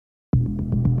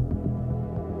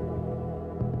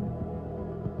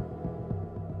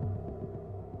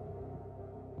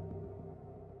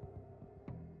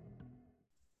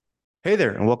Hey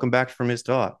there, and welcome back to From His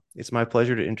Thought. It's my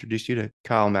pleasure to introduce you to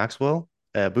Kyle Maxwell,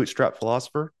 a bootstrap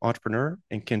philosopher, entrepreneur,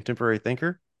 and contemporary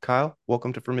thinker. Kyle,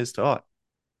 welcome to From His Thought.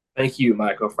 Thank you,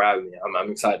 Michael, for having me. I'm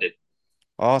excited.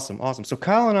 Awesome, awesome. So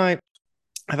Kyle and I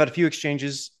have had a few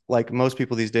exchanges, like most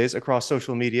people these days, across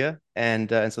social media, and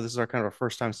so this is our kind of our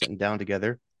first time sitting down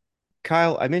together.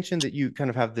 Kyle, I mentioned that you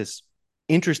kind of have this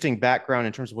interesting background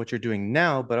in terms of what you're doing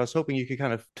now, but I was hoping you could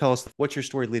kind of tell us what's your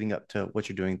story leading up to what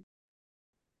you're doing.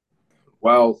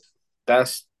 Well,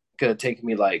 that's gonna take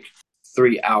me like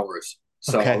 3 hours,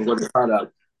 so I'm Okay, going to try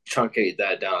to truncate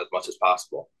that down as much as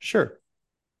possible. sure.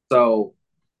 So,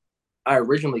 I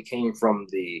originally came from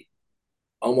the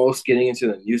almost getting into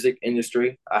the music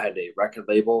industry. I had a record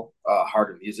label,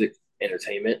 Heart of Music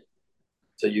Entertainment.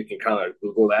 So you can kind of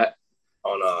Google that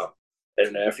on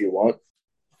internet if you want.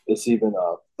 It's even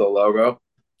the logo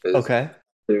is Okay.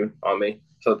 there on me,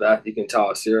 so that you can tell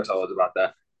how serious I was about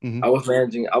that. I Hmm. was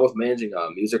managing. I was managing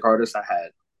music artists. I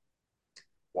had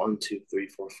one, two, three,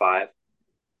 four, five.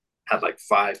 Had like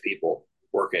five people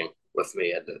working with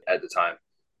me at the time.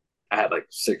 I had like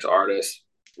six artists.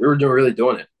 We were really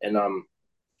doing it, and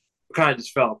kind of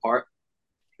just fell apart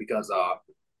because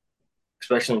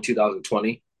especially in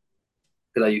 2020,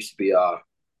 because I used to be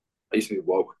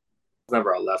woke. I was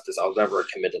never a leftist. I was never a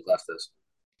committed leftist,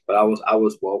 but I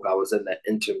was woke. I was in that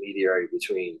intermediary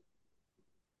between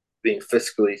being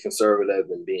fiscally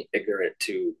conservative and being ignorant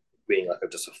to being like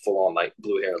just a full on like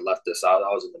blue hair leftist. I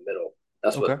was in the middle.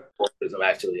 That's what Okay. wokeism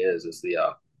actually is. It's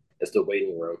the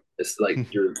waiting room. It's like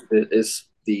it's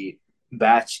the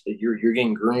batch. You're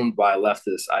getting groomed by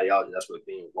leftist ideology. That's what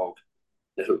being woke.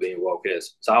 That's what being woke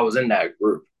is. So I was in that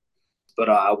group, but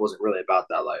I wasn't really about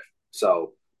that life.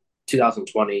 So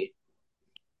 2020,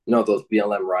 those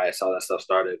BLM riots, all that stuff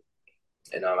started,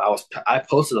 and I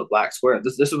posted a black square.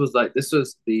 This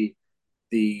was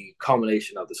the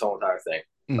culmination of this whole entire thing,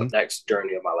 of Hmm. next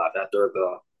journey of my life after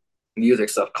the music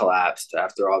stuff collapsed,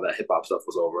 after all that hip hop stuff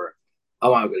was over.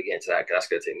 I'm not gonna get into that because that's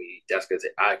gonna take me. That's gonna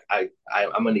take.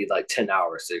 I'm gonna need like 10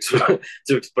 hours to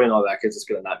explain all that because it's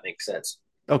gonna not make sense.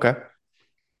 Okay.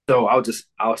 So I'll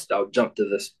jump to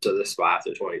this spot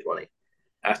after 2020,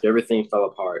 after everything fell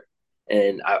apart,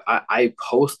 and I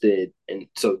posted, and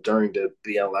so during the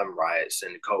BLM riots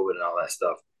and COVID and all that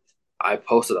stuff, I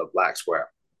posted a black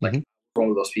square, like Hmm. one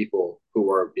of those people who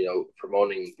were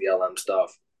promoting BLM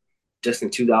stuff just in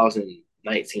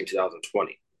 2019,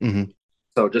 2020. Hmm.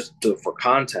 So for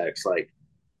context, like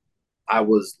I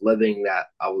was living that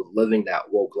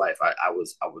woke life. I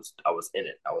was in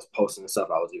it. I was posting stuff.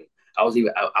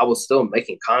 I was still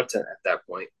making content at that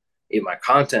point. And my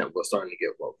content was starting to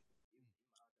get woke.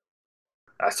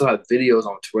 I still have videos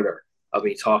on Twitter of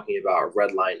me talking about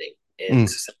redlining and Mm.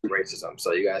 systemic racism.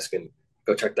 So you guys can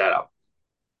go check that out.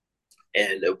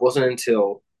 And it wasn't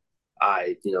until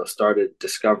I, started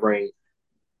discovering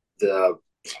the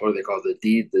what do they call it?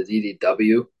 The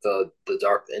DDW, the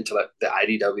dark intellect, the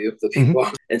IDW, the Hmm. people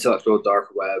intellectual dark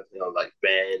web, like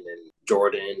Ben and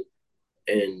Jordan,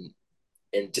 and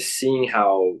just seeing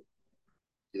how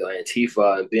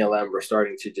Antifa and BLM were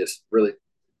starting to just really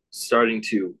starting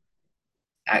to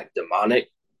act demonic,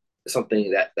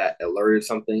 something that alerted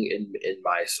something in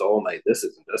my soul. I'm like, this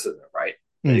isn't right.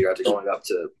 And Mm. you guys are going up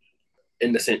to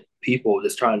innocent people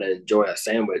just trying to enjoy a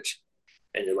sandwich,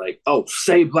 and you're like, oh,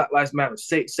 say Black Lives Matter,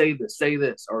 say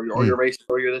this, or you're Mm. racist,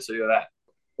 or you're this, or you're that.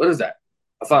 What is that?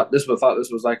 Thought this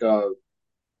was like a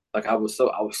like I was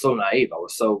so naive. I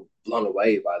was so blown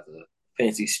away by the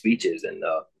fancy speeches and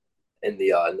the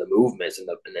movements and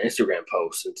the Instagram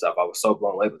posts and stuff. I was so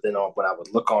blown away. But then when I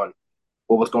would look on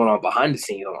what was going on behind the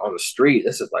scenes on the street,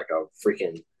 this is like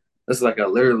a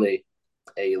literally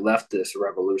a leftist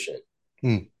revolution.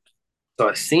 Mm. So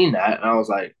I seen that and I was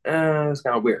like, it's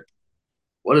kind of weird.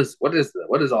 What is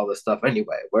all this stuff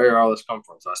anyway? Where did all this come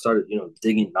from? So I started,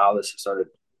 digging knowledge. I started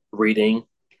reading.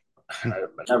 Mm.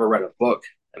 I never read a book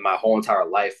in my whole entire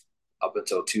life up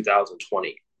until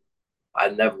 2020. I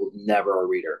never a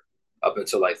reader up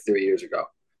until like 3 years ago,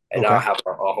 and now I Okay. have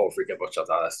a whole freaking bookshelf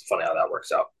now. That's funny how that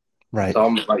works out. Right. So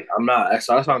I'm like, I'm not.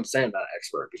 So that's why I'm saying I'm not an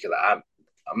expert because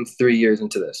I'm 3 years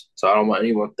into this. So I don't want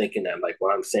anyone thinking that like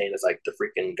what I'm saying is like the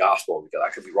freaking gospel because I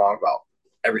could be wrong about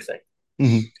everything.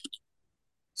 Hmm.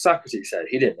 Socrates said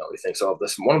he didn't know anything. So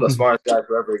this one of the Hmm. smartest guys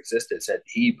who ever existed said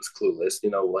he was clueless.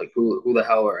 Like who the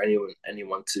hell are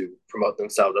anyone to promote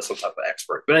themselves as some type of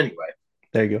expert? But anyway,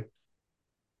 There you go.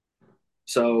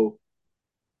 so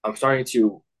I'm starting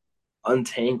to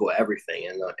untangle everything,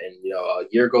 and a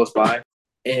year goes by,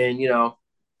 and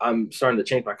I'm starting to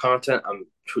change my content. I'm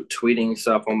tweeting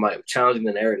stuff. I'm like challenging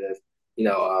the narrative. I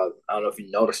don't know if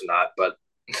you noticed or not, but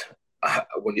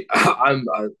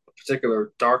a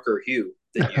particular darker hue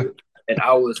than you, and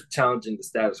I was challenging the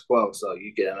status quo. So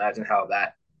you can imagine how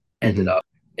that ended Hmm. up.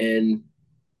 And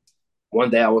one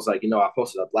day I was like, I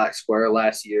posted a black square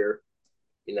last year,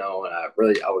 and I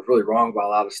was really wrong about a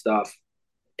lot of stuff.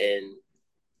 And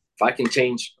if I can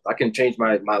change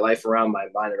my life around, my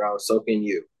mind around, so can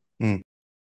you. Mm.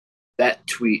 That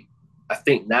tweet, I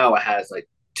think now it has like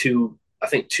I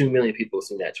think 2 million people have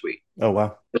seen that tweet. Oh,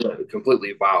 wow. It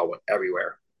completely viral, went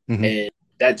everywhere, Hmm. and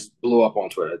that just blew up on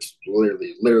Twitter. It just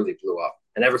literally blew up.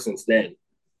 And ever since then,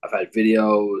 I've had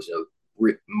videos,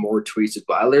 more tweets.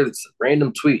 But I literally, it's a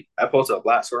random tweet. I posted a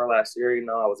black square last year.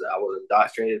 I was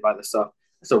indoctrinated by the stuff.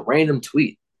 It's a random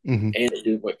tweet, Hmm. and it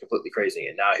just went completely crazy.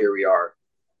 And now here we are,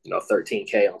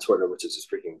 13K on Twitter, which is just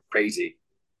freaking crazy.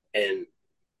 And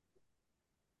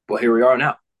well, here we are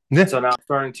now. Yeah. So now I'm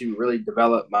starting to really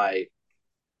develop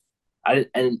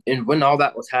and when all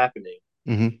that was happening,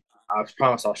 Hmm. I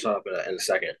promise I'll shut up in a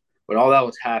second. When all that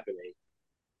was happening,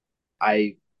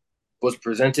 I was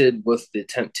presented with the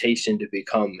temptation to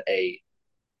become a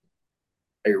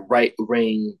right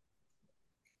wing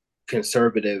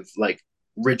conservative, like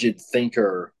rigid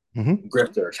thinker, Hmm.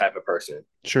 grifter type of person.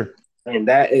 Sure. And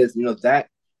that is, that,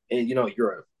 and you're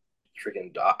a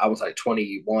freaking, I was like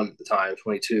 21 at the time,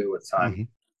 22 at the time.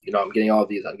 Hmm. I'm getting all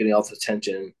this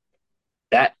attention.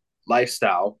 That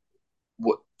lifestyle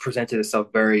presented itself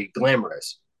very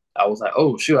glamorous. I was like,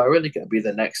 oh shoot, I really could be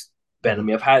the next Ben. I Hmm.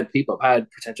 mean, I've had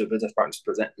potential business partners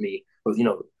present me with,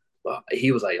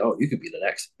 he was like, oh, you could be the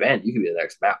next Ben, you could be the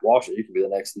next Matt Walsh, you could be the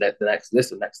next this,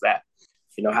 the next that.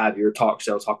 Have your talk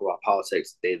show, talk about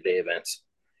politics, day-to-day events,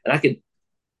 and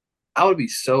I would be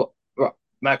so,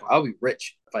 Michael, I would be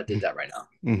rich if I did that right now.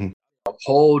 Hmm. A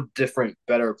whole different,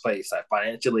 better place,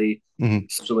 financially, Hmm.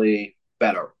 socially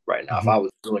better right now if Hmm. I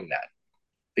was doing that.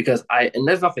 Because and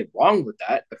there's nothing wrong with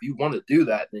that. If you want to do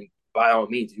that, then by all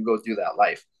means, you go do that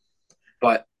life.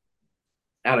 But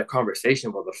I had a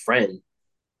conversation with a friend,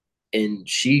 and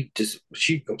she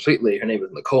completely, her name is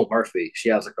Nicole Murphy. She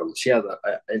has a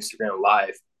Instagram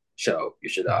live show. You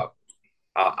should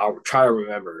I'll try to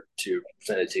remember to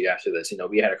send it to you after this.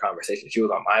 We had a conversation. She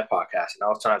was on my podcast, and I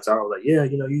was trying to tell her, I was like, yeah,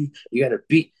 you got to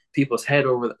beat people's head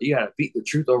over. You got to beat the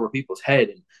truth over people's head,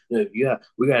 and we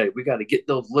got to get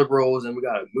those liberals, and we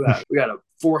got to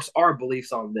force our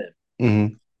beliefs on them. Hmm.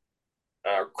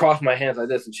 Cross my hands like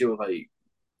this, and she was like,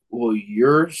 well,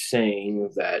 you're saying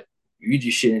that you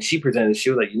just shit. And she presented. She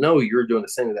was like, you're doing the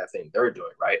same exact thing they're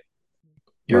doing, right?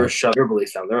 You're Right. shoving your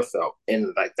beliefs down their throat,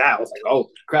 and like that, I was like, oh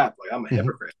crap, like I'm a Hmm.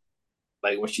 hypocrite.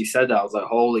 Like when she said that, I was like,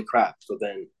 holy crap. So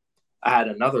then I had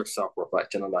another self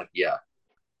reflection. I'm like, yeah,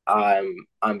 I'm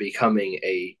I'm becoming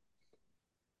a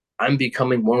I'm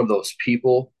becoming one of those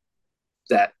people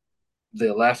that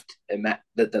the left that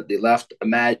the left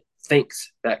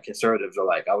thinks that conservatives are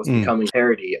like. I was Mm. becoming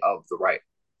parody of the right,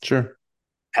 Sure.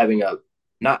 having a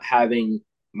not having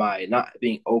not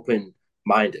being open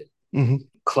minded, Hmm.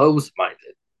 closed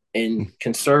minded, and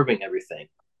conserving everything.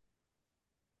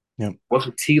 Yep. What's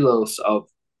the telos of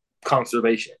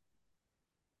conservation?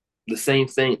 The same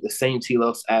thing, the same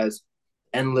telos as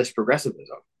endless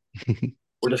progressivism.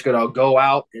 We're just gonna go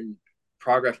out and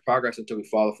progress until we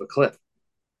fall off a cliff.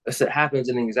 This happens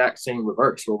in the exact same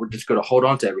reverse, where we're just gonna hold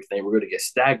on to everything. We're gonna get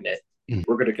stagnant. Mm.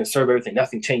 We're gonna conserve everything.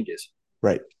 Nothing changes.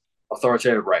 Right.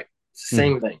 Authoritative right. Hmm.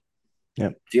 Same thing.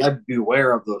 Yep. So you have to be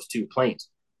aware of those two planes.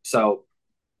 So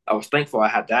I was thankful I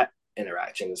had that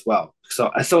interaction as well.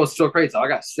 So it's so crazy. So I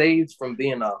got saved from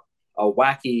being a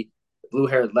wacky blue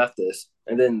haired leftist,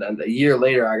 and then a year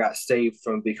later I got saved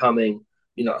from becoming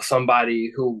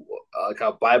somebody who like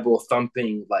a Bible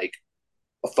thumping like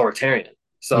authoritarian.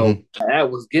 So Hmm. it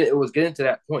was getting to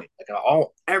that point. Like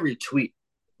every tweet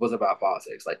was about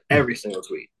politics. Like Mm. every single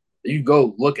tweet. You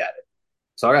go look at it.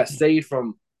 So I got saved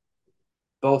from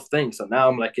both things. So now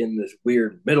I'm like in this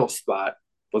weird middle spot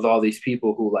with all these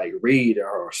people who like read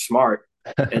or are smart,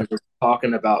 and we're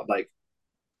talking about like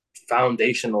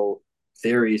foundational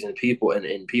theories and people and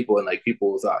like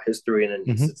people without history, and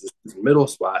then Hmm. this middle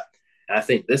spot. And I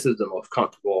think this is the most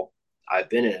comfortable I've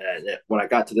been in. And when I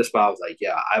got to this spot, I was like,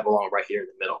 yeah, I belong right here in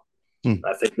the middle. Mm. And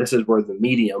I think this is where the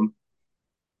medium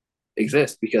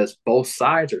exists, because both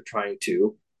sides are trying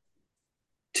to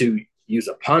use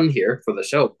a pun here for the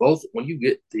show. Both, when you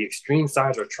get the extreme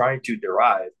sides, are trying to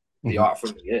derive the Hmm. art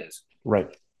from the is. Right.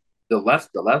 The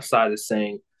left side is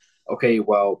saying, okay,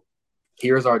 well,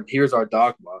 here's our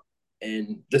dogma,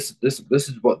 and this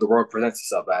is what the world presents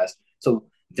itself as. So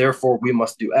therefore, we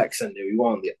must do X. And you go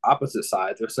on the opposite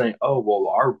side, they're saying, oh well,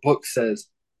 our book says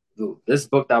this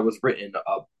book that was written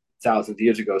thousands of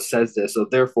years ago says this, so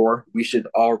therefore we should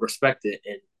all respect it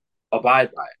and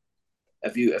abide by it.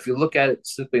 If you look at it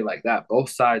simply like that, both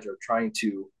sides are trying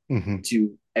Hmm.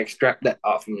 to extract that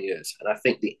ultimately is. And I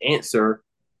think the answer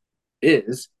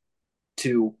is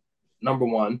to, number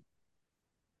one,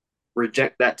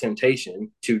 reject that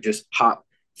temptation to just hop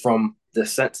from the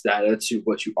sense data to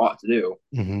what you ought to do.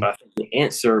 Hmm. But I think the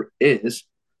answer is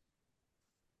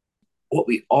what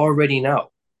we already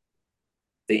know.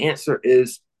 The answer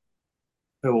is,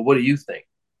 well, what do you think?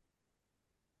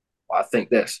 Well, I think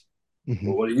this. Hmm.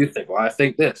 Well, what do you think? Well, I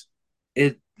think this.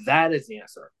 It that is the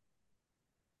answer.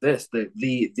 This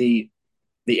the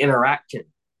interaction,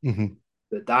 Hmm.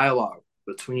 the dialogue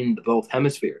between the both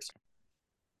hemispheres.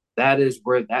 That is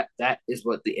where that is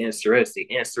what the answer is.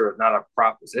 The answer is not a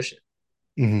proposition.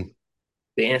 Hmm.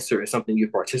 The answer is something you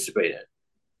participate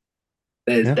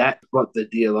in. Is Yeah. that what the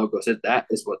Dialogo said? That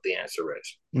is what the answer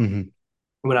is. Hmm.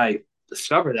 When I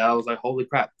discovered that, I was like, holy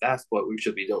crap, that's what we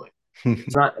should be doing.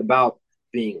 It's not about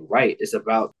being right, it's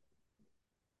about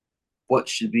what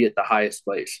should be at the highest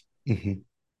place. Hmm.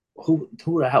 Who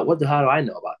the hell, what the hell do I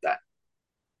know about that?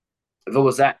 If it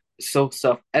was that so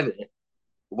self evident,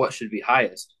 what should be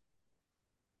highest?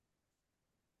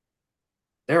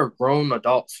 There are grown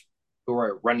adults who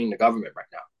are running the government right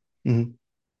now. Hmm.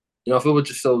 If it was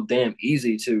just so damn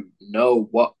easy to know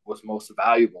what was most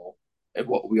valuable and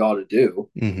what we ought to do,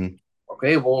 Hmm.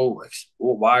 okay, well,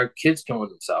 why are kids killing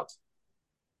themselves?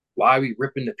 Why are we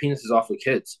ripping the penises off of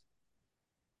kids?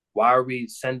 Why are we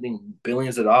sending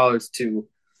billions of dollars to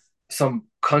some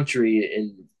country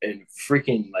in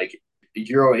freaking like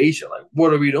Eurasia? Like,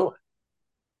 what are we doing?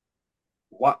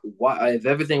 Why if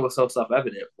everything was so self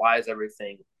evident, why is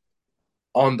everything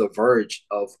on the verge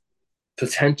of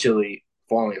potentially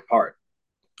falling apart?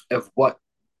 If what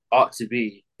ought to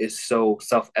be is so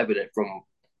self evident from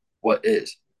what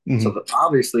is. So Hmm.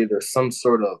 obviously there's some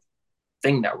sort of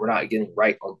thing that we're not getting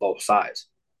right on both sides.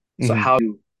 So Hmm. how do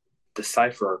you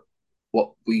decipher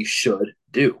what we should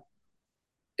do?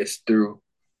 It's through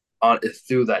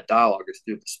that dialogue, it's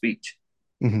through the speech.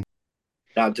 Hmm.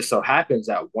 Now it just so happens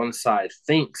that one side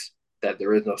thinks that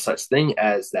there is no such thing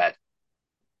as that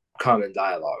common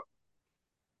dialogue.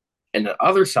 And the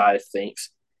other side thinks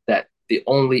that the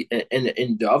only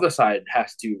and the other side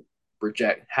has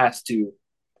to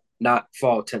not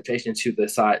fall temptation to the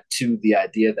side to the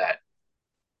idea that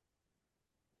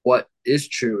what is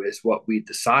true is what we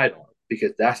decide on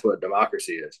because that's what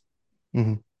democracy is.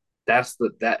 Hmm. That's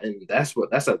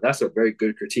a very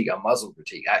good critique, a Muslim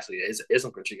critique actually. It's an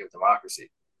Islam critique of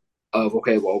democracy. Of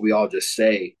okay, well, we all just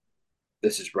say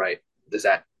this is right. Does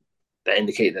that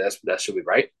indicate that should be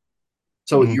right?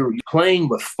 So Hmm. you're playing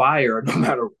with fire no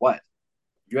matter what.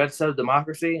 You had to set a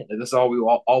democracy, and this is all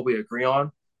we agree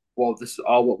on. Well, this is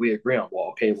all what we agree on. Well,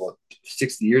 okay, well,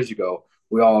 60 years ago,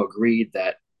 we all agreed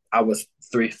that I was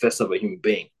 3/5 of a human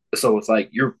being. So it's like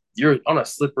you're on a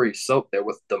slippery slope there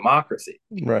with democracy.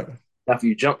 Right. Now, if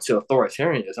you jump to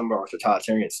authoritarianism or a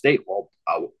totalitarian state, well,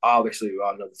 obviously we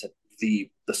all know the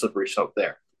slippery slope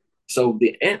there. So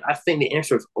I think the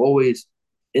answer is always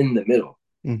in the middle.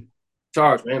 Mm. Sorry,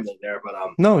 I was rambling there, but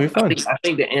No, you're I fine. think I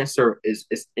think the answer is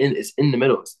in the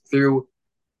middle. It's through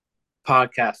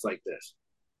podcasts like this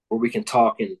where we can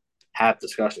talk and have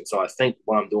discussion. So I think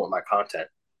what I'm doing with my content,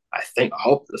 I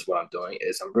hope that's what I'm doing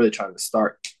is I'm really trying to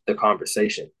start the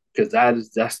conversation because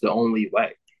that's the only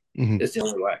way. Hmm. It's the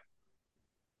only way.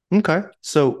 Okay.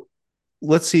 So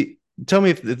let's see. Tell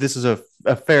me if this is a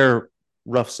fair,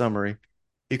 rough summary.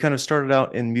 You kind of started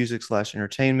out in music slash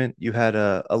entertainment. You had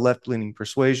a left leaning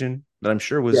persuasion that I'm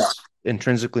sure Yeah. was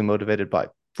intrinsically motivated by,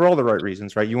 for all the right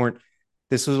reasons, right? You weren't,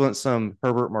 this wasn't some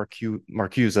Herbert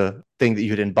Marcuse thing that you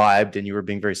had imbibed and you were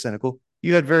being very cynical.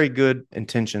 You had very good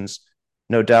intentions,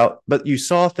 no doubt, but you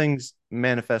saw things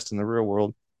manifest in the real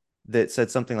world that said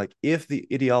something like, if the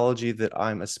ideology that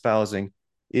I'm espousing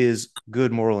is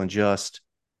good, moral, and just,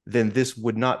 then this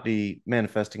would not be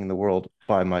manifesting in the world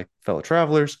by my fellow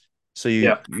travelers. So you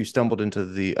Yeah. you stumbled into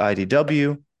the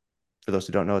IDW. For those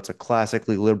who don't know, it's a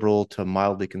classically liberal to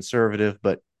mildly conservative,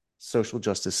 but social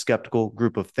justice skeptical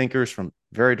group of thinkers from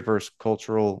very diverse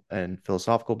cultural and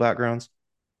philosophical backgrounds.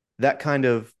 That kind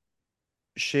of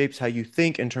shapes how you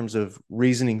think in terms of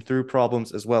reasoning through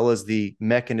problems as well as the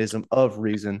mechanism of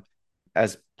reason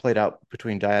as played out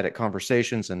between dyadic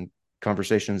conversations and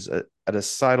conversations at a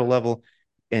societal level.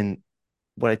 And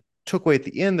what I took away at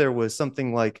the end there was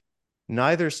something like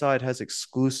neither side has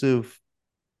exclusively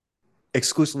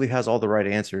has all the right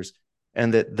answers,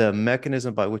 and that the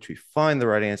mechanism by which we find the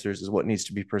right answers is what needs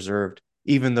to be preserved,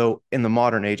 even though in the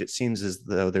modern age it seems as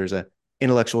though there's a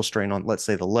intellectual strain on, let's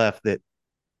say, the left that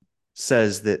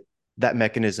says that that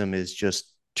mechanism is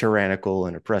just tyrannical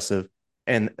and oppressive.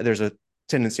 And there's a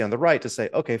tendency on the right to say,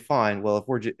 okay, fine. Well,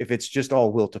 if it's just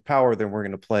all will to power, then we're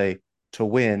going to play to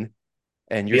win.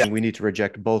 And you're Yeah, saying we need to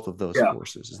reject both of those yeah,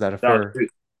 forces. Is that a that was fair?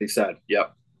 pretty sad.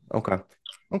 Yep. Okay.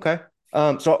 Okay.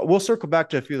 So we'll circle back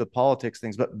to a few of the politics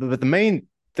things, but the main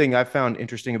thing I found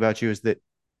interesting about you is that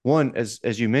one,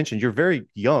 as you mentioned, you're very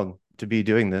young to be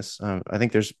doing this. I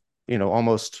think there's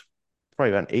almost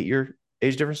probably about an 8 year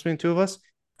age difference between the two of us.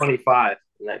 25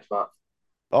 next month.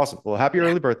 Awesome. Well, happy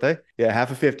early birthday. Yeah,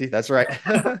 half of 50. That's right.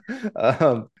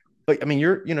 But I mean,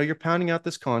 you're pounding out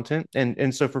this content,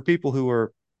 and so for people who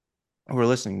are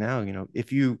listening now,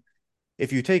 if you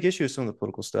take issue with some of the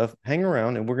political stuff, hang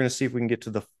around, and we're going to see if we can get to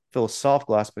the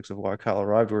philosophical aspects of why Kyle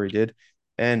arrived where he did,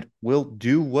 and we'll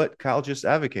do what Kyle just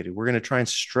advocated. We're going to try and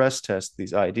stress test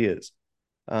these ideas.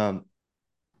 Um,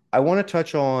 I want to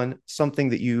touch on something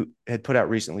that you had put out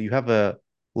recently. You have a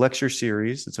lecture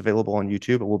series that's available on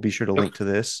YouTube, and we'll be sure to Yep. link to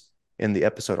this in the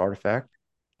episode artifact,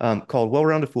 called Well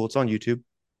Rounded Fool. It's on YouTube.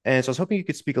 And so I was hoping you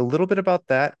could speak a little bit about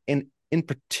that. And in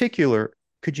particular,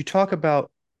 could you talk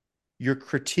about your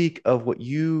critique of what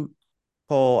you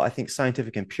call, I think,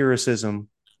 scientific empiricism,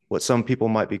 what some people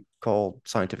might be called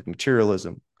scientific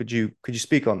materialism? Could you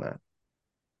speak on that?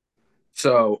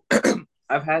 So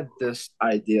I've had this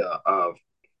idea of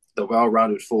the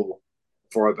well-rounded fool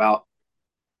for about,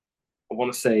 I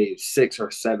want to say, 6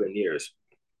 or 7 years.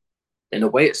 And the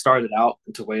way it started out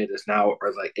to the way it is now,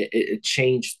 or like it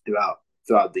changed throughout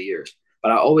the years.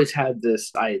 But I always had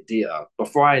this idea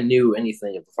before I knew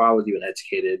anything, before I was even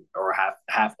educated or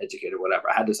half educated, whatever.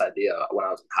 I had this idea when I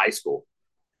was in high school.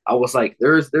 I was like,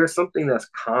 there's something that's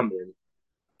common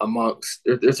amongst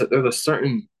there's a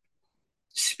certain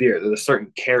spirit, there's a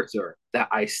certain character that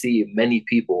I see many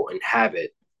people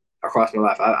inhabit across my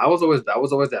life. I was always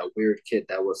that weird kid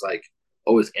that was like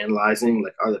always analyzing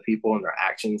like other people and their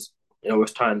actions, and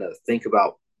always trying to think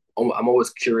about. I'm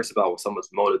always curious about what someone's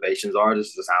motivations are. This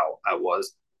is just how I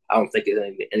was. I don't think it's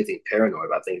anything paranoid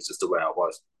about things. Just the way I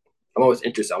was. I'm always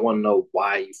interested. I want to know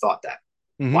why you thought that.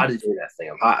 Why Mm-hmm. did you do that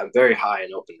thing? I'm very high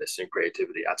in openness and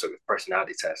creativity. I took a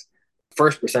personality test,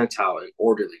 first percentile in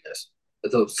orderliness.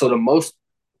 So the most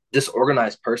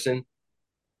disorganized person,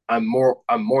 I'm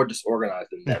more disorganized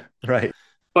than them. Right.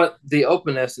 But the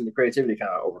openness and the creativity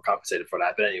kind of overcompensated for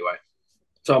that. But anyway,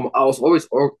 so I was always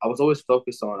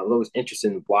focused on. I was always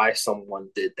interested in why someone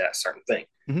did that certain thing.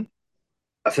 Mm-hmm.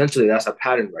 Essentially, that's a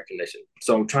pattern recognition.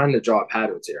 So I'm trying to draw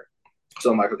patterns here.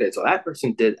 So I'm like, okay, so that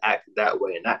person did act that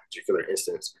way in that particular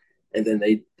instance, and then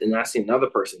I see another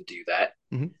person do that.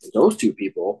 Mm-hmm. Those two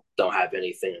people don't have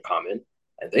anything in common,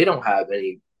 and they don't have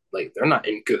any, like, they're not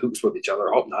in cahoots with each other.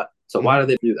 I hope not. So Mm-hmm. why do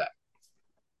they do that?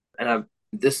 And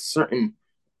this certain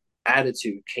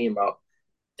attitude came out,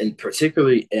 and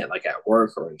particularly like at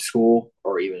work or in school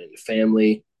or even in the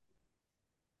family,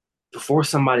 before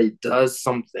somebody does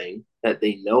something that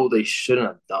they know they shouldn't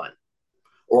have done,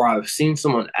 or I've seen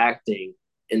someone acting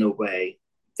in a way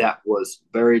that was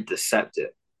very deceptive.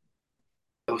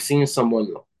 I was seeing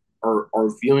someone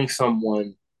or viewing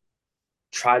someone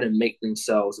try to make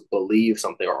themselves believe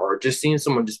something, or just seeing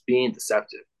someone just being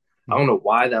deceptive. I Mm-hmm. don't know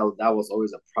why that was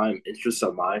always a prime interest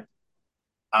of mine.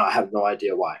 I have no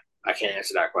idea why. I can't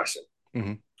answer that question.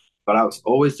 Mm-hmm. But I was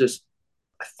always just,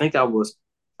 I think I was,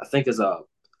 I think it's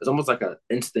almost like an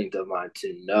instinct of mine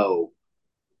to know.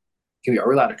 Are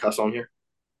we allowed to cuss on here?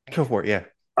 Go for it. Yeah.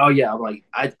 Oh yeah, I'm like,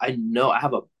 I know I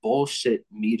have a bullshit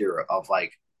meter of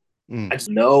like, Mm-hmm. I just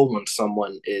know when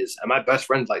someone is, and my best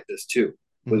friend's like this too.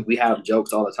 We have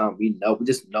jokes all the time. We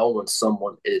just know when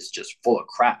someone is just full of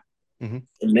crap. Mm-hmm.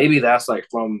 And maybe that's like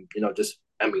from, just,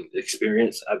 I mean,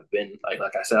 experience. I've been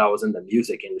like I said, I was in the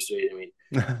music industry. I mean,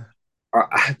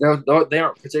 they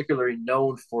aren't particularly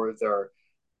known for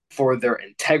their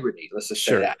integrity. Let's just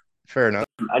say Sure. that. Fair enough.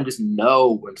 I just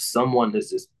know when someone is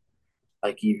just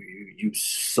like you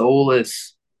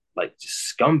soulless, like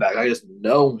just scumbag. I just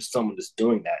know when someone is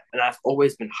doing that, and I've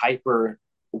always been hyper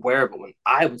aware of it when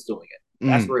I was doing it.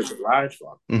 That's Mm-hmm. where it derives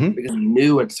from, Mm-hmm. because I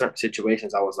knew in certain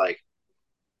situations I was like,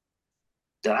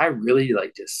 did I really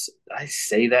like just did I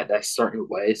say that certain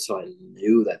way? So I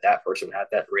knew that person had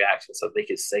that reaction, so they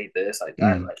could say this.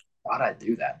 Mm-hmm. Like, why did I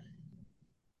do that?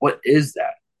 What is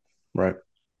that? Right.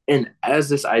 And as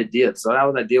this idea, so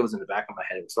that idea was in the back of my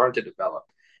head, it was starting to develop,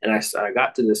 and I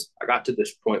got to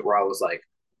this point where I was like,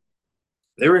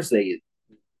 there is a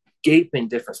gaping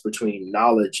difference between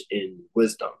knowledge and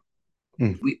wisdom.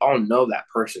 Mm-hmm. We all know that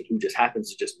person who just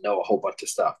happens to just know a whole bunch of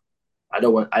stuff. I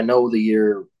know the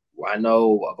year. I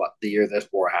know about the year this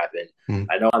war happened.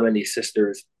 I know how many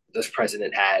sisters this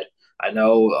president had. I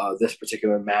know this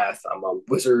particular math. I'm a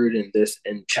wizard in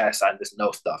chess. I just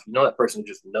know stuff. You know that person who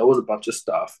just knows a bunch of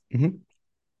stuff, Mm-hmm.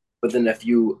 But then if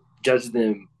you judge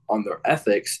them on their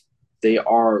ethics, they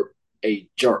are a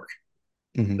jerk.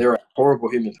 Hmm. They're a horrible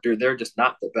human. They're just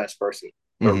not the best person.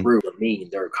 They're Hmm. rude or mean.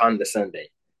 They're condescending.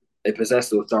 They possess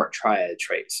those dark triad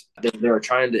traits. They're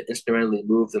trying to instrumentally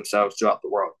move themselves throughout the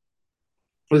world.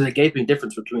 There's a gaping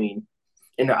difference between,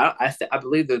 I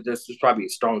believe that there's probably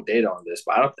strong data on this,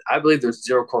 but I believe there's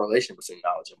zero correlation between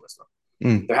knowledge and wisdom.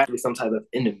 Hmm. There has to be some type of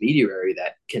intermediary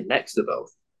that connects the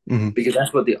both, Hmm. because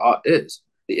that's what the ought is.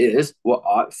 It is what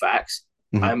ought facts.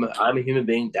 Hmm. I'm a human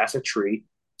being. That's a tree.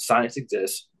 Science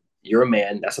exists. You're a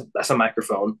man. That's a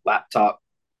microphone. Laptop.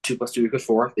 2 + 2 =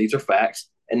 4. These are facts.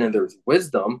 And then there's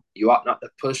wisdom. You ought not to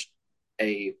push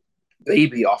a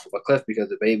baby off of a cliff because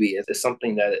the baby is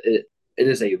something that it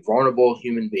is a vulnerable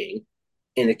human being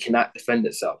and it cannot defend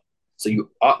itself. So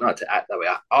you ought not to act that way.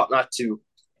 I ought not to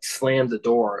slam the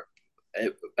door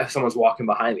if someone's walking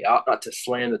behind me. I ought not to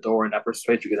slam the door in that person's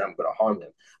face because I'm going to harm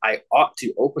them. I ought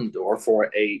to open the door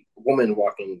for a woman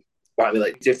walking by me.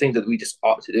 Like, these are things that we just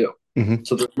ought to do. Hmm.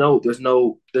 So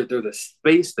there's a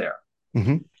space there.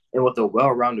 Hmm. And what the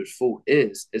well-rounded fool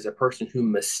is a person who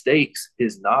mistakes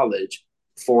his knowledge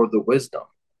for the wisdom.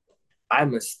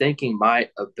 I'm mistaking my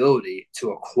ability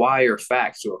to acquire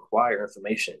facts, to acquire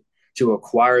information, to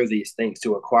acquire these things,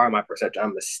 to acquire my perception.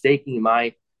 I'm mistaking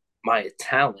my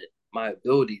talent, my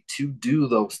ability to do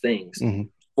those things Hmm.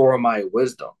 for my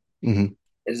wisdom. Hmm.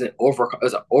 Is an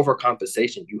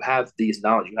overcompensation. You have these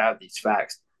knowledge, you have these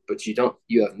facts, but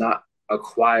you have not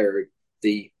acquired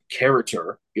the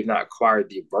character, you've not acquired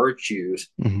the virtues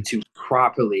Hmm. to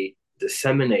properly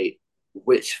disseminate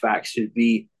which facts should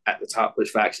be at the top, which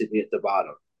facts should be at the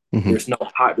bottom. Hmm. There's no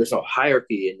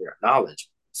hierarchy in your knowledge.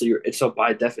 So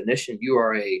by definition, you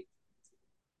are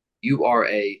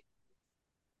a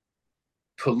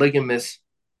polygamous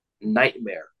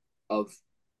nightmare of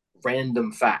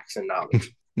random facts and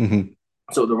knowledge. Hmm.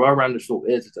 So the well-rounded fool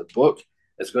it's a book.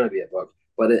 It's going to be a book,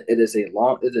 but it is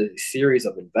a series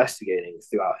of investigating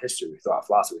throughout history, throughout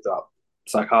philosophy, throughout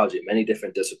psychology, many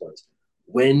different disciplines.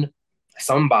 When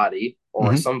somebody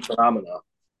or Hmm. some phenomena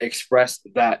express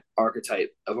that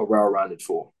archetype of a well-rounded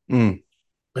fool. Hmm.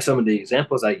 Some of the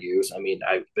examples I use, I mean,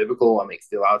 I make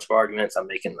theological arguments. I'm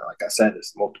making, like I said,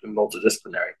 it's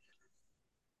multidisciplinary.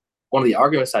 One of the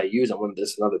arguments I use, and when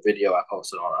this is another video I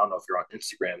posted on, I don't know if you're on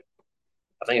Instagram.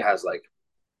 I think it has like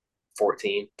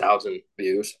 14,000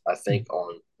 views, I think,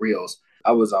 on Reels.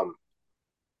 I was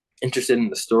interested in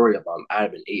the story of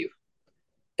Adam and Eve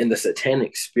and the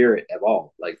satanic spirit of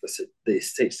all. Like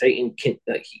Satan can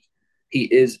like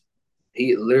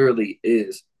he literally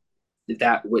is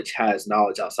that which has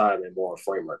knowledge outside of a moral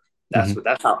framework. Hmm.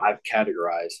 That's how I've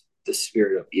categorized the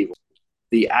spirit of evil,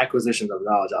 the acquisition of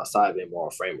knowledge outside of a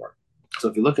moral framework. So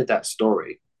if you look at that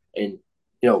story, and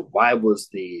why was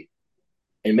the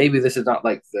and maybe this is not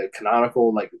like the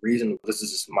canonical like reason. This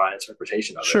is just my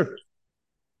interpretation of it. Sure.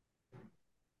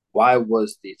 Why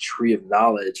was the tree of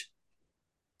knowledge?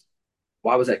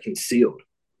 Why was that concealed?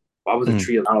 Why was the Hmm.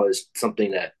 tree of knowledge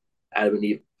something that Adam and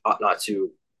Eve ought not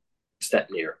to step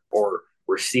near or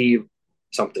receive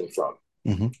something from?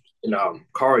 Hmm.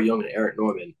 And Carl Jung and Eric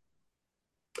Norman.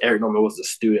 Eric Norman was a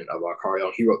student of Carl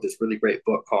Jung. He wrote this really great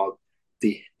book called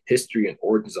The History and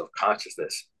Origins of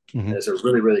Consciousness. Hmm. And it's a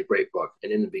really, really great book.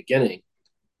 And in the beginning,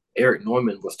 Eric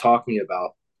Norman was talking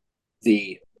about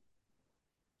the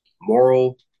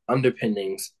moral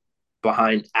underpinnings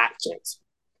behind actions.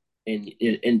 And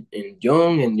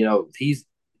Jung, and he's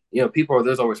people are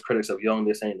there's always critics of Jung.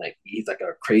 They're saying like he's like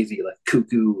a crazy like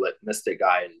cuckoo like mystic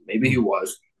guy, and maybe he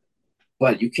was,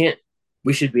 but you can't.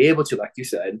 We should be able to, like you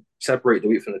said, separate the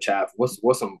wheat from the chaff. What's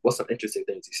some interesting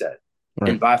things he said, and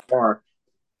Right. by far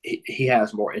he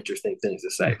has more interesting things to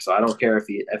say. So I don't care if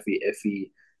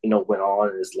he went on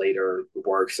in his later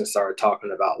works and started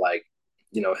talking about like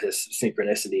his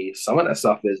synchronicity. Some of that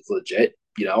stuff is legit.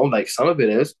 Like some of it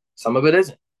is, some of it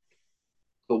isn't.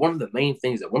 But one of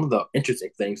the interesting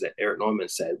things that Eric Norman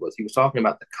said was he was talking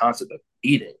about the concept of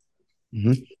eating.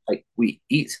 Hmm. Like we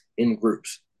eat in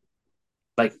groups.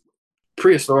 Like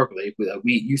prehistorically,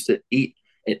 we used to eat,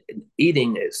 and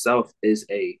eating itself is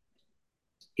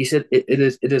he said it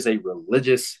is a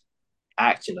religious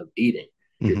action of eating.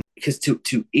 Hmm. Because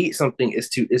to eat something is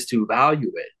to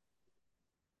value it.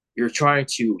 You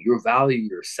value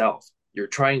yourself. You're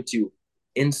trying to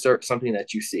insert something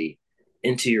that you see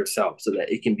into yourself so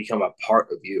that it can become a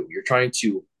part of you. You're trying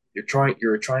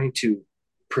to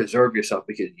preserve yourself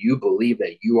because you believe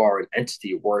that you are an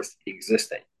entity worth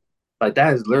existing. Like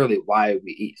that is literally why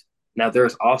we eat. Now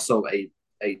there's also a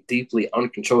deeply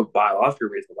uncontrolled biological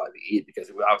reason why we eat, because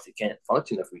we obviously can't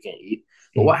function if we can't eat.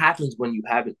 But Hmm. what happens when you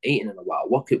haven't eaten in a while?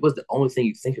 What's the only thing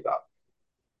you think about?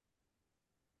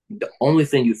 The only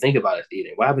thing you think about is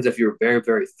eating. What happens if you're very,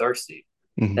 very thirsty?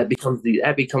 Mm-hmm. That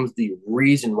becomes the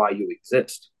reason why you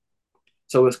exist.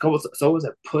 So it's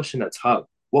a push and a tug.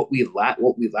 What we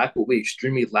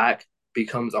extremely lack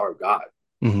becomes our God.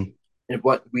 Mm-hmm. And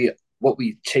what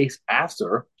we chase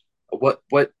after, what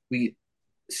we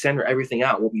center everything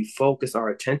out, what we focus our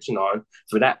attention on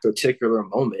for that particular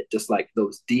moment, just like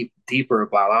those deeper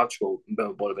biological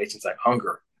motivations like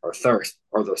hunger or thirst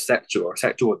or those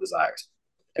sexual desires.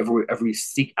 If we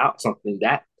seek out something,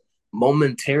 that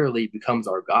momentarily becomes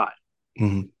our God.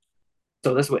 Mm-hmm.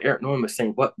 So that's what Eric Norman is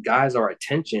saying. What guides our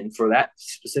attention for that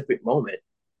specific moment,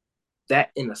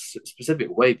 that in a specific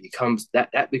way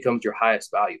that becomes your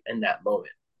highest value in that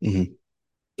moment. Mm-hmm.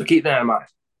 So keep that in mind.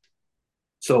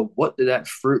 So what did that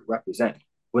fruit represent?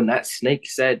 When that snake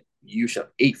said, "You shall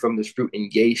eat from this fruit,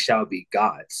 and ye shall be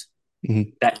gods,"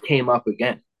 Mm-hmm. that came up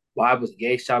again. Why was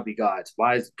 "ye shall be gods"?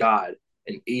 Why is God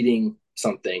and eating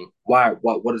something? Why?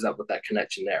 What is that with that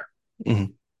connection there?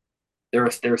 Mm-hmm.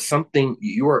 There's something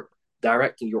you're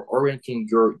orienting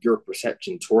your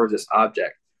perception towards this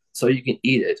object so you can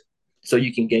eat it, so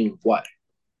you can gain what?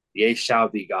 Ye shall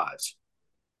be gods.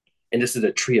 And this is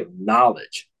a tree of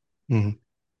knowledge. Mm-hmm.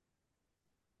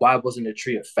 Why wasn't a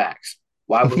tree of facts?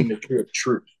 Why wasn't a tree of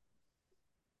truth?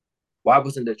 Why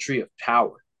wasn't the tree of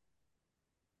power?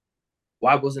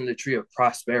 Why wasn't the tree of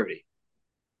prosperity?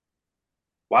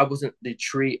 Why wasn't the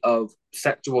tree of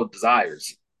sexual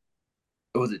desires?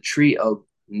 It was a tree of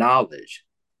knowledge.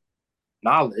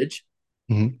 Knowledge.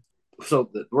 Mm-hmm. So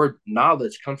the word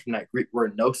knowledge comes from that Greek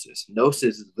word gnosis.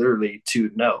 Gnosis is literally to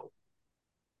know.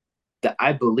 That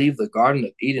I believe the Garden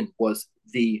of Eden was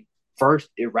the first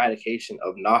eradication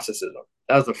of Gnosticism.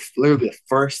 That was literally the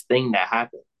first thing that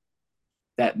happened.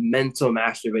 That mental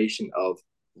masturbation of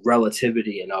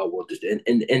relativity and all,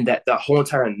 and that the whole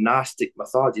entire Gnostic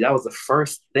mythology, that was the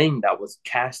first thing that was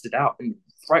casted out and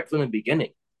right from the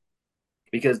beginning.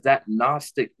 Because that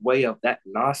Gnostic way of that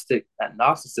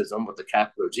Gnosticism with the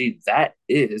capital G, that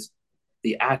is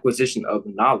the acquisition of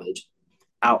knowledge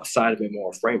outside of a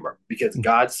moral framework. Because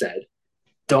God said,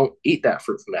 don't eat that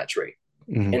fruit from that tree.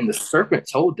 Mm-hmm. And the serpent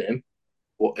told them,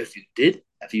 well, if you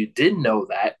did know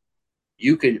that,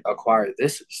 you could acquire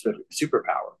this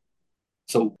superpower.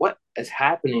 So what is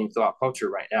happening throughout culture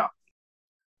right now?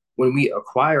 When we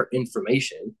acquire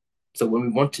information, so when we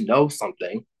want to know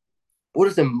something, what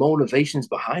are the motivations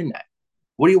behind that?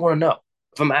 What do you want to know?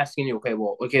 If I'm asking you, okay,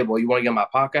 well, you want to get on my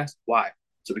podcast? Why?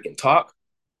 So we can talk,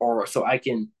 or so I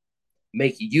can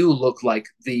make you look like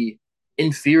the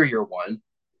inferior one,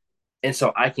 and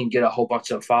so I can get a whole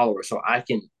bunch of followers, so I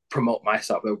can promote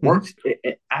myself. It Mm-hmm. works.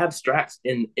 It abstracts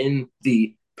in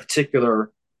the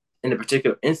particular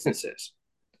instances,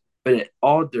 but it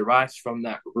all derives from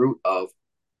that root of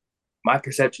my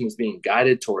perception is being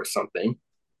guided towards something.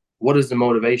 What is the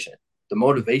motivation? The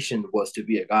motivation was to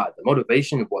be a god. The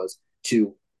motivation was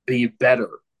to be better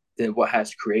than what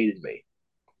has created me,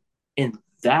 and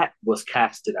that was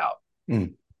casted out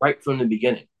Mm-hmm. right from the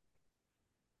beginning.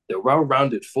 The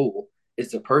well-rounded fool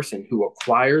is the person who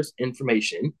acquires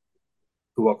information,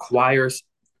 who acquires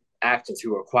actions,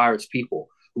 who acquires people,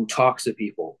 who talks to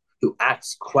people, who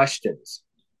asks questions.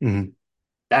 Mm-hmm.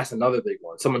 That's another big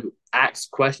one. Someone who asks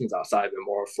questions outside of a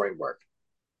moral framework.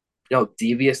 You know how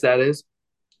devious that is?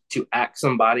 To ask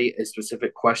somebody a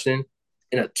specific question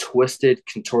in a twisted,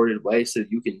 contorted way so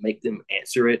you can make them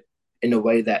answer it in a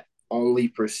way that only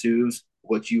pursues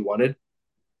what you wanted.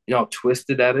 You know how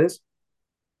twisted that is?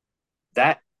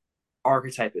 That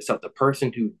archetype itself, the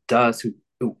person who does,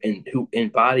 who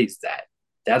embodies that,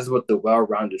 that is what the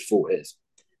well-rounded fool is.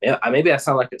 And maybe I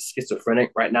sound like a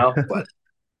schizophrenic right now, but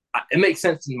it makes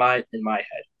sense in my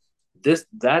head.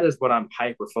 That is what I'm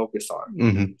hyper focused on,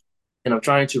 Mm-hmm. and I'm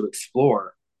trying to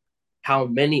explore how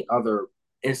many other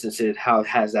instances how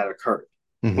has that occurred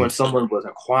when Mm-hmm. someone was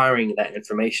acquiring that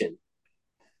information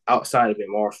outside of a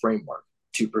moral framework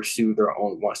to pursue their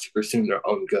own wants, to pursue their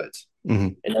own goods. Mm-hmm.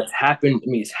 And that's happened. I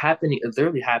mean, it's happening. It's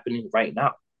literally happening right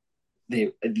now.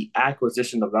 The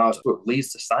acquisition of knowledge is what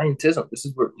leads to scientism. This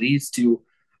is what leads to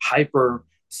hyper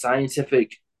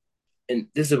scientific, and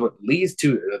this is what leads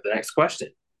to the next question.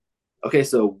 Okay,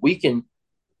 so we can.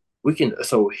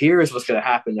 So here's what's going to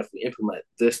happen if we implement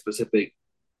this specific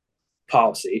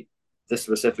policy, this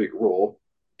specific rule,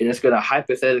 and it's going to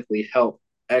hypothetically help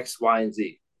X, Y, and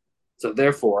Z. So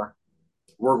therefore,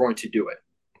 we're going to do it.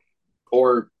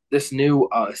 Or this new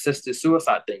assisted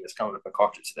suicide thing that's coming up in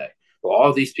culture today. Well,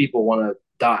 all these people want to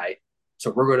die,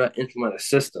 so we're going to implement a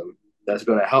system that's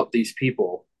going to help these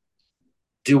people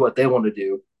do what they want to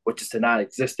do, which is to not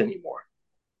exist anymore.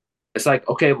 It's like,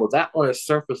 okay, well, that on a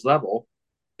surface level,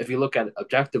 if you look at it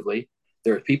objectively,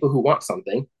 There's people who want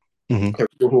something. Hmm. There are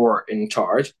people who are in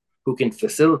charge who can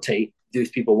facilitate these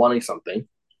people wanting something,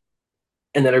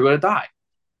 and then they're going to die.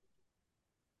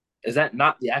 Is that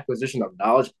not the acquisition of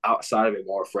knowledge outside of a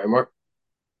moral framework?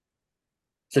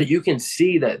 So you can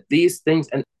see that these things,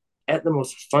 and at the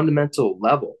most fundamental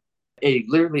level, it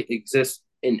literally exists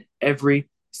in every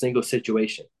single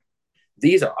situation.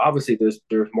 These are obviously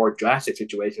there's more drastic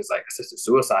situations like assisted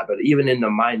suicide, but even in the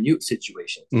minute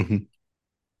situations, Hmm.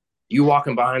 you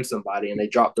walking behind somebody and they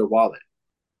drop their wallet.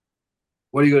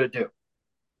 What are you going to do?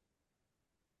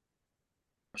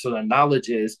 So the knowledge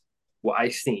is what I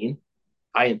seen.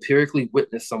 I empirically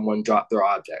witnessed someone drop their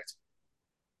object.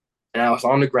 And I was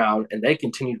on the ground and they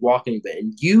continued walking.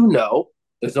 And you know,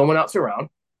 there's no one else around.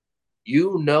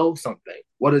 You know something.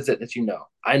 What is it that you know?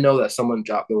 I know that someone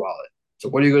dropped their wallet. So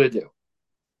what are you going to do?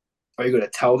 Are you going to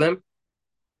tell them?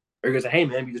 Or are you going to say, hey,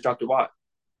 man, you just dropped your wallet?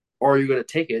 Or are you going to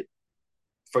take it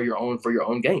for your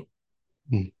own gain?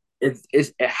 Mm.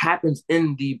 It happens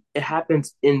in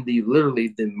the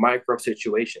literally the micro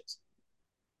situations.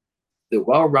 The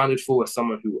well-rounded fool is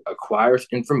someone who acquires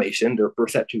information, their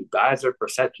perception, guides their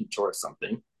perception towards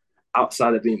something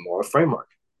outside of being moral framework.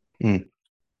 Mm.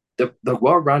 The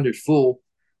well-rounded fool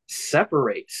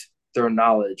separates their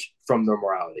knowledge from their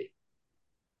morality.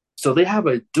 So they have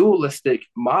a dualistic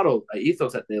model, an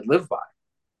ethos that they live by.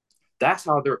 That's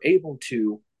how they're able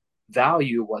to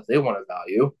value what they want to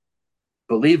value,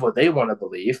 believe what they want to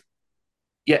believe,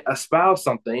 yet espouse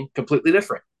something completely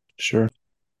different. Sure.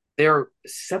 They're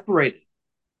separated.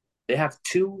 They have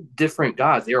two different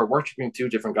gods. They are worshiping two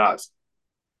different gods.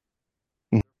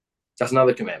 Mm. That's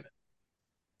another commandment.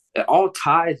 It all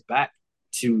ties back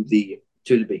to the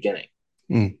beginning.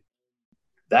 Mm.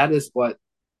 That is what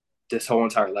this whole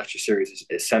entire lecture series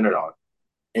is centered on,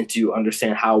 and to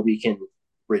understand how we can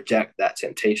reject that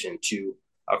temptation to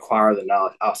acquire the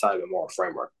knowledge outside of a moral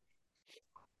framework.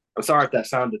 I'm sorry if that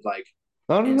sounded like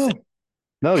I don't know. insane.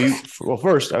 No, well,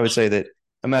 first, I would say that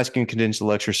I'm asking you to condense the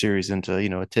lecture series into, a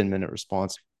 10-minute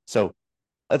response. So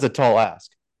that's a tall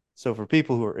ask. So for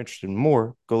people who are interested in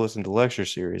more, go listen to the lecture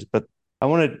series. But I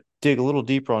want to dig a little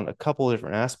deeper on a couple of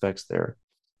different aspects there.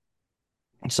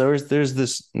 So there's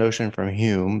this notion from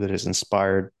Hume that has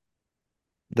inspired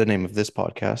the name of this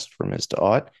podcast, From Is to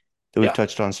Ought, that we've Yeah,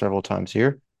 touched on several times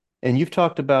here. And you've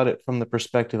talked about it from the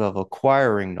perspective of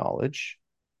acquiring knowledge,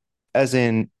 as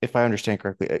in, if I understand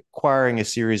correctly, acquiring a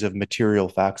series of material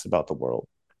facts about the world.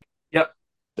 yep.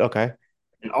 Okay.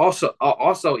 And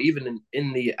also even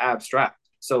in the abstract.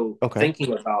 So Okay.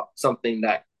 thinking about something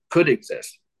that could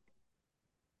exist.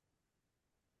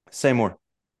 Say more.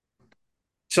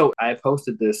 So I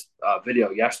posted this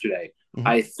video yesterday. Hmm.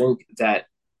 I think that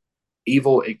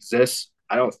evil exists.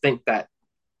 I don't think that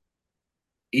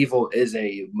evil is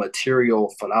a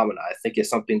material phenomenon. I think it's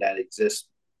something that exists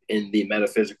in the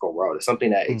metaphysical world. It's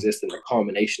something that Mm. exists in the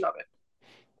culmination of it.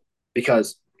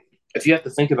 Because if you have to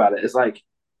think about it, it's like,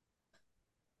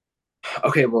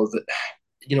 okay, well,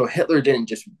 Hitler didn't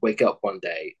just wake up one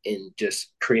day and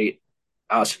just create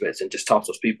Auschwitz and just toss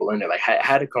those people in there. Like,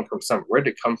 had to come from somewhere. Where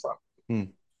did it come from?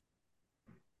 Mm.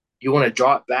 You want to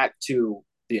draw it back to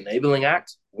the Enabling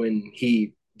Act when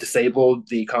he disabled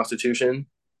the Constitution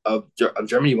of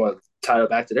Germany? You want to tie it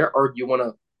back to there, or do you want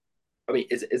to? I mean,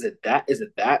 is it that? Is it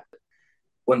that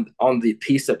when on the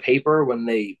piece of paper when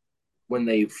they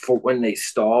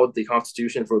stalled the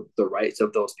Constitution for the rights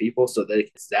of those people? So that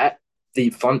is that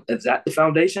the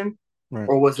foundation, Right.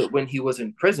 or was it when he was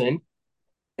in prison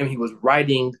and he was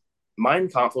writing Mein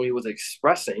Kampf when he was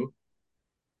expressing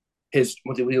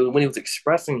when he was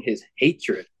expressing his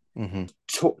hatred Hmm.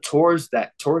 towards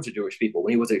the Jewish people,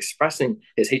 when he was expressing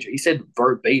his hatred, he said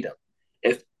verbatim,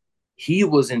 if he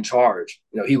was in charge,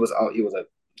 he was a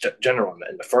general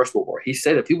in the First World War. He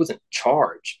said if he was in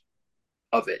charge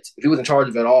of it, if he was in charge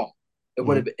of it all, Hmm.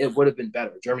 it would have been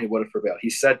better. Germany would have prevailed. He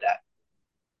said that.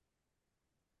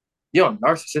 You know how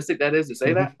narcissistic that is to say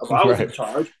Hmm. that. If I was in Right.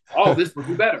 charge, all this would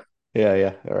be better. Yeah.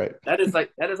 Yeah. All right. That is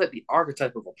like the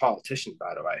archetype of a politician,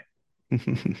 by the way.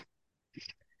 Hmm.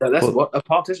 That's Well. what a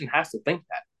politician has to think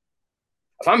that.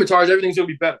 If I'm in charge, everything's gonna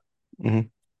be better. Hmm.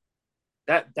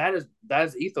 That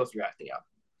is ethos you're acting out.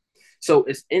 So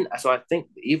I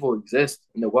think the evil exists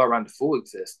and the well-rounded fool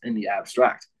exists in the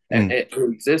abstract. And Mm. it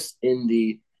exists in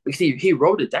the we see he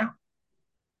wrote it down.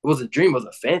 It was a dream, it was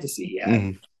a fantasy he had.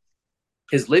 Mm.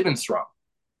 His Lebensraum,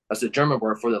 that's the German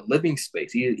word for the living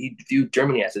space. He viewed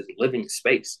Germany as his living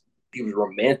space. He was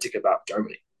romantic about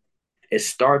Germany. It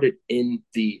started in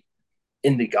the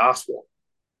gospel.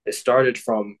 It started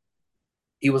from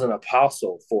he was an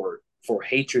apostle for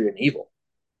hatred and evil.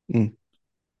 Mm.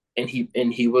 And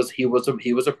he was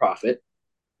a prophet,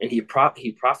 and he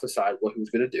prophesied what he was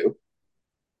going to do,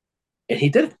 and he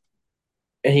did it.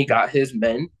 And he got his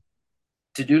men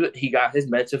to do it. He got his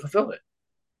men to fulfill it.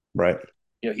 Right.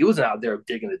 He wasn't out there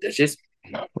digging the ditches.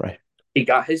 Right. He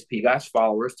got his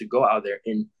followers to go out there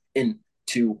and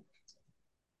to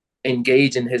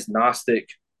engage in his Gnostic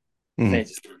Mhm.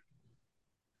 fantasy.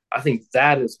 I think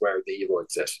that is where the evil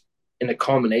exists in the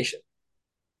culmination.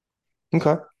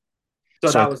 Okay. So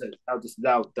So that was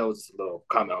just a little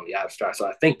comment on the abstract. So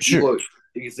I think sure. evil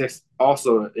exists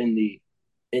also in the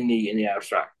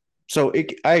abstract.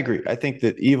 I agree. I think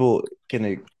that evil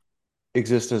can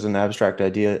exist as an abstract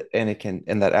idea,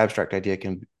 and that abstract idea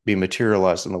can be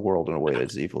materialized in the world in a way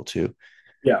that's evil too.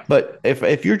 Yeah, But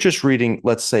if you're just reading,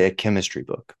 let's say, a chemistry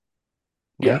book,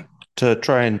 yeah, right, to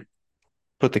try and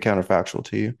put the counterfactual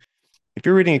to you, if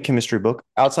you're reading a chemistry book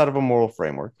outside of a moral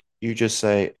framework, you just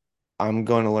say, I'm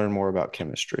going to learn more about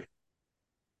chemistry.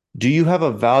 Do you have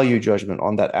a value judgment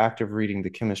on that act of reading the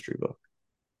chemistry book?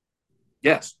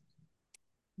 yes.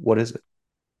 What is it?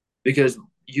 Because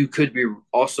you could be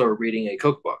also reading a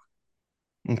cookbook.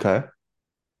 Okay.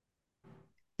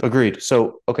 Agreed.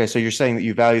 So, okay, so you're saying that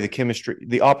you value the chemistry,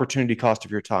 the opportunity cost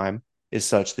of your time is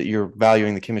such that you're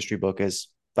valuing the chemistry book as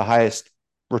the highest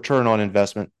return on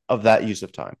investment of that use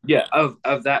of time. Yeah,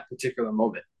 of that particular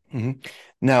moment. Mm-hmm.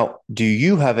 Now, do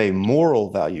you have a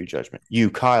moral value judgment? You,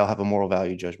 Kyle, have a moral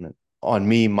value judgment on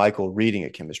me, Michael, reading a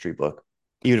chemistry book,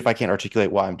 even if I can't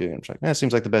articulate why I'm doing it. I'm just like, that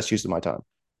seems like the best use of my time.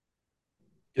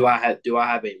 Do I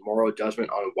have a moral judgment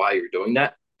on why you're doing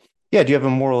that? Yeah, do you have a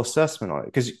moral assessment on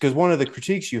it? Because one of the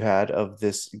critiques you had of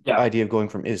this Yeah, idea of going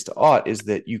from is to ought is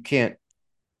that you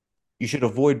should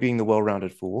avoid being the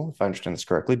well-rounded fool, if I understand this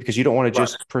correctly, because you don't want to right.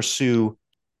 just pursue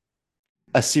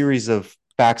a series of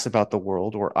facts about the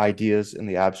world or ideas in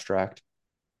the abstract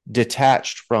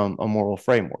detached from a moral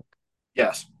framework.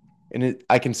 Yes.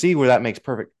 I can see where that makes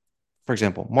perfect. For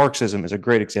example, Marxism is a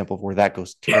great example of where that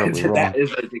goes terribly That wrong. is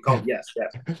what they call. Yes,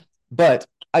 yes. But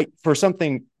for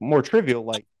something more trivial,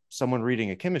 like someone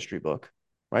reading a chemistry book,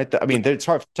 right? I Yeah. mean, it's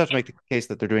hard tough to make the case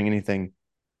that they're doing anything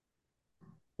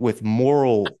with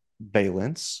moral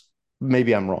valence.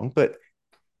 Maybe I'm wrong, but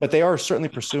they are certainly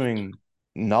pursuing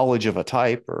knowledge of a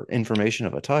type or information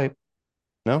of a type.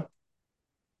 No?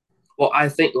 Well, I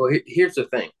think. Well, here's the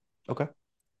thing. Okay.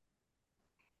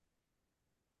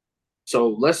 So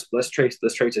let's trace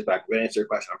this back. We'll answer your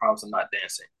question. I promise I'm not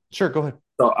dancing. Sure, go ahead.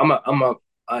 So I'm a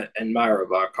admirer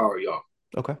of Carl Jung.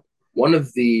 Okay. One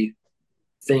of the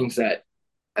things that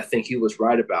I think he was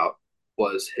right about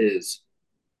was his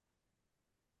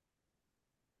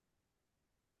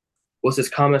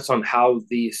comments on how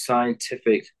the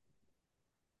scientific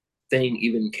thing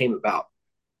even came about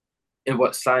and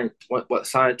what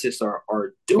scientists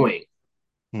are doing,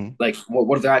 Hmm. like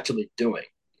what they're actually doing.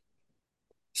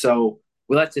 So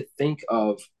we like to think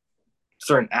of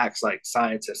certain acts like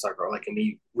scientists, like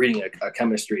me reading a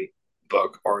chemistry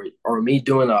book or me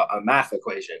doing a math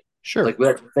equation. Like Sure. we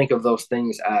like to think of those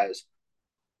things as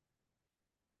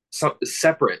some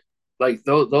separate. Like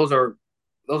those are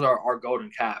our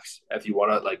golden calves, if you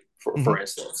want to, like, for Hmm.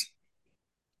 instance.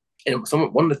 And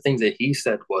one of the things that he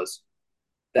said was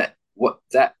that what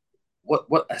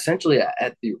essentially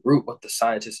at the root what the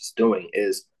scientist is doing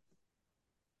is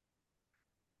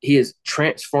he is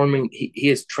transforming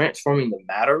the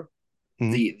matter,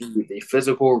 Hmm. the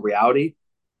physical reality.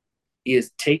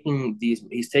 He's taking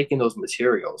those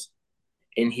materials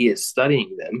and he is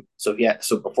studying them. So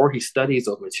before he studies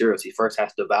those materials, he first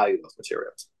has to value those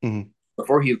materials. Hmm.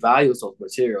 Before he values those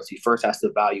materials, he first has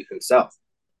to value himself,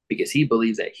 because he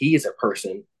believes that he is a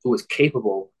person who is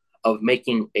capable of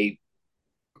making a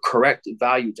correct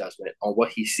value judgment on what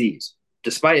he sees,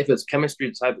 despite if it's chemistry,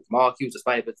 despite if it's molecules,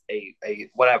 despite if it's a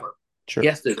whatever. Sure. You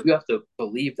have to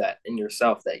believe that in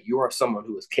yourself, that you are someone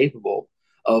who is capable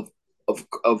of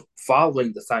of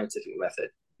following the scientific method.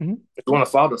 Hmm. If you want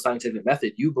to follow the scientific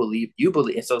method, you believe,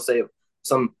 and so say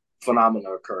some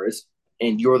phenomena occurs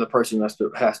and you're the person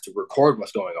who has to record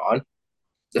what's going on.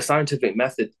 The scientific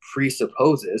method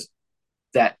presupposes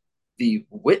that the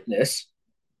witness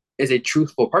is a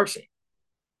truthful person,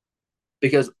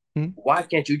 because Hmm. why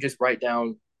can't you just write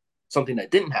down something that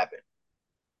didn't happen?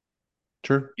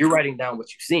 Sure. You're writing down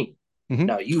what you've seen. Hmm.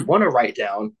 Now you want to write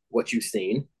down what you've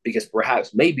seen because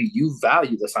perhaps maybe you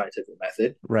value the scientific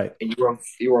method Right. and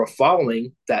you are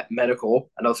following that medical.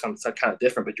 I know it's kind of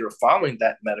different, but you're following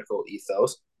that medical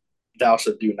ethos. Thou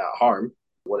shalt do not harm.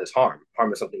 What is harm?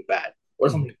 Harm is something bad. What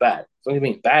is Hmm. something bad? Something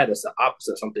being bad is the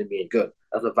opposite of something being good.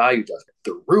 That's a value judgment.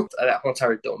 The root of that whole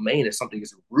entire domain is something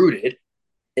is rooted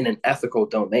in an ethical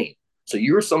domain. So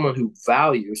you're someone who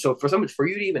values. So for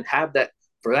you to even have that,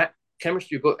 for that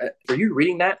chemistry book, for you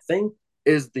reading that thing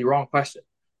is the wrong question.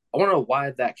 I want to know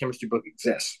why that chemistry book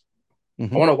exists. I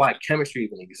Mm-hmm. want to know why chemistry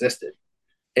even existed.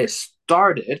 It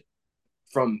started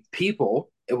from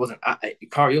people. It was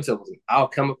Carl Jung said it was an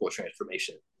alchemical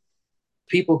transformation.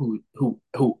 People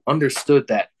who understood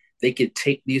that they could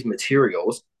take these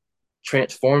materials,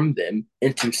 transform them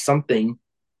into something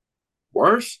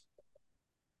worse.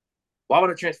 Why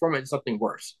would I transform it into something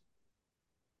worse?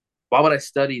 Why would I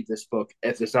study this book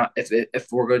if it's not if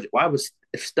we're good? Why was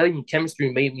if studying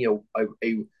chemistry made me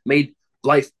a made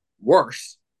life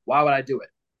worse? Why would I do it?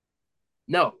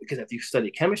 No, because if you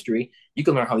study chemistry, you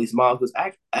can learn how these molecules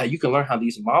act. You can learn how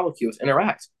these molecules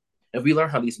interact. If we learn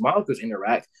how these molecules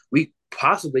interact, we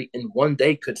possibly in one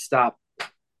day could stop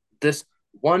this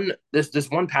this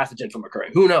one pathogen from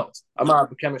occurring. Who knows? I'm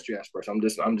not a chemistry expert. So I'm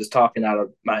just talking out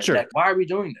of my Sure. neck. Why are we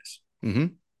doing this? Mm-hmm.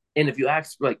 And if you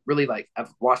ask, like, really, like,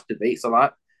 I've watched debates a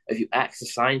lot. If you ask the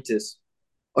scientists,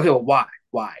 okay, well, why?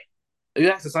 Why? If you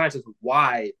ask the scientists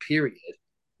why, period,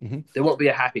 Mm-hmm. they won't be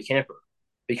a happy camper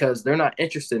because they're not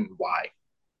interested in why.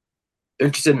 They're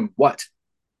interested in what.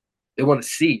 They want to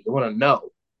see, they want to know.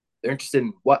 They're interested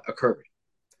in what occurred.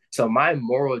 So my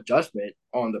moral judgment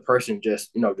on the person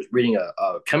just, just reading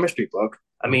a chemistry book,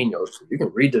 I Mm-hmm. mean, you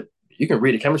can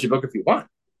read a chemistry book if you want.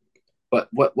 But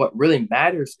what really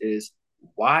matters is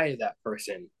why that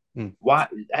person, why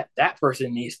that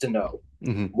person needs to know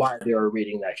Mm-hmm. why they are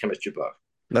reading that chemistry book.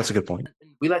 That's a good point.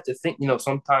 We like to think,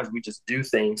 sometimes we just do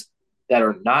things that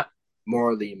are not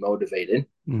morally motivated.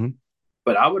 Mm-hmm.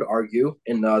 But I would argue,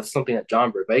 and something that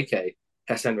John Vervaeke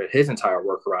has centered his entire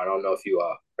work around. I don't know if you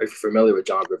are you familiar with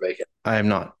John Vervaeke. I am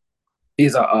not.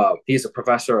 He's a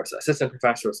professor, assistant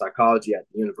professor of psychology at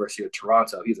the University of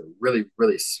Toronto. He's a really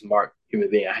really smart human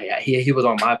being. He was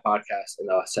on my podcast in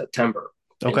September,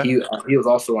 and Okay. he was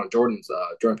also on Jordan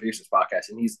Peterson's podcast,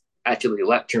 and he's actually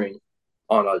lecturing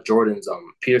on Jordan's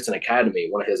Peterson Academy,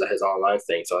 one of his online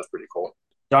things. So that's pretty cool.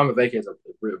 John Vervaeke is a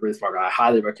really, really smart guy. I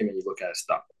highly recommend you look at his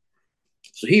stuff.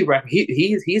 So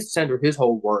he's centered his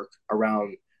whole work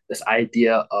around this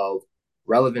idea of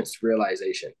relevance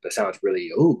realization. That sounds really,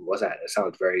 ooh, what's that? It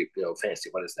sounds very, fancy.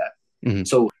 What is that? Mm-hmm.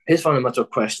 So his fundamental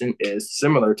question is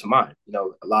similar to mine.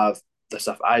 A lot of the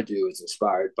stuff I do is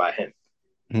inspired by him.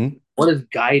 Mm-hmm. What is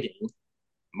guiding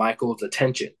Michael's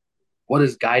attention? What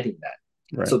is guiding that?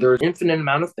 Right. So there's an infinite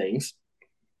amount of things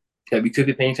that we could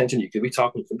be paying attention. You could be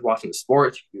talking, you could be watching the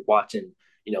sports, you could be watching,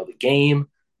 the game.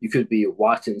 You could be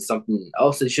watching something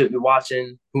else that you shouldn't be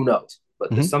watching. Who knows? But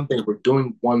there's Mm-hmm. something we're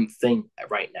doing one thing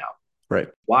right now. Right.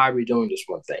 Why are we doing just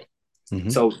one thing? Mm-hmm.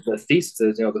 So the thesis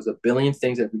is, there's a billion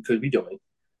things that we could be doing,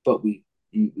 but we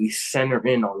center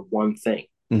in on one thing.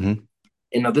 Mm-hmm.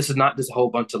 And this is not just a whole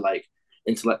bunch of like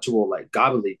intellectual like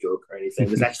gobbledygook or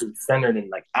anything. It's actually centered in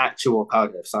like actual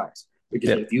cognitive science. Because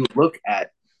Yep. if you look at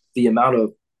the amount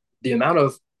of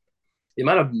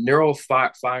neural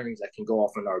firings that can go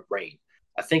off in our brain,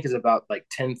 I think is about like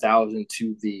 10,000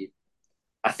 to the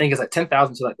I think it's like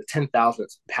 10,000 to like the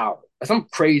 10,000th power. That's some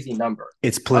crazy number.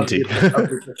 It's plenty. Of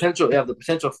the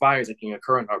potential fires that can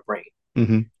occur in our brain.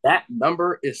 Mm-hmm. That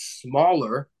number is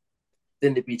smaller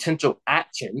than the potential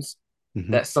actions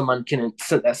Mm-hmm. that someone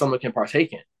can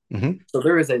partake in. Mm-hmm.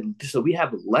 So we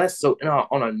have less on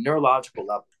a neurological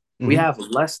level, Mm-hmm. we have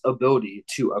less ability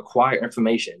to acquire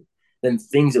information than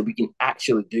things that we can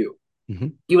actually do, Mm-hmm.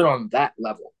 even on that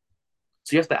level.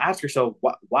 So you have to ask yourself,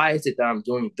 why is it that I'm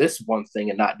doing this one thing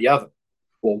and not the other?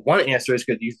 Well, one answer is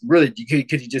because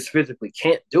you just physically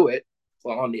can't do it.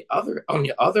 Well, on the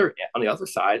other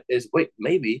side is, wait,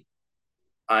 maybe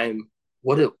I'm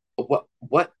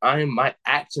my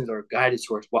actions are guided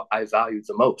towards what I value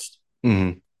the most.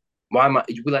 Mm-hmm. Why am I?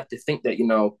 We like to think that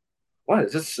what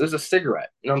is this? This is a cigarette.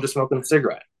 I'm just smoking a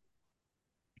cigarette.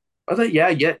 I was like,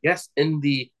 yes. In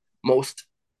the most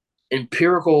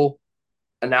empirical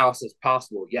analysis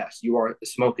possible, yes, you are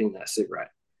smoking that cigarette.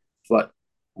 But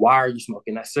why are you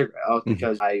smoking that cigarette? Oh, it's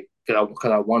because I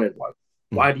wanted one.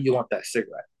 Mm-hmm. Why do you want that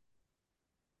cigarette?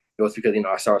 It was because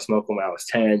I started smoking when I was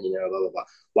 10. Blah blah blah.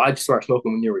 Why did you start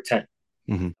smoking when you were 10?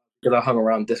 Mm-hmm. Because I hung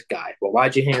around this guy. Well,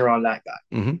 why'd you hang around that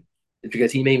guy? Mm-hmm. It's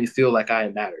because he made me feel like I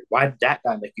mattered. Why did that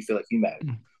guy make you feel like you mattered?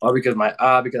 Mm-hmm. Or because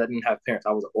I didn't have parents.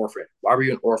 I was an orphan. Why were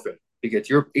you an orphan? Because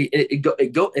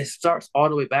it starts all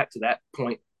the way back to that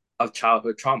point of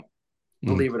childhood trauma,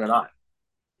 believe it or not.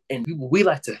 And we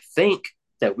like to think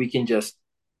that we can just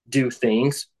do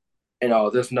things and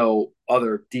there's no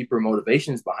other deeper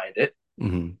motivations behind it.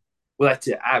 Mm-hmm. We like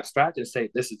to abstract and say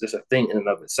this is just a thing in and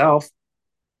of itself.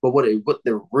 But what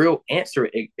the real answer,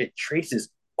 it traces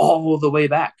all the way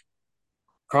back.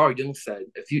 Carl Jung said,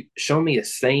 if you show me a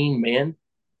sane man,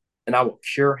 and I will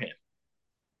cure him.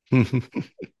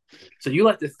 So you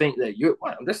like to think that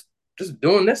I'm just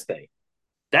doing this thing.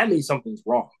 That means something's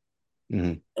wrong.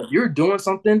 Mhm. If you're doing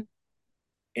something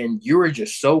and you're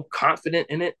just so confident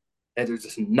in it that there's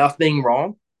just nothing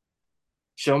wrong,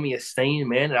 show me a sane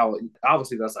man. And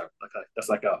obviously that's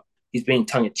like a he's being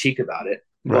tongue in cheek about it.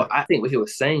 But Right. I think what he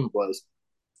was saying was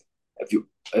if you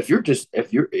if you're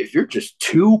just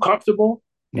too comfortable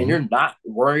and Mhm. you're not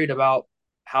worried about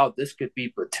how this could be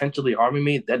potentially harming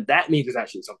me, that means there's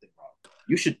actually something wrong.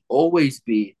 You should always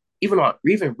be even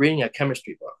reading a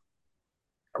chemistry book.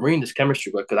 I'm reading this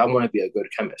chemistry book because I want to be a good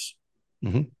chemist.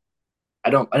 Mhm.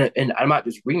 And I'm not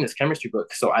just reading this chemistry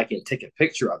book so I can take a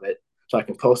picture of it, so I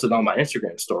can post it on my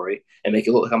Instagram story and make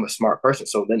it look like I'm a smart person.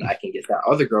 So then I can get that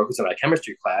other girl who's in my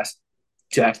chemistry class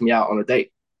to ask me out on a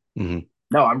date. Mhm.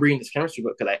 No, I'm reading this chemistry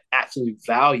book because I actually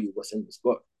value what's in this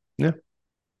book. Yeah.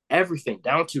 Everything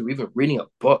down to even reading a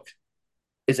book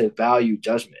is a value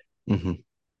judgment. Mhm.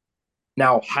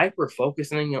 Now, hyper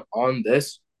focusing on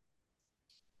this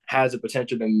has the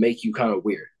potential to make you kind of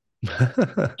weird.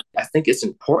 I think it's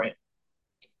important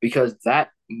because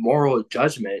that moral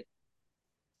judgment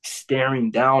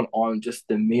staring down on just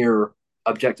the mere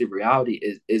objective reality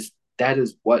is that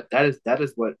is what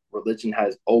religion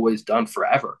has always done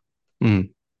forever.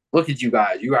 Mhm. Look at you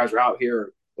guys. You guys are out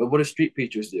here. What do street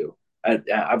preachers do? I've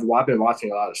been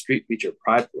watching a lot of street preacher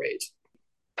pride parades,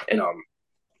 and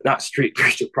not street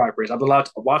preacher pride parades. I've been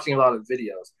watching a lot of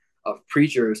videos of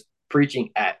preachers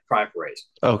preaching at pride parades,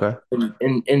 Okay.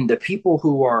 and the people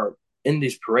who are in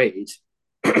these parades,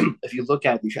 if you look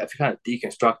at if you kind of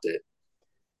deconstruct it,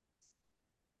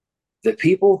 the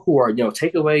people who are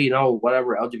take away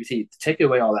whatever LGBT, take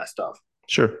away all that stuff.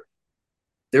 Sure.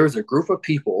 There is a group of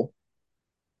people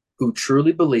who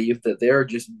truly believe that they're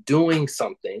just doing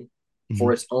something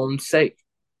for Mhm. its own sake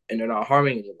and they're not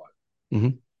harming anyone.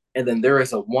 Mhm. And then there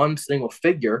is a one single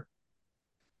figure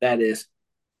that is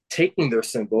taking their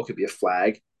symbol, could be a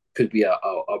flag, could be a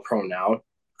pronoun,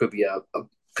 could be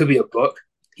could be a book.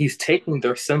 He's taking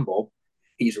their symbol,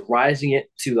 he's rising it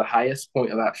to the highest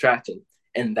point of abstraction,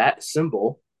 and that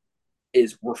symbol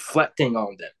is reflecting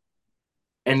on them.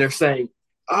 And they're saying,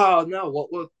 "Oh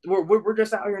no, we're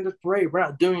just out here in this parade. We're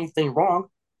not doing anything wrong."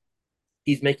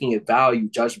 He's making a value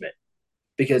judgment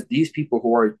because these people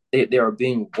who are they are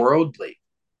being worldly.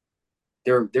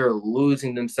 They're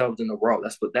losing themselves in the world.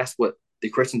 That's what the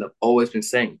Christians have always been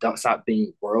saying. Don't stop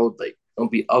being worldly.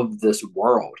 Don't be of this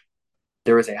world.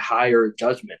 There is a higher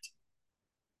judgment.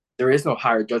 There is no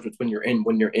higher judgment when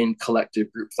you're in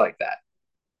collective groups like that.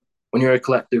 When you're in a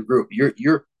collective group, you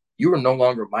are no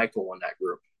longer Michael in that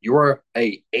group. You are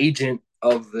a agent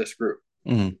of this group.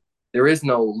 Mhm. There is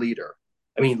no leader.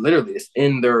 I mean, literally, it's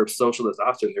in their socialist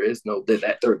doctrine. There is no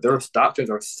that their doctrines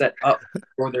are set up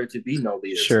for there to be no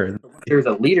leaders. Sure. There's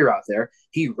a leader out there.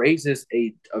 He raises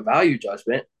a value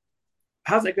judgment.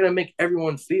 How's that going to make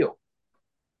everyone feel?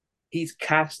 He's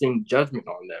casting judgment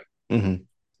on them Mhm.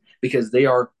 because they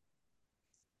are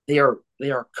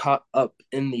caught up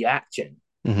in the action.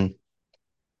 Mhm.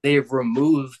 They've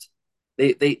removed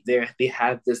they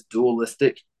have this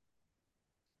dualistic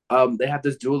they have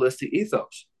this dualistic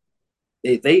ethos.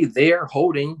 They are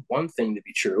holding one thing to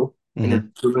be true and they're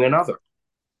Mhm. proving another.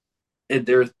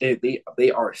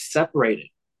 They are separated.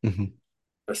 Mhm.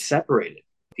 They're separated.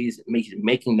 He's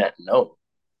making that known.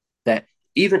 That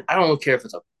even I don't care if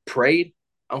it's a parade,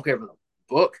 I don't care if it's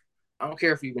a book, I don't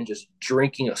care if you're even just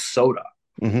drinking a soda.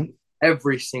 Mhm.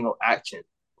 Every single action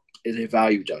is a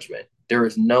value judgment. There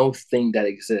is no thing that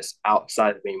exists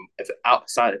outside of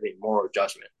a moral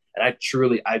judgment. And I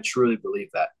truly believe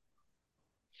that.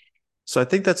 So I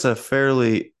think that's a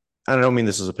fairly, I don't mean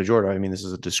this as a pejorative, I mean this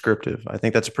is a descriptive. I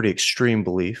think that's a pretty extreme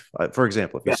belief. For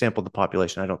example, if you Yeah. sampled the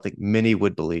population, I don't think many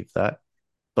would believe that.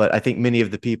 But I think many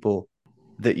of the people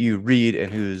that you read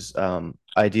and whose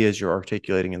ideas you're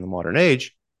articulating in the modern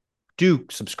age do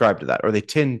subscribe to that, or they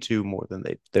tend to more than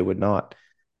they would not,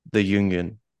 the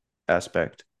Jungian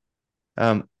aspect.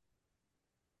 Um,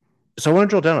 so I want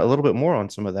to drill down a little bit more on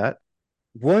some of that.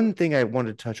 One thing I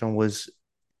wanted to touch on was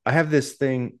I have this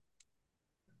thing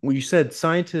when you said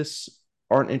scientists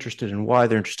aren't interested in why,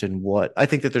 they're interested in what. I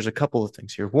think that there's a couple of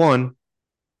things here. One,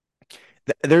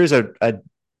 there is a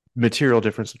material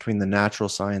difference between the natural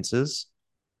sciences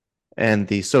and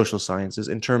the social sciences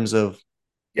in terms of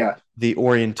Yeah. the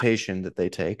orientation that they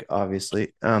take,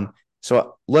 obviously.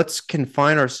 So let's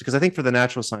confine our, because I think for the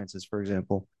natural sciences, for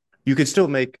example, you could still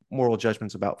make moral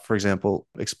judgments about, for example,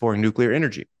 exploring nuclear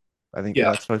energy. I think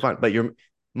Yeah. that's totally fine. But you're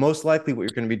most likely what you're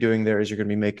going to be doing there is you're going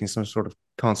to be making some sort of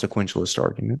consequentialist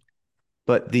argument.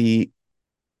 But the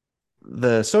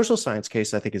social science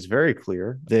case, I think, is very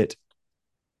clear that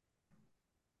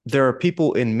there are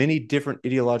people in many different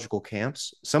ideological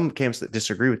camps, some camps that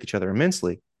disagree with each other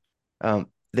immensely,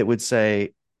 that would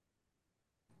say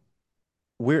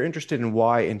we're interested in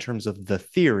Y in terms of the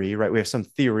theory, right? We have some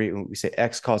theory, and we say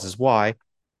X causes Y,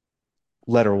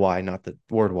 letter Y, not the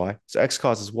word Y. So X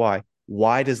causes Y.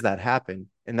 Why does that happen?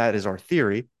 And that is our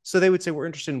theory. So they would say we're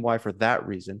interested in Y for that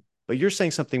reason. But you're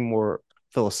saying something more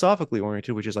philosophically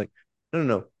oriented, which is like, no, no,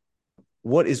 no.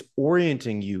 What is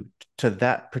orienting you to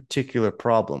that particular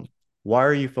problem? Why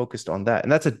are you focused on that?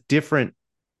 And that's a different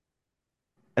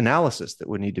analysis that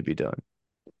would need to be done.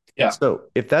 Yeah, So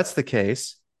if that's the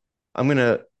case, I'm going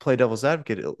to play devil's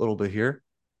advocate a little bit here.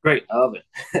 great. I love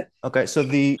it. Okay, so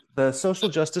the social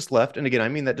justice left, and again, I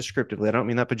mean that descriptively. I don't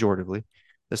mean that pejoratively.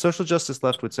 The social justice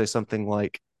left would say something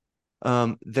like,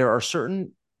 there are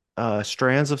certain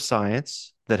strands of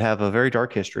science that have a very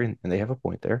dark history, and they have a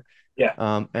point there.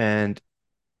 Yeah. And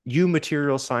you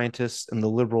material scientists in the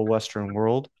liberal Western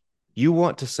world, you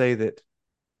want to say that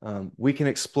we can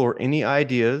explore any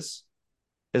ideas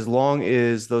as long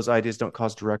as those ideas don't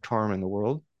cause direct harm in the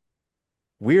world.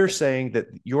 We're saying that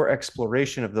your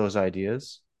exploration of those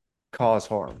ideas cause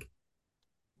harm.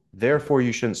 Therefore,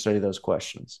 you shouldn't study those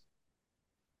questions.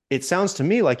 It sounds to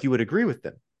me like you would agree with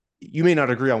them. You may not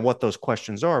agree on what those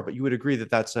questions are, but you would agree that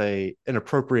that's an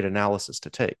appropriate analysis to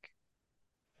take.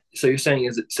 So you're saying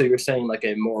you're saying like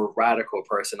a more radical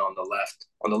person on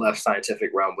the left scientific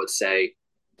realm would say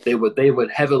they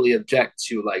would heavily object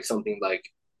to like something like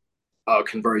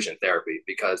conversion therapy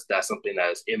because that's something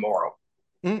that is immoral.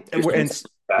 And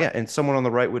yeah, and someone on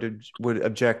the right would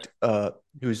object,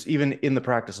 who's even in the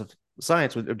practice of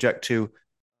science would object to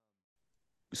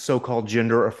so-called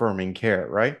gender affirming care,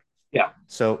 right? Yeah.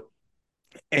 So,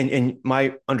 and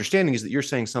my understanding is that you're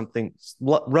saying something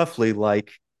roughly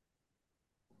like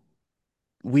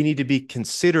we need to be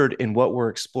considered in what we're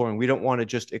exploring. We don't want to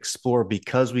just explore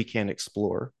because we can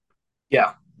explore.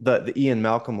 Yeah. The Ian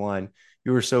Malcolm line,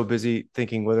 you were so busy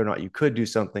thinking whether or not you could do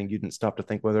something, you didn't stop to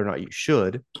think whether or not you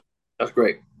should. That's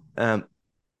great. Um,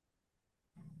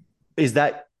 is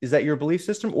that your belief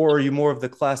system, or are you more of the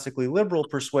classically liberal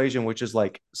persuasion, which is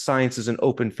like science is an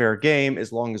open, fair game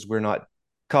as long as we're not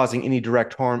causing any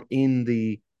direct harm in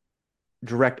the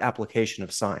direct application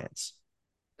of science?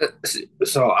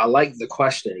 So I like the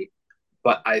question,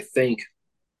 but I think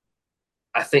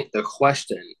the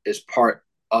question is part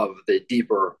of the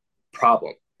deeper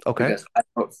problem Okay. because I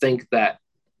don't think that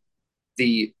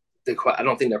the I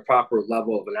don't think the proper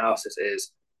level of analysis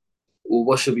is, well,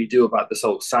 what should we do about this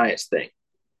whole science thing?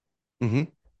 Mm-hmm.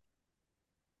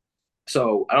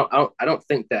 So I don't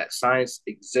think that science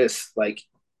exists like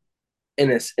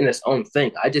in its own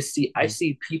thing. I Mm-hmm.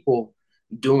 see people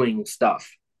doing stuff.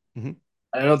 Mm-hmm.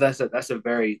 I know that's a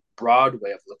very broad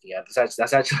way of looking at this.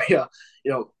 That's actually you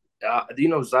know do you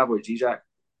know Slavoj Žižek?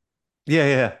 Yeah,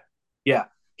 yeah. Yeah,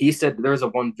 he said there was a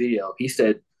one video. He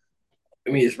said,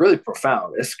 I mean, it's really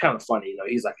profound. It's kind of funny,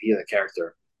 he's a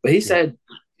character, but he Yeah. said,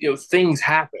 things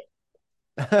happen.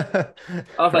 I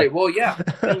was like, well, yeah,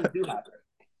 things do happen,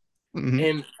 Mm-hmm.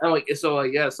 and I'm like, so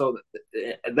like, yeah, so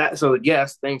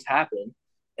yes, things happen,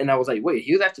 and I was like, wait,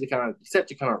 he's actually kind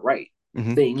of right.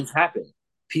 Mm-hmm. Things happen.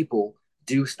 People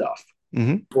do stuff.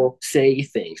 Mm-hmm. People say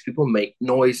things. People make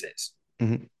noises.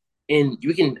 Mm-hmm. And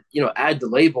you can add the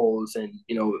labels and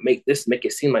make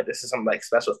it seem like this is some like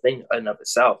special thing in and of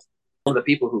itself. One of the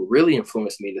people who really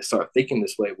influenced me to start thinking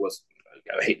this way was,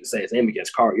 I hate to say his name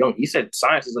against Carl Jung. He said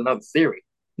science is another theory.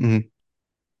 Mm-hmm.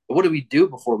 But what did we do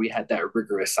before we had that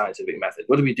rigorous scientific method?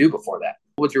 What did we do before that?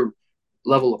 What was your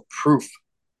level of proof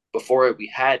before we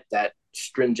had that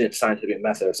stringent scientific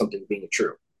method of something being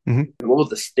true? Mm-hmm. What was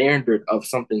the standard of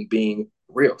something being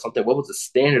real? What was the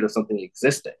standard of something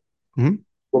existing? Mm-hmm.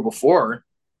 Well, before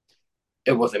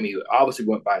it was, I mean, obviously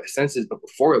went by the senses, but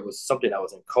before it was something that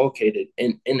was inculcated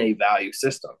in a value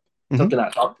system. Mm-hmm. Something I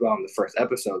talked about in the first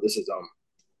episode. This is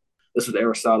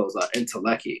Aristotle's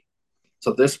entelechy.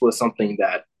 So this was something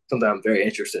I'm very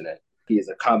interested in. He is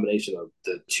a combination of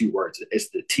the two words. It's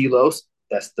the telos,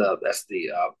 that's the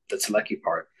telechy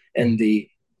part, and the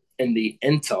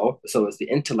intel. So it's the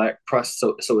intellect plus.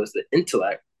 So it's the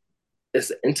intellect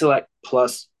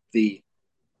plus the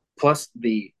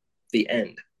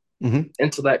end. Mm-hmm.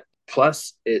 Intellect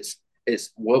plus it's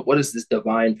what is this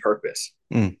divine purpose?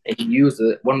 Mm-hmm. And he used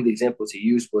one of the examples he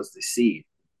used was the seed,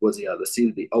 was the seed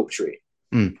of the oak tree.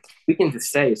 Mm-hmm. We can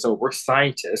just say, so we're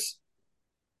scientists.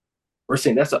 We're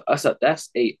saying that's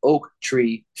a oak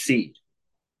tree seed.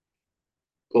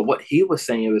 But what he was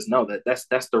saying was no, that's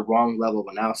the wrong level of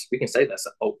analysis. We can say that's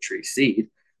an oak tree seed,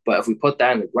 but if we put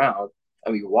that in the ground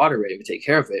and we water it and we take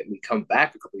care of it and we come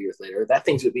back a couple of years later, that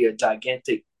thing's gonna be a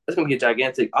gigantic. That's gonna be a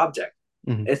gigantic object.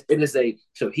 Hmm. It is a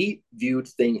so he viewed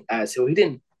thing as so he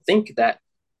didn't think that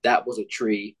that was a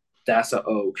tree, that's an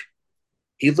oak.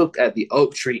 He looked at the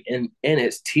oak tree in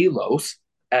its telos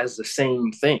as the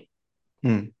same thing.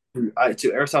 Hmm.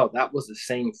 To Aristotle, that was the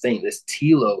same thing. This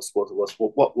telos was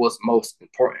what was most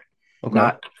important, Okay.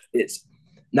 not it's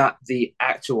not the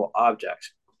actual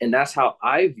object. And that's how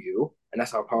I view, and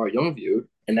that's how Carl Jung viewed,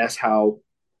 and that's how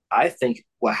I think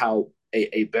how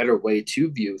a better way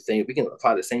to view things. We can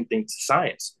apply the same thing to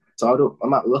science. So I'm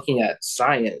not looking at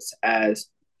science as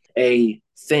a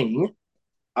thing.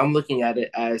 I'm looking at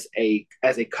it as a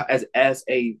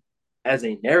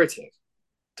narrative,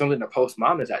 something that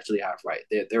postmodernists actually have, right?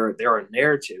 They're a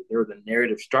narrative. They're the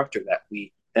narrative structure that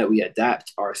we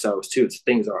adapt ourselves to.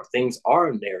 Things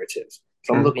are narratives.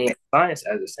 So I'm Sure. looking at science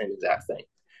as the same exact thing.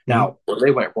 Hmm. Now, where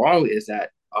they went wrong is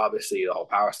that obviously the whole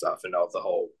power stuff and all the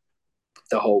whole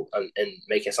and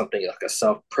making something like a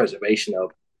self preservation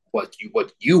of what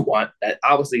you want. That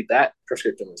obviously that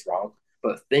prescription is wrong.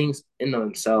 But things in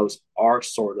themselves are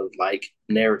sort of like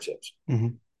narratives. Hmm.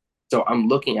 So I'm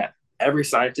looking at every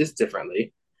scientist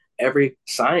differently, every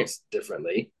science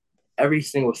differently, every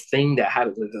single thing that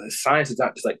happens. The science is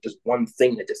not just like just one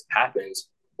thing that just happens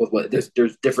with what there's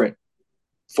different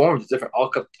forms, different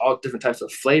all different types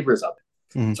of flavors of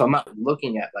it. Hmm. So I'm not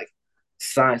looking at like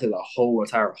science as a whole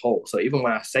entire whole. So even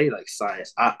when I say like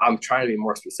science, I'm trying to be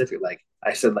more specific. Like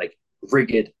I said, like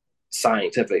rigid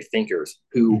scientific thinkers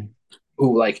Hmm.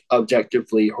 who like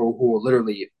objectively who are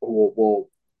literally who will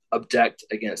object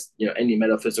against any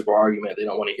metaphysical argument. They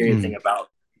don't want to hear anything Hmm. about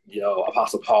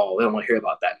Apostle Paul. They don't want to hear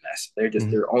about that mess. Hmm.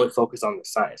 They're only focused on the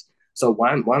science. So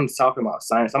when I'm talking about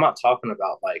science, I'm not talking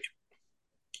about like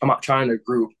I'm not trying to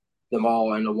group them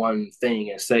all into one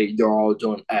thing and say they're all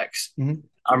doing X. Hmm.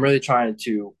 I'm really trying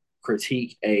to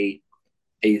critique a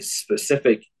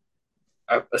specific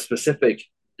a specific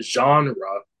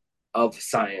genre of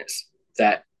science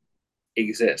that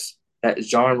exists. That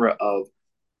genre of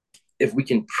if we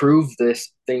can prove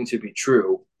this thing to be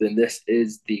true, then this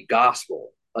is the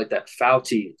gospel, like that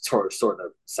Fauci sort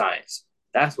of science.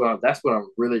 That's what I'm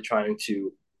really trying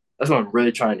to that's what I'm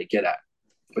really trying to get at.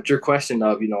 But your question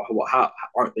of well, how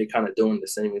aren't they kind of doing the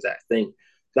same exact thing?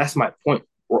 That's my point.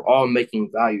 We're all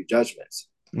making value judgments.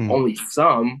 Hmm. Only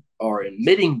some are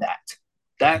admitting that.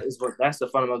 That's the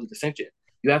fundamental distinction.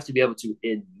 You have to be able to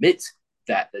admit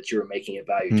that you're making a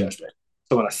value Hmm. judgment.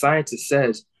 So when a scientist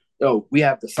says, "Oh, we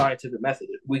have the scientific method.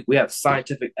 We have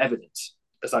scientific evidence,"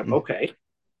 it's like, Hmm. okay,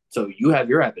 so you have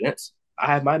your evidence. I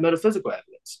have my metaphysical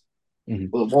evidence. Hmm.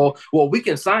 Well, we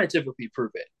can scientifically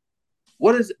prove it.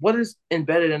 What is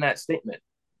embedded in that statement?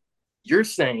 You're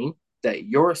saying that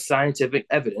your scientific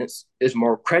evidence is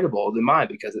more credible than mine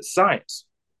because it's science.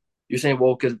 You're saying,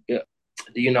 well, because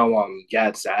do you know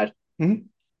Gad Sad? Hmm.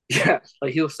 Yeah,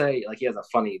 like he'll say, like he has a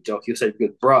funny joke. He'll say,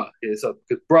 "Good bruh, it's a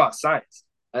good bruh science."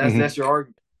 And Hmm. that's your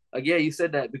argument. Like, yeah, you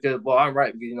said that because well, I'm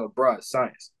right because bruh, it's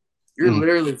science. You're Hmm.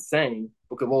 literally saying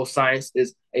because well, science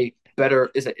is a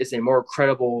it's a more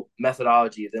credible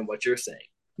methodology than what you're saying.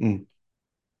 Hmm.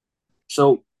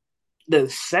 So the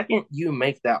second you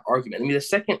make that argument, I mean, the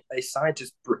second a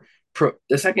scientist,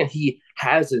 the second he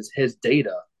has his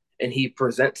data and he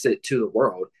presents it to the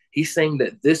world, he's saying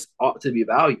that this ought to be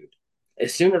valued.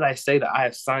 As soon as I say that I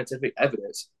have scientific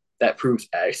evidence that proves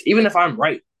X, even if I'm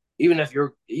right, even if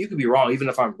you could be wrong, even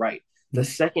if I'm right, the Hmm.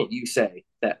 second you say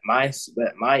that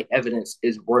my evidence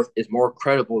is more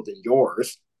credible than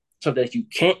yours, so that you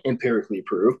can't empirically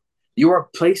prove, you are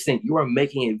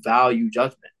making a value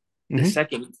judgment the Hmm.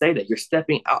 second you say that, you're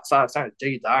stepping outside of science.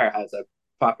 Jay Dyer has a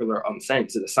popular saying,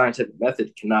 so the scientific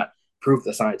method cannot prove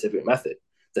the scientific method.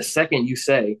 The second you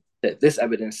say that this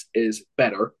evidence is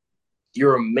better,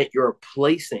 you're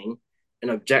placing an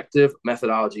objective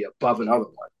methodology above another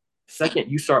one. The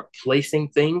second you start placing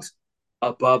things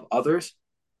above others,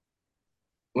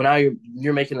 well now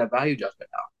you're making a value judgment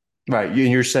now. Right.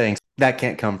 You're saying that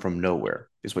can't come from nowhere,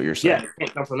 is what you're Yeah, saying. it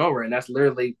can't come from nowhere, and that's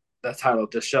literally the title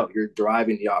of this show. You're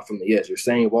deriving the ought from the is. You're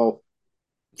saying, well,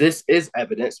 this is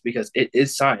evidence because it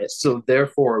is science. So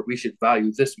therefore, we should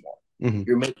value this more. Hmm.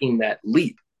 You're making that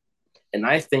leap. And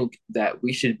I think that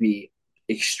we should be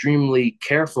extremely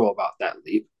careful about that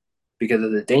leap because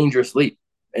it's a dangerous leap.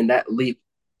 And that leap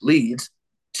leads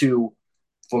to,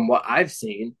 from what I've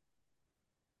seen,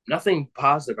 nothing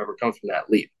positive ever comes from that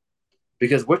leap.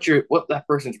 Because what that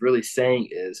person's really saying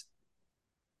is,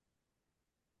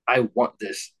 I want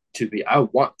this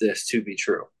to be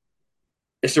true.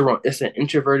 It's an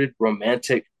introverted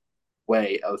romantic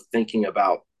way of thinking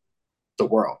about the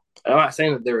world. And I'm not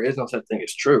saying that there is no such thing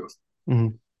as truth. Hmm.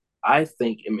 I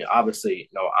think, I mean, obviously,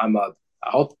 I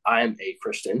hope I'm a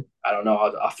Christian. I don't know.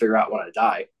 I'll figure out when I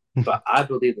die. But I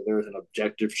believe that there is an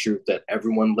objective truth that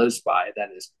everyone lives by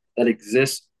that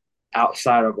exists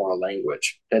outside of our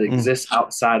language, that Mm, exists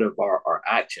outside of our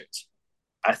actions.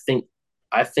 I think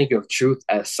I think of truth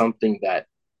as something that's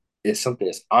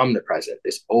omnipresent.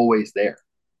 It's always there.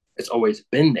 It's always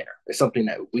been there. It's something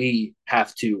that we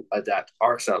have to adapt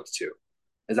ourselves to.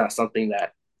 It's not something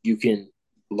that you can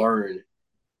learn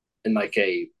in like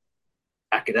a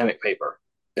academic paper.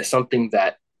 It's something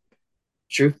that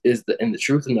truth is the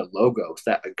truth in the logos,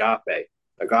 that agape.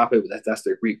 Agape, that's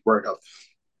the Greek word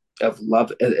of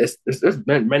love. There's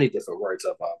been many different words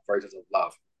of versions of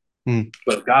love, mm,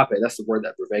 but agape, that's the word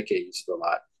that Breveke uses a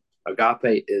lot.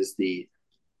 Agape is the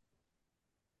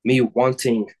me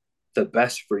wanting the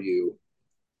best for you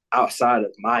outside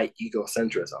of my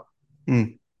egocentrism.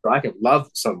 mm, So I can love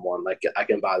someone, like I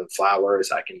can buy them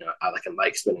flowers, I can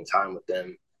like spending time with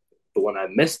them, but when I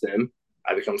miss them,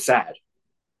 I become sad.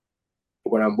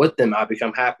 But when I'm with them, I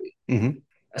become happy. mm,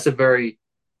 That's a very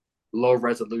low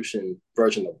resolution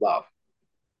version of love.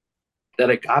 That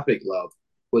agapic love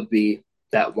would be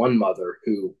that one mother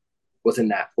who was in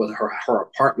that was her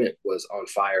apartment was on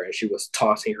fire and she was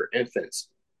tossing her infants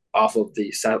off of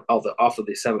the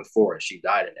seventh floor and she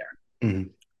died in there. mm,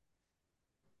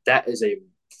 That is a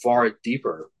far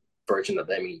deeper version of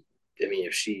that. I mean,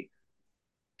 if she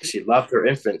loved her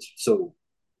infants so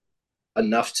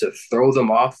enough to throw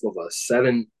them off of a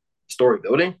 7-story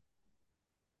building.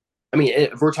 I mean,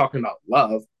 if we're talking about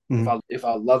love, mm. if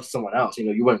I love someone else, you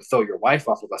know, you wouldn't throw your wife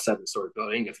off of a 7-story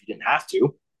building if you didn't have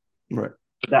to. Right.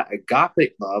 But that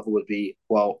agape love would be,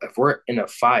 well, if we're in a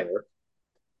fire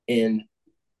and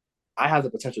I have the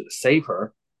potential to save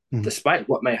her, Mm, despite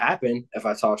what may happen if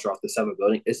I toss her off the 7th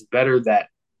building, it's better that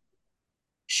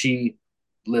she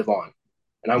live on,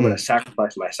 and I'm going to mm,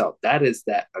 sacrifice myself. That is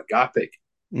that agapic,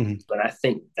 mm, but I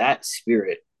think that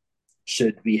spirit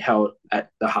should be held at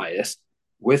the highest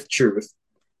with truth,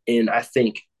 and I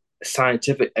think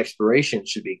scientific exploration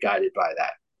should be guided by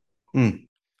that. mm,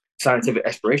 Scientific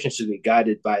exploration should be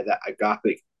guided by that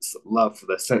agapic love for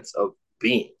the sense of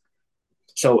being.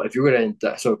 So if you're going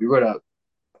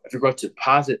to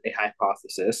posit a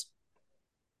hypothesis,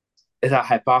 is that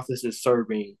hypothesis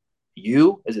serving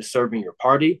you? Is it serving your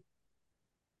party?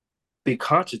 Be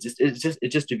conscious. It's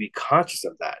just to be conscious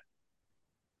of that.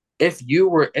 If you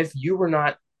were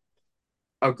not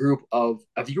a group of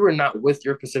if you were not with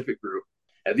your Pacific group,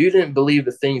 if you didn't believe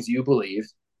the things you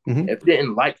believed, mm, if you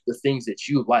didn't like the things that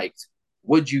you liked,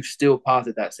 would you still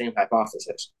posit that same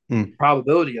hypothesis? mm,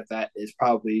 Probability of that is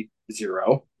probably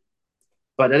zero,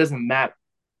 but that doesn't matter.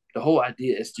 The whole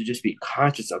idea is to just be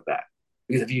conscious of that.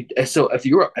 Because if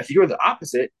you're the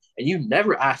opposite and you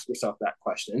never ask yourself that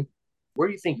question, where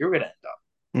do you think you're gonna end up?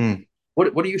 mm.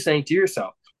 What are you saying to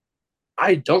yourself?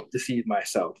 I don't deceive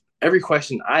myself. Every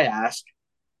question I ask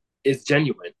is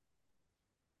genuine.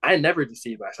 I never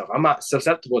deceive myself. I'm not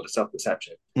susceptible to self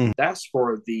deception. Mm. That's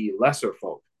for the lesser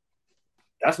folk.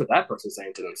 That's what that person's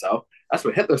saying to themselves. That's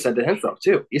what Hitler said to himself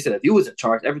too. He said if he was in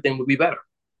charge, everything would be better.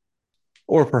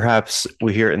 Or perhaps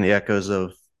we hear it in the echoes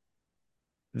of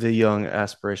the young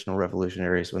aspirational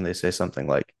revolutionaries when they say something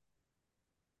like,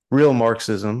 real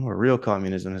Marxism or real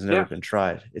communism has never Yeah, been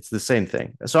tried. It's the same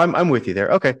thing. So I'm with you there.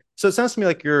 Okay. So it sounds to me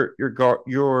like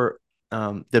your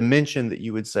dimension that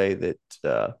you would say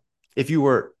that if you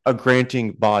were a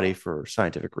granting body for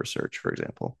scientific research, for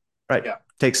example, right, yeah,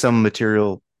 take some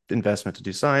material investment to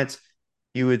do science,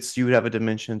 you would have a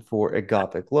dimension for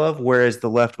agapic love, whereas the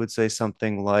left would say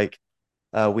something like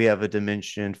we have a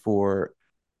dimension for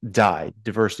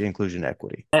diversity, inclusion,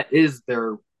 equity. that is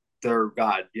their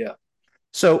god. Yeah,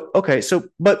 So okay, so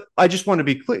but I just want to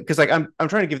be clear because like I'm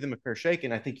trying to give them a fair shake,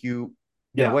 and I think you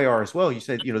in a yeah, way are as well. You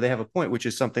said they have a point, which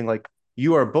is something like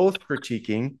you are both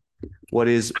critiquing what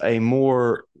is a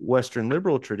more Western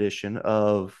liberal tradition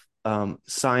of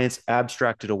science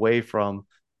abstracted away from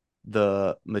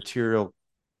the material,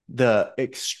 the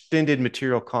extended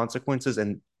material consequences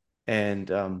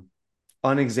and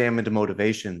unexamined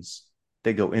motivations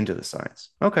that go into the science.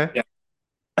 Okay, yeah.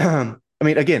 I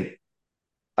mean, again,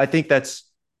 I think that's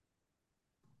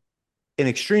an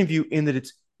extreme view in that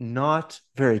it's not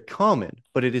very common,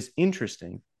 but it is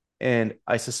interesting. And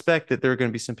I suspect that there are going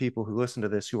to be some people who listen to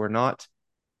this who are not,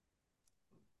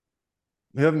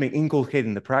 who haven't been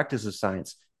inculcating the practice of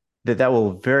science, that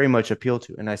will very much appeal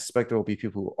to. And I suspect there will be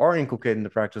people who are inculcating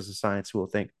the practice of science who will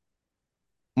think,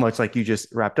 much like you just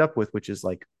wrapped up with, which is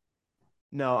like,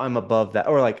 no, I'm above that,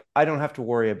 or like, I don't have to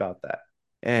worry about that.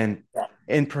 And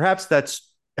and perhaps that's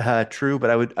true, but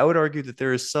I would argue that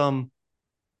there is some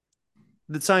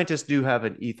the scientists do have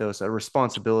an ethos, a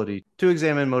responsibility to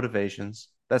examine motivations.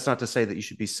 That's not to say that you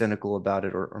should be cynical about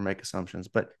it or make assumptions,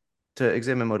 but to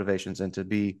examine motivations and to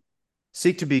be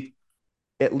seek to be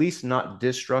at least not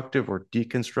destructive or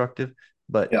deconstructive,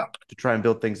 but Yeah. to try and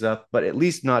build things up, but at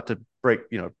least not to break,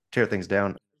 tear things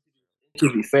down.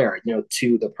 To be fair,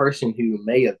 to the person who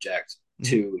may object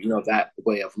Mm-hmm. to, that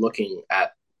way of looking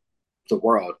at the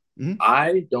world, Mm-hmm.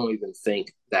 I don't even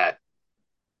think that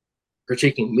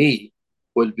critiquing me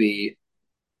would be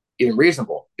even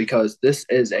reasonable because this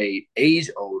is a age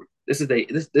old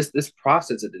this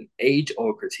process is an age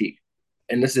old critique,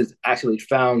 and this is actually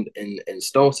found in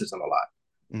Stoicism a lot.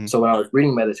 Mm-hmm. So when I was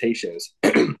reading Meditations,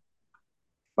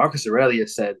 Marcus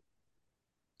Aurelius said,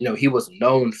 he was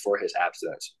known for his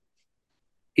abstinence.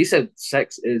 He said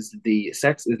sex is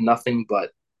nothing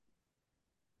but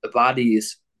the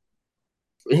body's.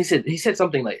 He said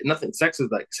something like nothing. Sex is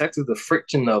the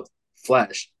friction of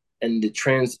flesh and the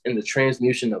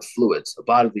transmutation of fluids, of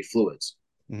bodily fluids.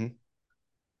 Mm-hmm.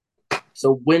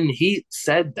 So when he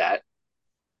said that,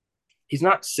 he's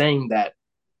not saying that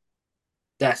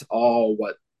that's all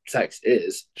what sex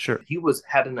is. Sure. He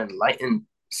had an enlightened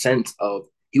sense of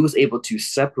he was able to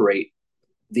separate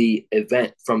the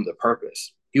event from the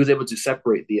purpose. He was able to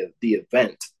separate the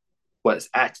event, what's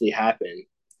actually happened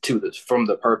from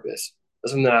the purpose.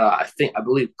 That's something that I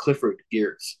believe Clifford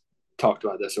Geertz talked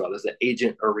about this about. There's the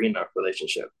agent arena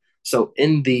relationship. So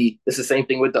it's the same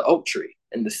thing with the oak tree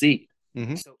and the seed.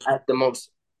 Mm-hmm. So at the most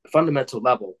fundamental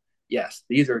level, yes,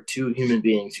 these are two human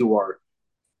beings who are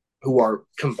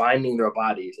combining their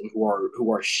bodies and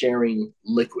who are sharing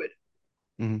liquid.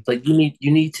 Mm-hmm. Like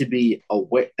you need to be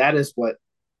aware. That is what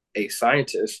a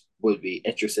scientist would be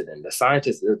interested in. The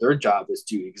scientists, their job is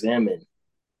to examine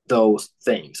those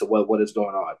things. So what is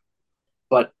going on?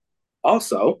 But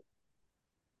also,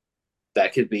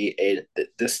 that could be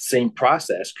this same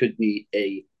process could be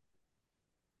a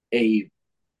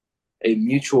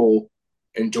mutual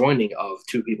enjoining of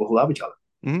two people who love each other,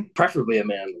 preferably a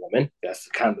man and a woman. That's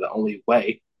kind of the only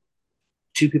way.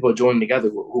 Two people joining together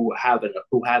who have an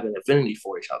affinity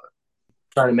for each other,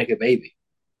 trying to make a baby,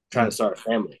 trying to start a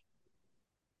family.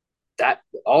 That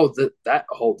whole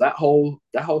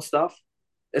stuff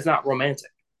is not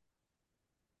romantic.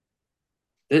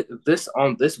 This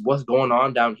what's going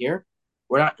on down here,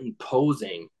 we're not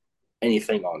imposing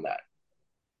anything on that.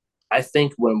 I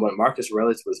think when Marcus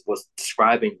Aurelius was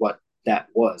describing what that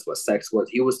was, what sex was,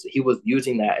 he was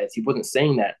using that as he wasn't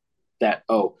saying that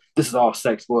oh, this is all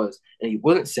sex was, and he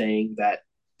wasn't saying that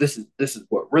this is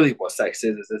what sex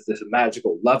is this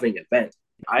magical loving event.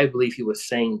 I believe he was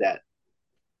saying that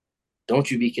don't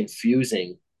you be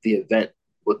confusing the event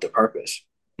with the purpose,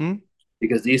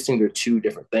 because these things are two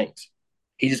different things.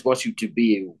 He just wants you to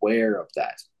be aware of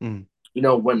that. When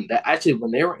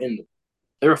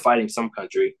they were fighting some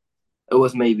country, it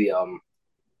was maybe I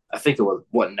think it was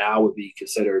what now would be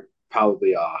considered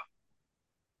probably I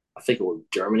think it was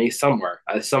Germany, somewhere,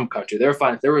 some country. They were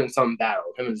fighting. They were in some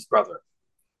battle, him and his brother,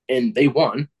 and they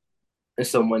won. And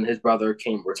so when his brother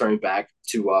came returning back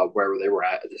to wherever they were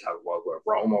at,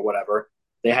 Rome or whatever,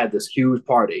 they had this huge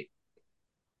party.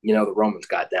 The Romans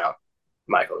got down,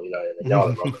 Michael. The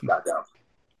Romans got down.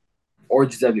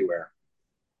 Orgies everywhere.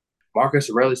 Marcus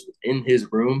Aurelius was in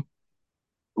his room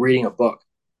reading a book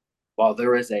while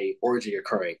there is a orgy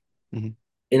occurring in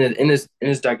his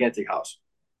gigantic house.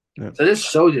 Yeah. So this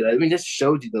showed you that. This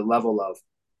showed you the level of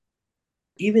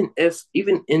even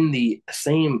in the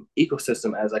same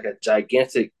ecosystem as like a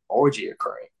gigantic orgy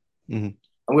occurring. I'm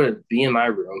going to be in my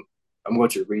room. I'm going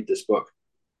to read this book.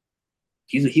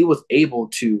 He was able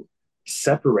to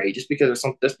separate just because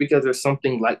there's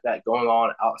something like that going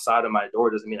on outside of my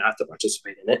door doesn't mean I have to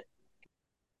participate in it.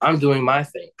 I'm doing my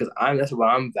thing because that's what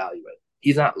I'm valuing.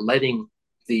 He's not letting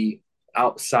the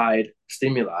outside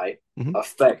stimuli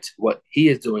affect what he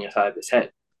is doing inside of his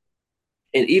head.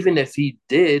 And even if he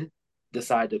did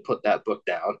decide to put that book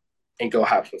down and go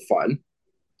have some fun,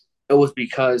 it was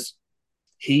because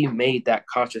he made that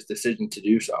conscious decision to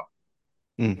do so.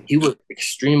 He was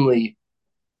extremely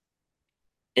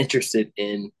interested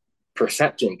in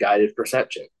guided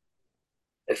perception.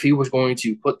 If he was going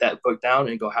to put that book down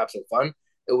and go have some fun,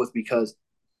 it was because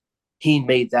he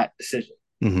made that decision.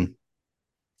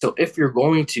 So if you're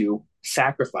going to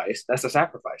sacrifice, that's a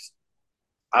sacrifice.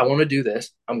 I want to do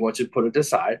this. I'm going to put it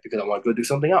aside because I want to go do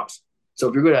something else. So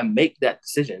if you're going to make that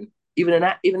decision, even in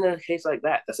a case like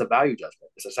that, that's a value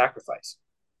judgment. It's a sacrifice.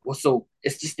 Well, so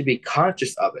it's just to be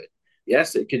conscious of it.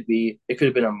 Yes, it could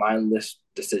have been a mindless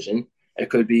decision. It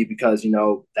could be because,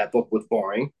 that book was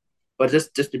boring, but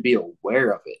just to be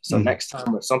aware of it. So Hmm. next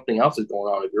time when something else is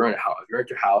going on, if you're in a house, if you're at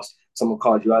your house, someone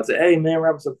calls you out and say, "Hey man, we're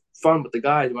having some fun with the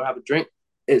guys. You want to have a drink?"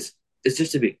 It's it's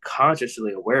just to be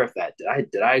consciously aware of that.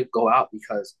 Did I go out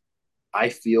because I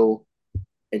feel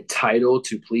entitled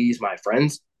to please my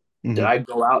friends? Did Hmm. I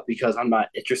go out because I'm not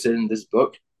interested in this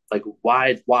book? Like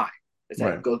why? Why? Is that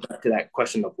Right. it goes back to that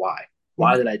question of why?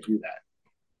 Why Mhm. did I do that?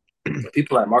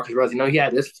 People like Marcus Aurelius, he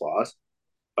had his flaws,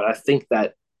 but I think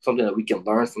that something that we can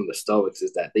learn from the Stoics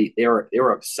is that they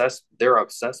were obsessed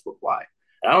with why.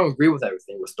 And I don't agree with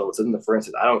everything with Stoicism. For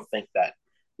instance, I don't think that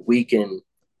we can.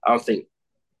 I don't think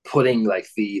putting like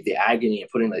the agony and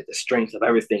putting like the strength of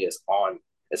everything is on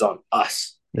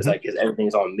us. It's Hmm. like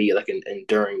everything's on me. Like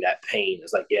enduring that pain.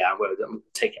 It's like yeah, I'm gonna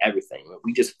take everything.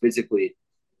 We just physically.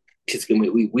 Just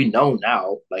we know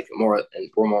now, like more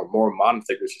and more modern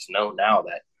figures just know now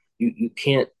that you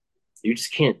can't you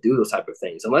just can't do those type of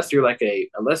things unless you're like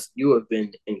unless you have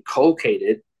been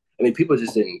inculcated. I mean, people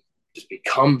just didn't just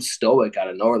become stoic out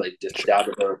of nowhere. Like just out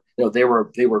of their, they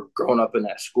were growing up in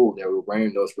that school. They were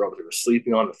wearing those robes. They were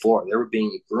sleeping on the floor. They were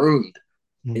being groomed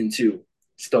Hmm. into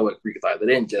stoic Greek life. They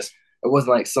didn't just. It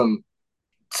wasn't like some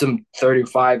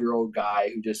 35-year-old guy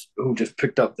who just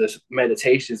picked up this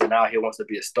meditations and now he wants to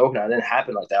be a stoic. Now it didn't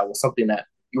happen like that. It was something that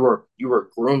you were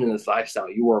groomed in this lifestyle.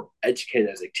 You were educated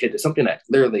as a kid. It's something that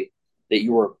clearly that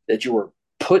you were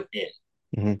put in.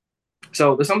 Hmm.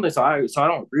 So there's something. So I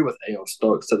don't agree with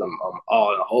Stoics to them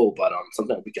all in a whole, but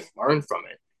something that we can learn from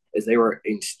it is they were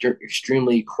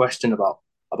extremely questioned about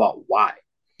why.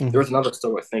 There Hmm. was another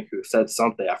Stoic thinker who said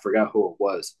something. I forgot who it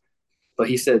was, but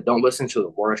he said, "Don't listen to the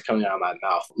words coming out of my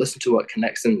mouth. Listen to what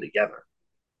connects them together."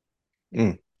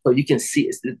 Mm. So you can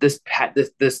see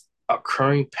this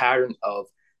occurring pattern of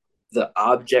the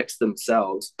objects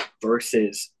themselves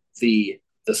versus the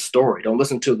story. Don't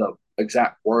listen to the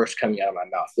exact words coming out of my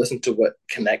mouth. Listen to what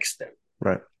connects them.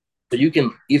 Right. So you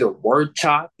can either word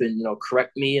chop and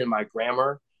correct me in my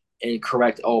grammar and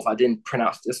correct, oh, if I didn't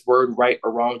pronounce this word right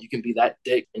or wrong, you can be that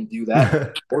dick and do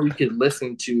that. Or you could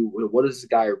listen to what is this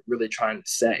guy really trying to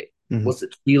say? Hmm. What's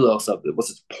the telos of it? What's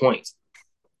his point?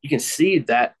 You can see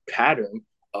that pattern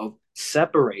of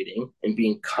separating and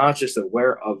being conscious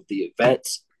aware of the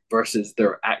events versus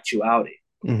their actuality.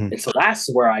 Hmm. And so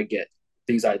that's where I get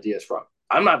these ideas from.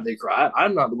 I'm not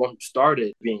the one who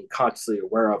started being consciously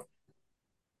aware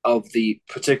of the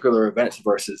particular events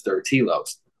versus their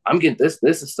telos. I'm getting this.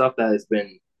 This is stuff that has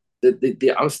been.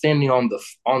 I'm standing on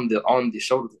the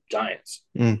shoulders of giants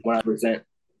Mm.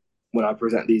 when I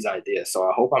present these ideas. So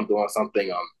I hope I'm doing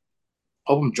something.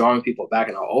 Hope I'm drawing people back,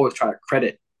 and I'll always try to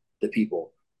credit the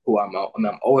people who I'm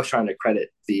always trying to credit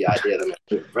the idea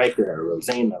that Riker or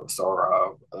Rosanos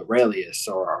or Aurelius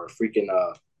or freaking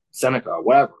Seneca or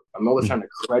whatever. I'm always Mm. trying to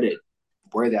credit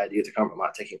where the ideas are coming from. I'm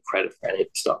not taking credit for any of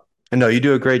the stuff. And no, you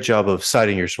do a great job of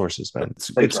citing your sources, man.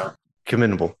 Thanks, It's man.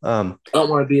 commendable. I don't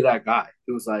want to be that guy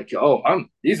who's like, "Oh,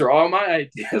 these are all my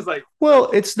ideas." Like,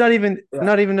 Well, it's yeah,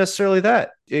 not even necessarily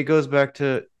that. It goes back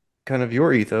to kind of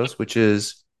your ethos, which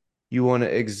is you want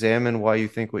to examine why you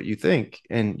think what you think,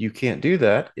 and you can't do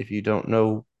that if you don't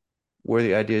know where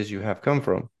the ideas you have come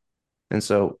from. And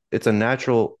so it's a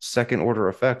natural second order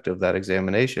effect of that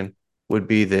examination would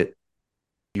be that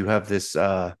you have this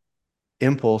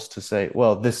impulse to say,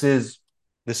 well, this is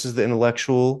the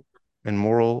intellectual and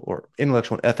moral or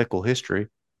intellectual and ethical history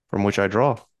from which I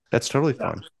draw. That's totally yeah.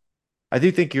 fine. I do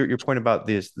think your point about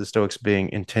the Stoics being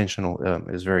intentional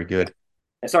is very Yeah. good.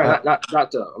 And sorry, Uh, not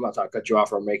to. I'm not trying to cut you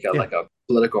off or make yeah. like a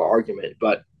political argument,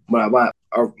 but when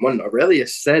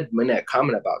Aurelius said when that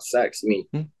comment about sex, I mean,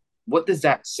 Hmm. what does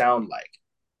that sound like?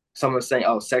 Someone saying,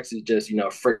 "Oh, sex is just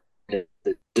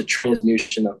the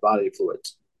transmutation of bodily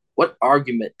fluids." What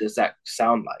argument does that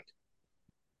sound like?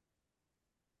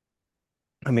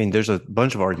 I mean, there's a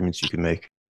bunch of arguments you can make.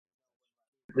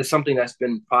 There's something that's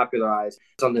been popularized,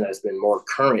 something that's been more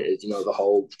current is the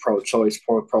whole pro-choice,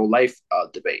 pro-life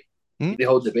debate. Hmm? The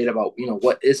whole debate about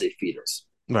what is a fetus.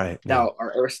 Right. Yeah. Now,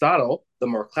 our Aristotle, the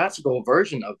more classical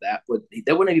version of that wouldn't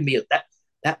even be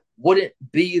that wouldn't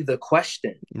be the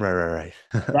question. Right. Right.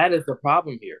 Right. That is the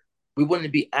problem here. We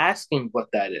wouldn't be asking what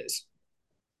that is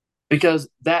because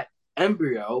that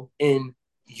embryo in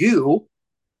you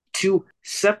to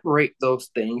separate those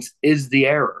things is the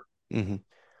error. Hmm.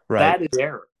 Right. That is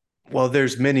error. Well,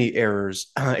 there's many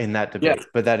errors in that Yeah, debate,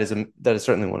 but that is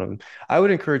certainly one of them. I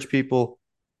would encourage people,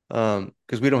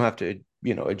 because we don't have to,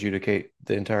 adjudicate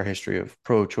the entire history of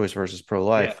pro-choice versus yeah.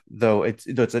 pro-life, though it's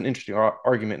an interesting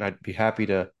argument, and I'd be happy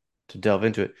to delve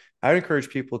into it. I'd encourage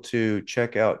people to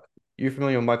check out. You're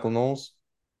familiar with Michael Knowles?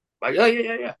 Like, oh yeah,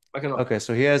 yeah, yeah. I can. Okay,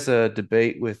 so he has a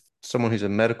debate with someone who's a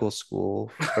medical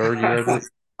school third year, I believe.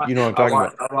 You know what I'm talking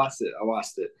about. I watched it. I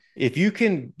watched it. If you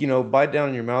can, bite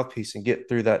down your mouthpiece and get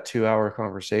through that 2 hour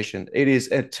conversation, it is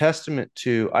a testament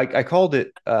to, I called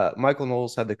it, Michael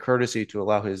Knowles had the courtesy to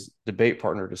allow his debate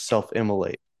partner to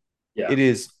self-immolate. Yeah. It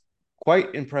is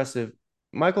quite impressive.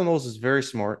 Michael Knowles is very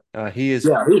smart. He is,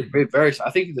 Yeah, he's very.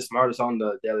 I think he's the smartest on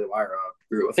the Daily Wire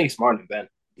group. I think he's smarter than Ben.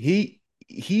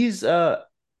 he's,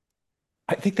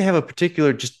 I think they have a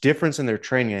particular just difference in their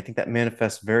training. I think that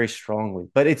manifests very strongly,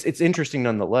 but it's interesting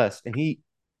nonetheless. And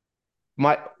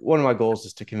my one of my goals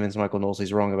is to convince Michael Knowles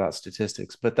he's wrong about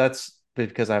statistics, but that's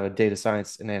because I have a data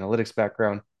science and analytics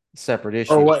background, separate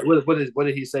Oh, issue. what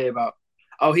did he say about?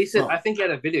 Oh, he said I Well, think he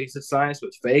had a video. He said science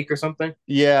was fake or something.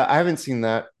 yeah, I haven't seen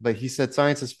that, but he said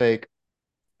science is fake.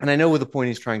 And I know what the point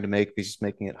he's trying to make, he's just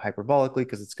making it hyperbolically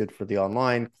because it's good for the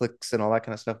online clicks and all that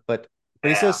kind of stuff. But he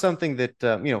says Yeah, something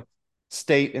that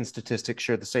state and statistics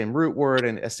share the same root word,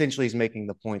 and essentially he's making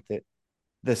the point that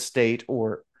the state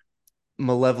or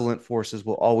malevolent forces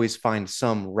will always find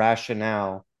some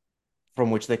rationale from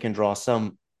which they can draw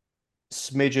some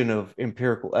smidgen of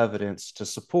empirical evidence to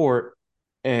support,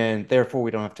 and therefore we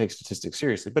don't have to take statistics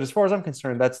seriously. But as far as I'm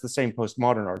concerned, that's the same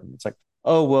postmodern argument. It's like,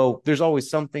 oh well, there's always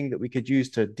something that we could use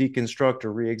to deconstruct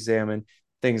or re-examine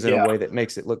things in a yeah, way that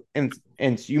makes it look. And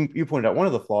you pointed out one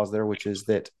of the flaws there, which is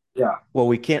that, yeah, well,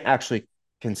 we can't actually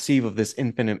conceive of this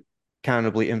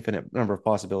countably infinite number of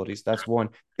possibilities. That's one.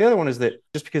 The other one is that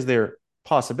just because they're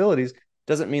possibilities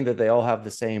doesn't mean that they all have the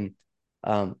same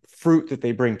fruit that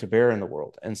they bring to bear in the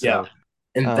world. And yeah. so,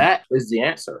 And um, that is the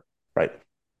answer. right,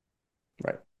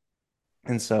 right.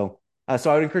 And so I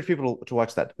would encourage people to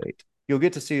watch that debate. You'll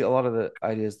get to see a lot of the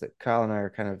ideas that Kyle and I are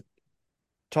kind of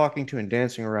talking to and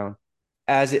dancing around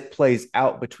as it plays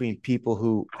out between people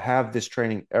who have this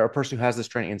training, or a person who has this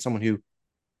training, and someone who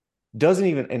doesn't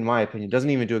even, in my opinion,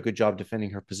 doesn't even do a good job defending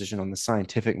her position on the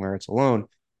scientific merits alone.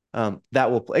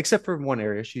 That will, except for one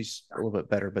area, she's a little bit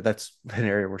better, but that's an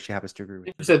area where she happens to agree with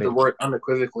You said the debate. word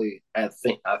unequivocally. I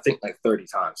think like 30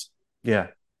 times. Yeah,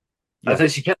 I yeah,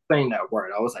 think she kept saying that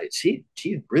word. I was like, she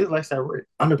really likes that word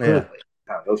yeah, unequivocally.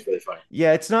 That was really funny.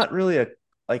 yeah. It's not really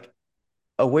like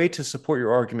a way to support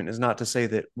your argument is not to say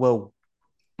that, well,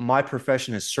 my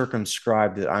profession is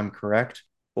circumscribed that I'm correct,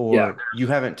 Yeah, or you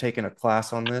haven't taken a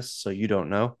class on this, so you don't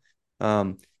know.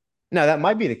 Um, Now, that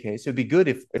might be the case. It'd be good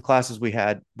if the classes we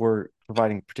had were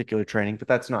providing particular training, but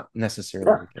that's not necessarily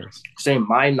yeah. the case. Saying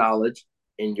my knowledge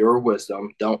and your wisdom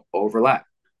don't overlap.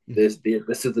 Mhm.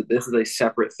 This is a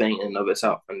separate thing in and of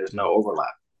itself, and there's no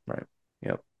overlap. Right.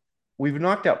 Yep. We've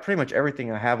knocked out pretty much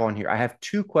everything I have on here. I have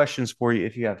two questions for you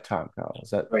if you have time, Kyle.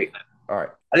 Is that Right. all right?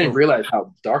 I didn't So, realize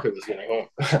how dark it was getting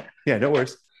home. yeah, no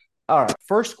worries. All right.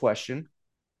 First question,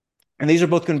 and these are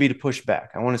both going to be to push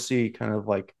back. I want to see kind of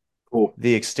like Cool.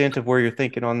 the extent of where you're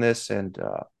thinking on this, and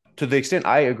to the extent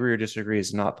I agree or disagree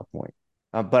is not the point.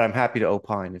 But I'm happy to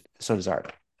opine if so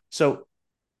desired. So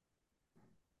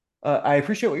I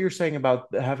appreciate what you're saying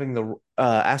about having the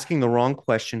asking the wrong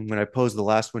question when I posed the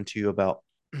last one to you about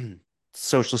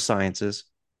social sciences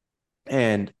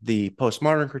and the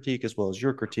postmodern critique as well as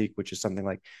your critique, which is something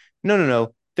like, no, no,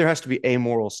 no, there has to be a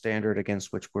moral standard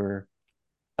against which we're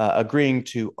agreeing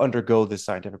to undergo this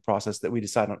scientific process that we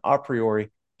decide on a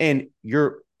priori. And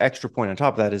your extra point on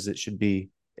top of that is it should be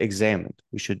examined.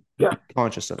 We should Yeah. be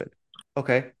conscious of it.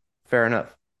 Okay, fair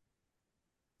enough.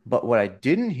 But what I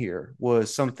didn't hear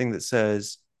was something that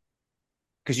says,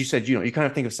 because you said, you kind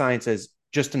of think of science as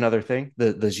just another thing,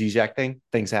 the Zizek thing,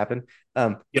 things happen.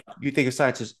 Yeah. You think of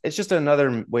science as it's just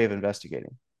another way of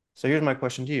investigating. So here's my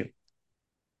question to you.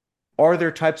 Are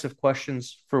there types of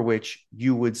questions for which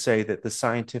you would say that the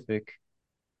scientific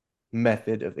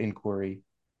method of inquiry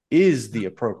is the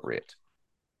appropriate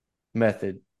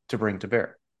method to bring to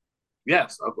bear?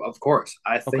 Yes, of course.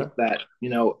 I Okay. think that,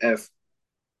 if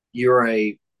you're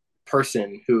a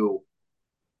person who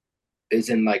is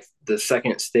in like the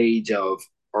second stage of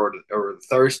or the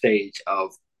third stage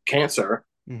of cancer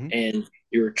Mm-hmm. and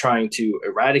you're trying to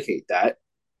eradicate that,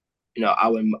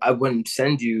 I wouldn't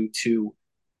send you to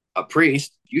a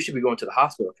priest. You should be going to the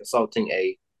hospital consulting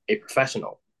a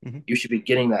professional. Mm-hmm. You should be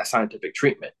getting that scientific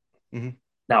treatment. Mm-hmm.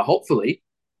 Now, hopefully,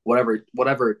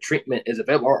 whatever treatment is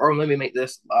available, or let me make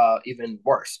this even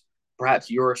worse. Perhaps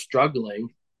you're struggling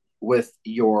with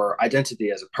your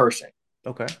identity as a person.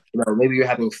 Okay. Maybe you're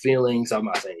having feelings. I'm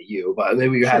not saying you, but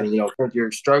maybe you're Sure. having,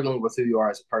 you're struggling with who you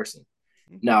are as a person.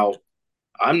 Now,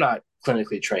 I'm not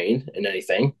clinically trained in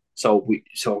anything, so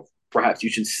perhaps you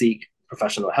should seek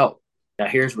professional help. Now,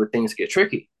 here's where things get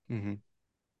tricky. Mm-hmm.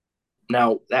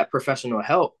 Now, that professional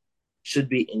help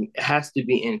has to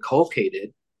be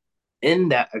inculcated in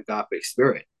that agape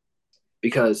spirit,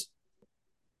 because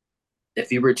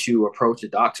if you were to approach a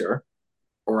doctor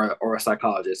or a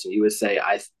psychologist and you would say,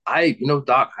 doc, I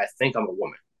think I'm a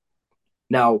woman.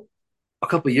 Now, a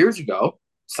couple of years ago,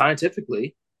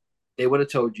 scientifically, they would have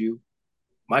told you,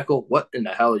 Michael, what in the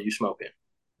hell are you smoking?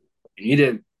 You need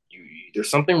to, there's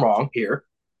something wrong here,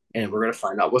 and we're going to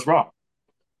find out what's wrong.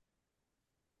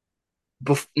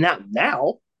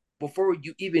 Now, before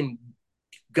you even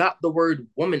got the word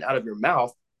woman out of your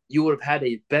mouth, you would have had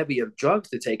a bevy of drugs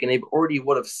to take, and they already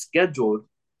would have scheduled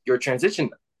your transition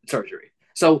surgery.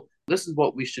 So this is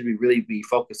what we should really be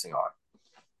focusing on.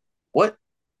 What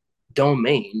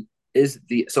domain is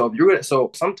the so if you're gonna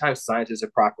so sometimes science is a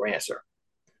proper answer.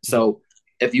 So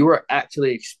if you are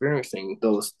actually experiencing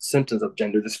those symptoms of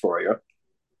gender dysphoria,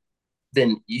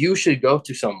 then you should go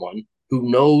to someone who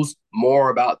knows more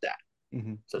about that.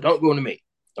 Mm-hmm. So don't go to me.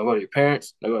 Don't go to your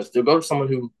parents. Don't go to someone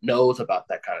who knows about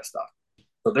that kind of stuff.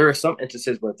 So there are some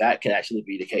instances where that can actually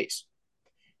be the case.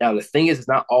 Now the thing is, it's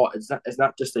not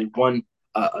just a one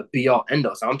a be all end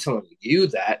all. So I'm telling you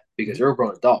that because you're a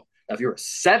grown adult. Now if you're a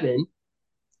 7,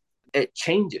 it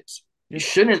changes. You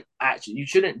shouldn't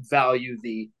value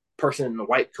the person in the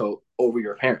white coat over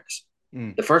your parents.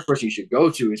 The first person you should go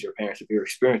to is your parents if you're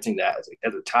experiencing that as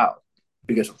a child.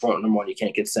 Because number one, you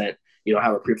can't consent, you don't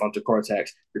have a prefrontal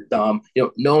cortex, you're dumb, you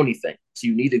don't know anything. So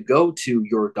you need to go to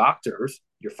your doctors,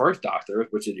 your first doctors,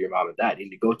 which is your mom and dad. You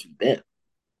need to go to them.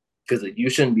 Because you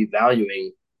shouldn't be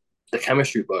valuing the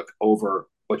chemistry book over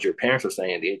what your parents were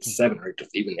saying at the age of 7 or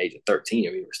just even the age of 13.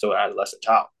 I mean, you're still an adolescent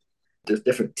child. There's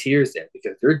different tiers there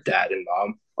because your dad and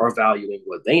mom are valuing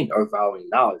what they are valuing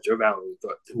knowledge, they're valuing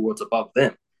what's above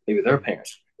them. Maybe their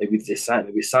parents, maybe they science,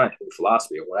 maybe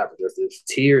philosophy or whatever. There's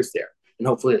tiers there, and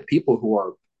hopefully the people who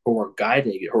are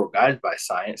guided by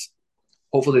science,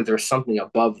 hopefully there's something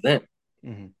above them.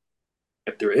 Mm-hmm.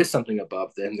 If there is something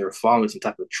above them, they're following some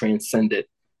type of transcendent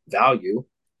value.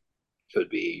 Could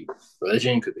be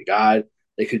religion, could be God.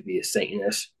 They could be a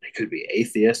Satanist. They could be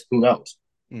atheist. Who knows?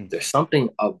 There's something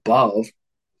above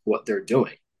what they're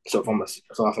doing. So if I'm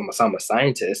a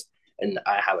scientist and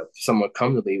I have someone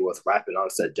come to me with rapid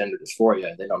onset gender dysphoria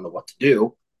and they don't know what to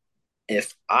do,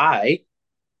 if I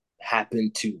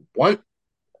happen to want,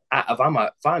 if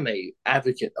I'm a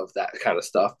advocate of that kind of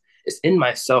stuff, it's in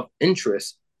my self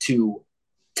interest to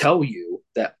tell you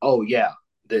that, oh yeah,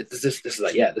 this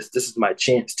is my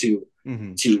chance to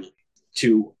Mm-hmm.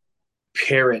 to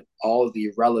parrot all of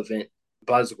the relevant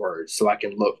buzzwords so I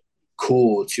can look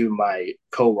cool to my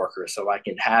coworkers, so I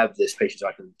can have this patient, so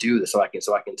I can do this, so I can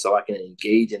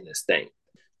engage in this thing.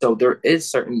 So there is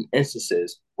certain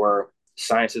instances where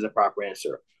science is a proper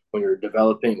answer. When you're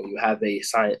developing, when you have a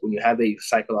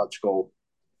psychological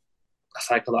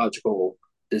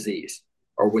disease,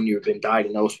 or when you've been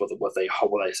diagnosed with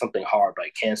something hard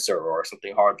like cancer or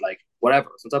something hard like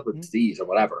whatever, some type of disease or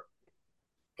whatever.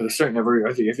 For a certain if you're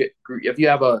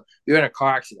in a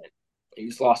car accident and you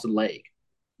just lost a leg,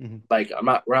 like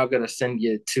we're not gonna send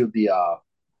you to the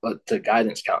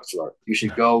guidance counselor. You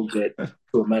should go get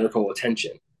to a medical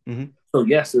attention. So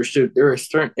yes, there are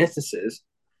certain instances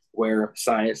where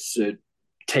science should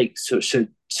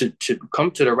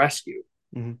come to the rescue.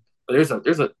 But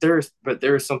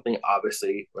there is something,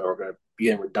 obviously, where we're going to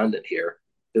be redundant here.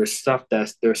 There's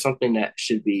something that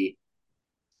should be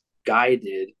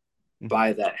guided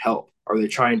by that help. Are they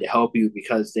trying to help you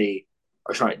because they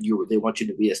want you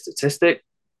to be a statistic,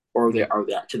 or they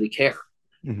actually care?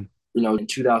 You know, in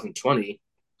 2020,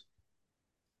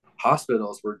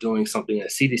 hospitals were doing something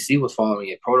that CDC was following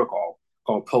a protocol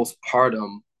called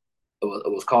postpartum.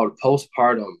 It was called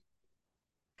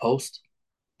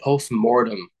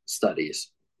postmortem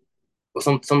studies, or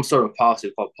some sort of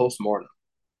policy called postmortem.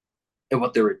 And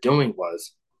what they were doing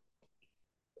was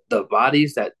the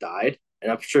bodies that died,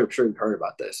 and I'm sure you've heard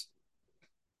about this,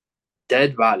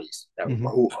 dead bodies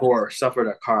who are suffered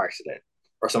a car accident,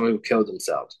 or someone who killed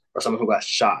themselves, or someone who got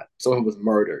shot, someone who was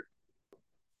murdered.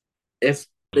 If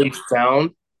they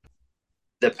found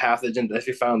the pathogen, if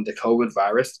they found the COVID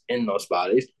virus in those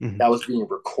bodies, that was being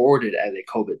recorded as a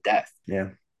COVID death. Yeah.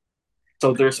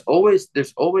 So there's always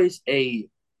it's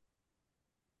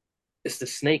the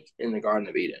snake in the Garden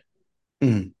of Eden.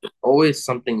 There's always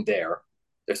something there.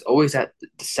 There's always that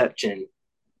deception,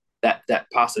 that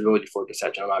possibility for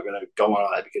deception. I'm not going to go on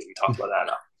all that because we talked about that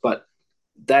enough. But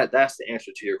that's the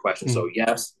answer to your question. So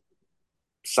yes,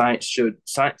 science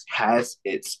has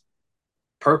its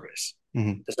purpose.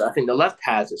 So I think the left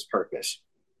has its purpose.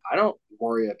 I don't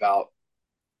worry about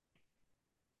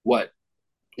what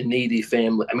needy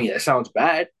family. I mean, it sounds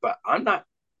bad, but I'm not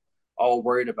all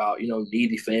worried about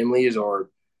needy families or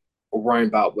worrying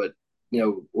about what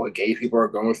gay people are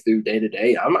going through day to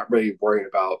day. I'm not really worried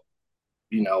about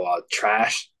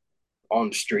trash on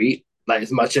the street. Like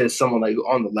as much as someone like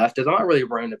on the left is, I'm not really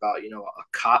worrying about a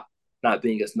cop not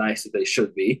being as nice as they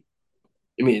should be.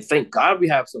 I mean, thank God we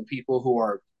have some people who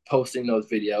are posting those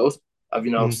videos of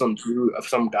Mhm. some dude of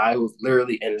some guy who's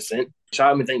literally innocent. So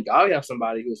I mean, thank God we have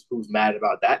somebody who's mad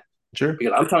about that. Sure.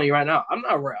 Because I'm telling you right now, I'm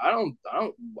not.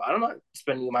 I'm not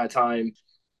spending my time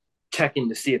checking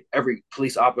to see if every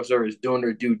police officer is doing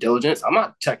their due diligence. I'm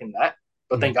not checking that.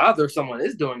 But thank Mhm. God there's someone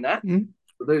is doing that. Mhm.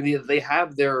 They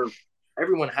have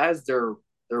everyone has their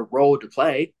role to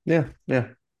play, Yeah. Yeah.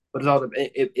 but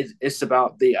it's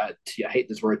about I hate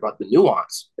this word, about the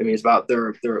nuance. I mean, it's about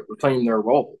their playing their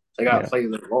role. They got to Yeah. play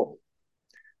their role.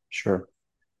 Sure.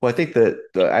 Well, I think that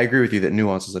I agree with you that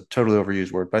nuance is a totally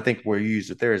overused word, but I think where you use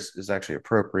it there is actually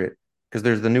appropriate because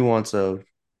there's the nuance of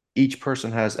each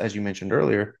person has, as you mentioned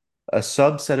earlier, a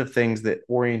subset of things that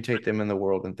orientate them in the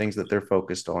world and things that they're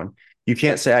focused on. You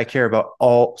can't say I care about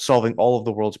all solving all of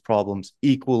the world's problems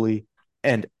equally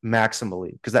and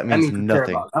maximally because that I means mean, you care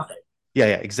nothing. about nothing. Yeah,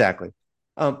 yeah, exactly.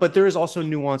 But there is also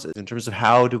nuances in terms of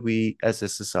how do we, as a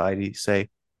society, say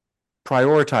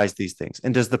prioritize these things,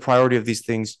 and does the priority of these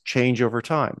things change over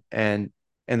time? And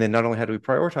then not only how do we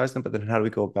prioritize them, but then how do we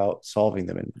go about solving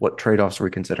them, and what trade-offs are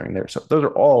we considering there? So those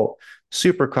are all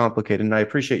super complicated, and I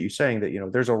appreciate you saying that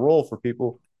there's a role for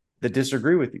people that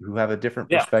disagree with you, who have a different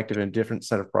Yeah. perspective and a different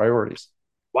set of priorities.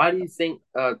 Why do you think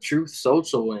Truth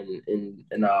Social and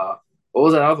what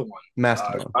was that other one?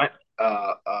 Mastodon.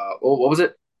 What was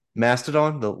it?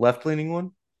 Mastodon, the left-leaning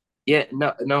one. Yeah,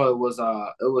 no, it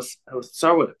was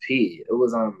start with a P. It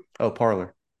was Oh,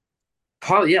 Parler.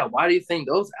 probably, yeah. Why do you think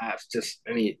those apps just?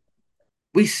 I mean,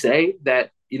 we say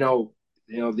that we got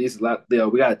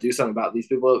to do something about these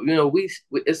people. We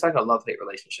it's like a love hate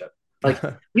relationship. Like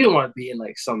you don't want to be in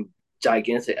like some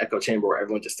gigantic echo chamber where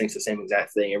everyone just thinks the same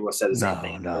exact thing. Everyone says the same No,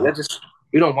 thing. Like that no, just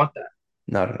we don't want that.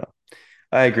 no, no, no.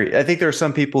 I agree. I think there are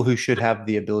some people who should have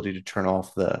the ability to turn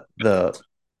off the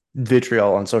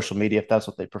vitriol on social media if that's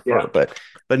what they prefer. Yeah,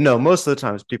 But no, most of the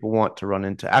times people want to run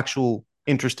into actual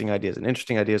interesting ideas, and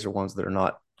interesting ideas are ones that are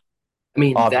not I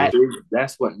mean obvious.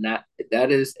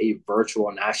 that is a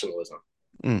virtual nationalism.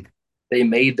 Mm, They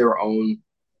made their own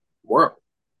world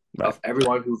right. of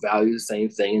everyone who values the same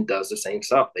thing and does the same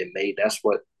stuff. That's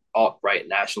what alt right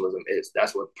nationalism is.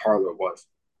 That's what Parler was.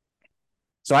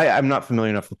 So I'm not familiar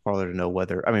enough with Parler to know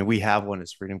whether I mean we have one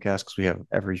as Freedom Cast because we have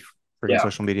every freaking Yeah,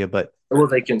 social media, but it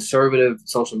was a conservative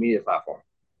social media platform.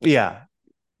 yeah.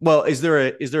 Well, is there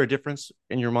a difference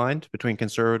in your mind between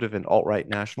conservative and alt right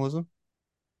nationalism?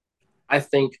 I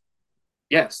think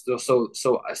yes. So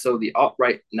the alt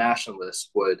right nationalists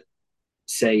would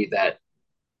say that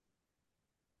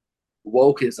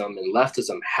wokeism and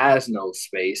leftism has no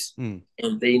space, Mm,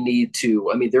 and they need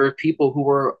to. I mean, there are people who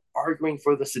are arguing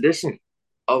for the sedition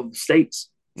of states.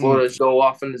 mm, Florida go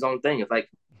off in his own thing. It's like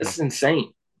this is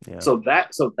insane. yeah. So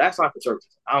that's not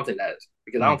conservatism. I don't think that is,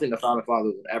 because I don't Mm, think the founding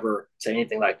fathers would ever say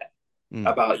anything like that mm,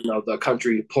 about the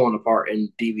country pulling apart and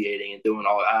deviating and doing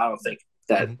all. I don't think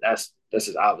that mm, that's this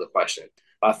is out of the question.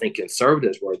 I think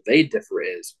conservatives, where they differ,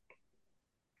 is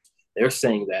they're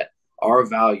saying that our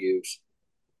values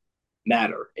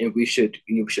matter, and we should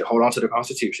hold on to the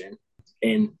Constitution,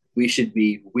 and we should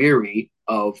be weary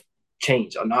of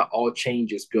change. Not all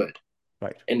change is good.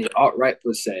 right. And the alt right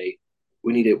would say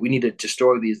we need to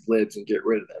destroy these libs and get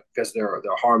rid of them because they're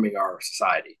harming our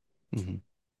society. Mm-hmm.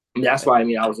 And that's why, I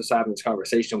mean, I was just having this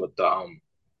conversation with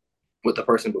the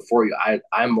person before you.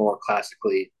 I'm more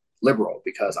classically liberal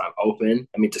because I'm open.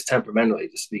 I mean, just temperamentally,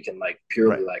 just speaking like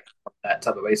purely Right. like that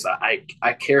type of basis.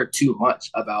 I care too much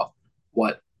about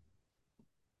what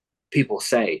people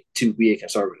say to be a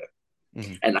conservative.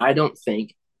 Mm-hmm. And I don't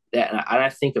think that, and I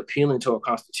think appealing to a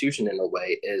constitution in a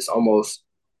way is almost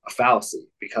a fallacy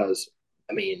because,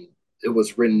 I mean, it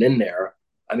was written in there.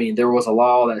 I mean, there was a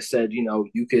law that said,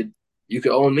 you could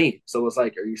own me. So it's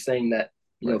like, are you saying that,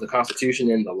 Right. the Constitution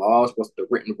and the laws, what's the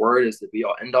written word is the be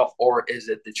all end all, or is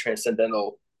it the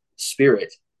transcendental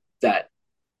spirit that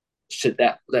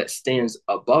that stands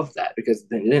above that? Because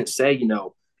they didn't say,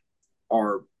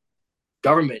 our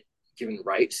government given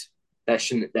rights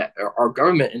that our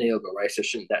government inalienable rights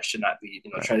that should not be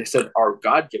Right. trying to set our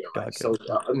God given God rights. given.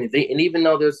 So I mean they, and even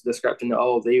though there's description,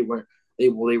 oh, they weren't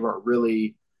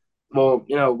really, well,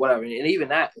 whatever, and even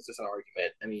that is just an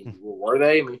argument. I mean, Mm. well, were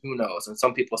they? I mean, who knows? And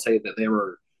some people say that they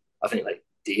were, I think, like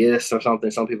deists or something.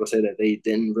 Some people say that they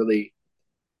didn't really.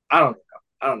 I don't know.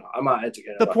 I don't know. I'm not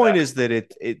educated The about point that. is that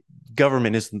it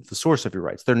government isn't the source of your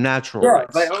rights. They're natural Yeah,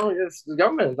 like, rights. oh, it's the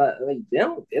government. Like,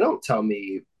 they don't tell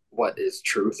me what is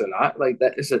truth or not. Like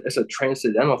that, it's a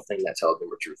transcendental thing that tells me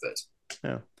what truth is.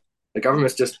 Yeah. The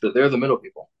government's just they're the middle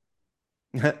people.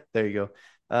 There you go.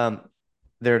 Um,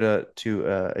 there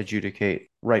to adjudicate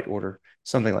right order,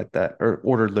 something like that, or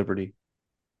ordered liberty.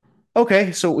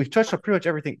 Okay, so we've touched on pretty much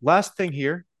everything. Last thing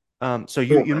here. So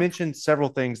you Cool, you man. mentioned several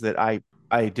things that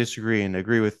I disagree and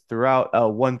agree with throughout.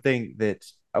 One thing that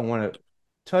I want to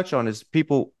touch on is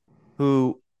people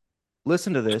who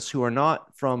listen to this who are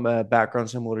not from a background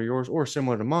similar to yours or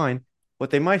similar to mine.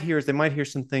 What they might hear is they might hear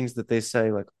some things that they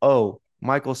say like, "Oh,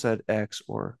 Michael said X"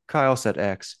 or "Kyle said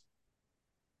X."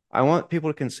 I want people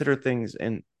to consider things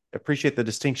and appreciate the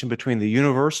distinction between the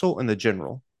universal and the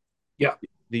general. Yeah.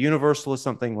 The universal is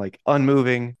something like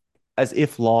unmoving, as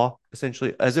if law,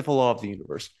 essentially, as if a law of the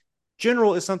universe.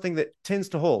 General is something that tends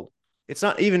to hold. It's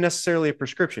not even necessarily a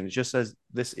prescription. It just says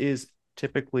this is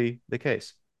typically the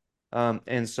case.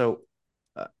 And so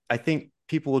I think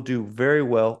people will do very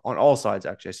well on all sides.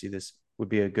 Actually, I see this would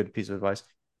be a good piece of advice.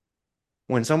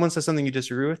 When someone says something you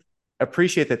disagree with,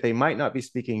 appreciate that they might not be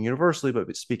speaking universally,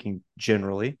 but speaking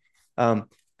generally.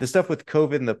 The stuff with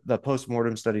COVID and the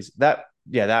post-mortem studies, that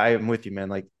I am with you, man.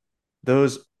 Like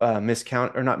those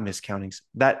miscount or not miscountings,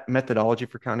 that methodology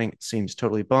for counting seems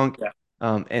totally bunk.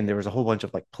 Yeah. And there was a whole bunch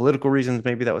of like political reasons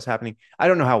maybe that was happening. I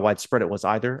don't know how widespread it was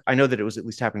either. I know that it was at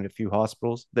least happening to a few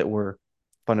hospitals that were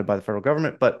funded by the federal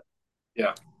government, but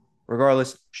Yeah.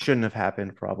 regardless, shouldn't have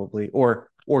happened probably, or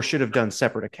should have done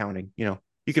separate accounting. You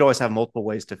could always have multiple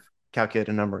ways to calculate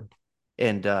a number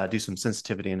and do some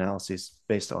sensitivity analyses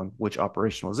based on which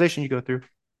operationalization you go through.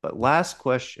 But last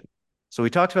question. So we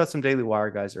talked about some Daily Wire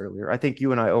guys earlier. I think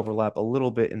you and I overlap a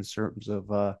little bit in terms of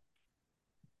our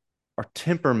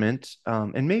temperament,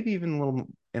 and maybe even a little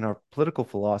in our political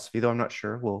philosophy, though I'm not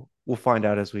sure. We'll find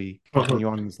out as we Mhm. continue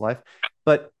on in this life.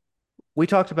 But we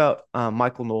talked about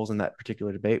Michael Knowles in that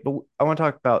particular debate, but I want to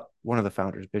talk about one of the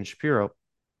founders, Ben Shapiro,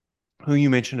 who you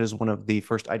mentioned as one of the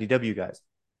first IDW guys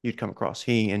you'd come across.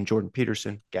 He and Jordan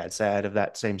Peterson, Gad Saad of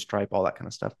that same stripe, all that kind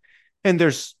of stuff. And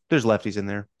there's lefties in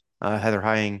there, Heather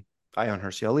Heying, Ion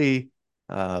Hersey Ali,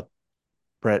 uh,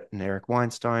 Brett and Eric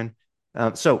Weinstein.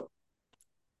 So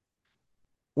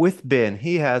with Ben,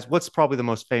 he has what's probably the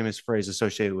most famous phrase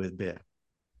associated with Ben: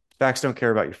 "Facts don't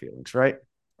care about your feelings," right?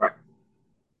 Right.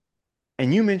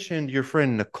 And you mentioned your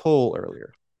friend Nicole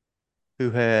earlier,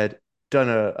 who had done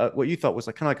what you thought was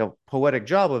like kind of like a poetic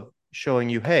job of showing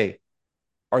you, hey,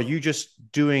 are you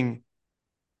just doing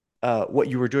what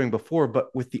you were doing before,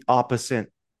 but with the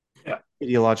opposite Yeah.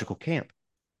 ideological camp?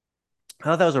 I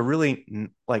thought that was a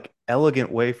really like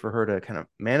elegant way for her to kind of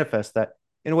manifest that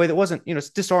in a way that wasn't, it's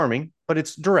disarming, but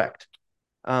it's direct.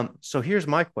 So here's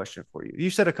my question for you. You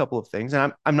said a couple of things,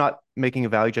 and I'm not making a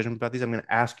value judgment about these. I'm going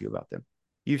to ask you about them.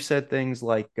 You've said things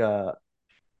like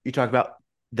you talk about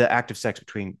the act of sex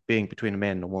between a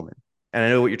man and a woman, and I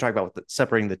know what you're talking about with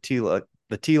separating the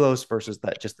telos versus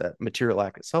that just that material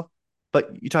act itself.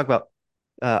 But you talk about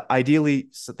ideally,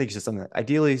 I think you said something like,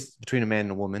 ideally between a man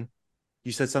and a woman.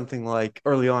 You said something like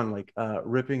early on, like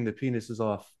ripping the penises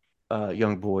off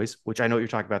young boys, which I know what you're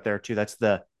talking about there too. That's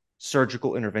the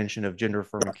surgical intervention of gender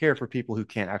affirming care for people who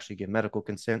can't actually give medical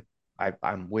consent. I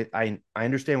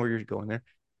understand where you're going there.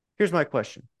 Here's my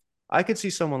question. I could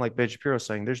see someone like Ben Shapiro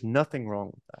saying there's nothing wrong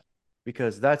with that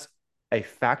because that's a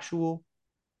factual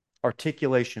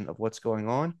articulation of what's going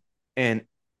on. And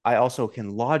I also can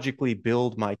logically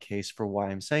build my case for why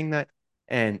I'm saying that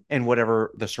and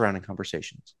whatever the surrounding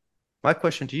conversations. My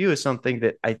question to you is something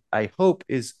that I hope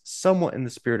is somewhat in the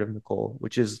spirit of Nicole,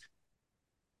 which is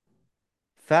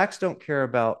facts don't care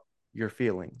about your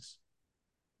feelings,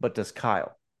 but does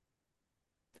Kyle?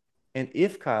 And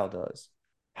if Kyle does,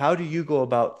 how do you go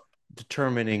about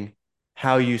determining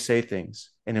how you say things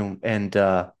and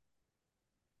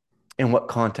in what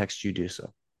context you do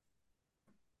so?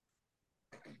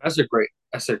 That's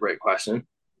a great question.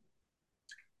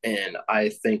 And I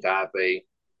think I have a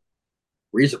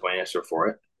reasonable answer for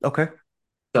it. Okay.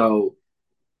 So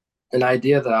an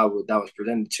idea that was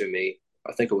presented to me,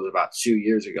 I think it was about 2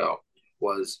 years ago,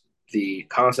 was the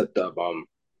concept of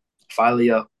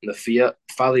Philia Nikia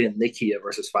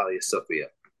versus Philia Sophia.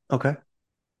 Okay.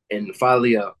 And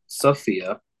Philia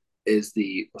Sophia is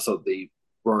the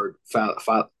word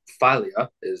Philia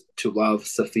is to love,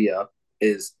 Sophia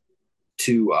is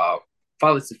to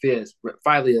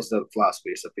Philia is the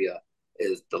philosophy, Sophia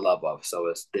is the love of. So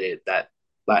it's that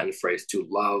Latin phrase to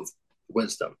love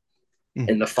wisdom. Mm,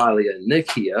 In the Philia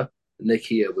Nikia,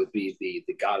 Nikia would be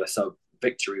the goddess of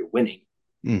victory, winning.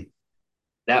 mm,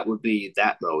 That would be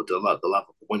that mode, the love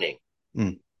of winning.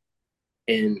 mm,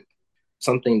 And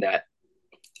something that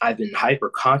I've been hyper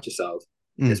conscious of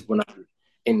mm, is when I'm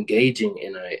engaging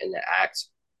in an act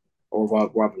or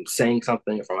while I'm saying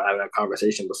something, if I'm having a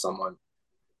conversation with someone,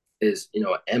 is,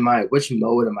 which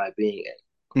mode am I being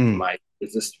in? Mm,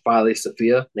 Is this Phile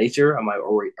Sophia nature?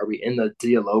 Are we in the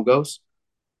dialogos,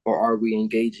 or are we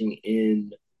engaging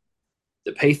in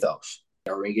the pathos?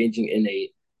 Are we engaging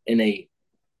in a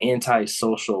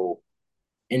antisocial,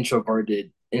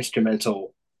 introverted,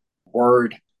 instrumental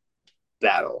word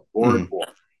battle, word mm. war?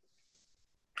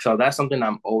 So that's something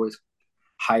I'm always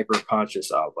hyper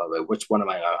conscious of. Like, which one am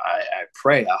I? I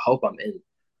pray. I hope I'm in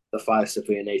the Phile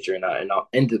Sophia nature, and I'll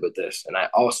end it with this. And I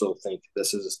also think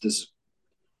this is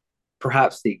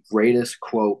perhaps the greatest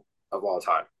quote of all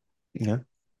time. Yeah.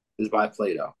 This is by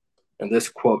Plato, and this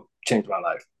quote changed my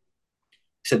life.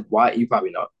 He said, "Why?" You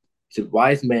probably know. He said,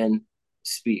 "Wise man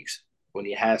speaks when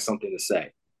he has something to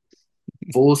say.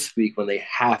 Fools speak when they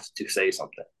have to say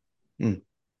something." Mm,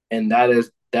 And that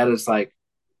is like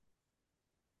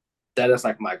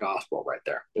my gospel right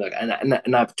there. Like,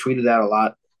 and I've tweeted that a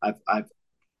lot. I've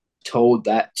told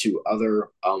that to other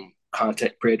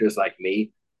content creators like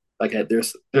me. Like,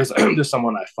 there's there's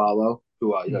someone I follow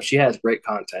who mm, she has great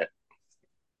content,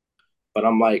 but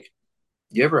I'm like,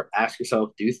 you ever ask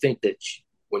yourself, do you think that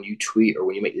when you tweet or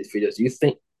when you make these videos, do you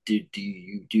think do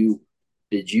you do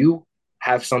did you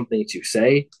have something to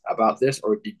say about this,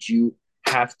 or did you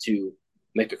have to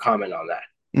make a comment on that?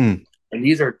 mm, And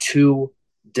these are two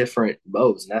different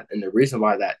modes, and the reason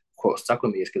why that quote stuck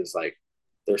with me is because like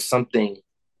there's something.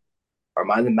 Am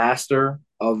I the master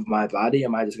of my body?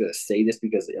 Am I just gonna say this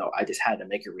because I just had to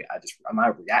make it? Am I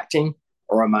reacting,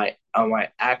 or am I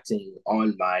acting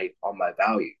on my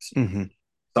values? mhm,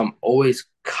 So I'm always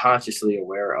consciously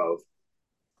aware of,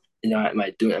 am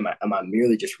I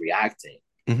merely just reacting,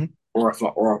 mhm. or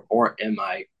am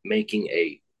I making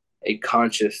a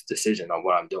conscious decision on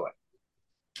what I'm doing?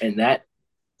 And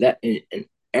and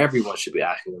everyone should be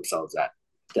asking themselves that.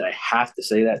 Did I have to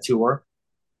say that to her?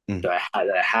 Mm, Did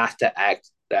I have to act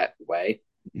that way?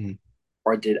 mhm,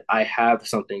 Or did I have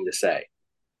something to say?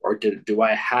 Or do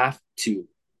I have to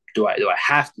do I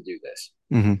have to do this?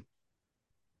 mhm.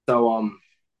 So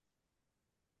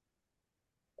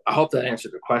I hope that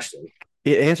answered the question.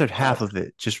 It answered Uh, half of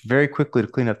it just very quickly to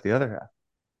clean up the other half.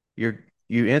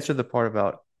 You answered the part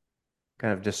about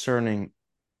kind of discerning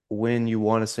when you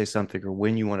want to say something or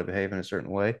when you want to behave in a certain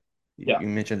way. yeah, You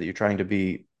mentioned that you try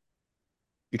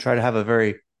to have a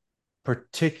very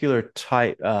particular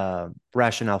type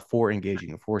rationale for engaging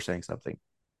and for saying something.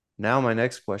 Now, my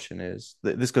next question is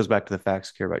this goes back to the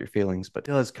facts care about your feelings, but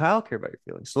does Kyle care about your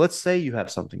feelings? So let's say you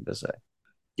have something to say,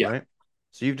 yeah, right?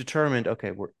 So you've determined,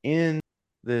 okay, we're in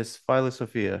this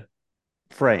philosophia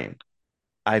frame.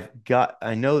 I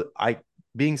know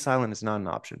being silent is not an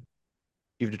option.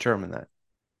 You've determined that.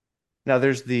 Now,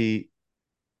 there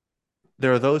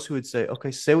are those who would say,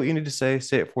 okay, say what you need to say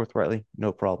it forthrightly,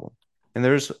 no problem. And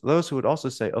there's those who would also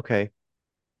say, okay,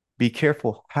 be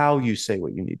careful how you say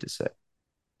what you need to say.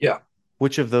 yeah.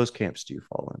 Which of those camps do you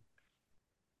fall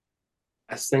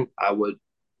I think I would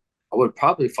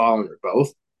probably fall under both,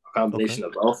 a in? Okay. combination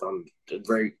of both. I'm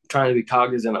very trying to be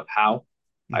cognizant of how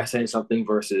I Mhm, say something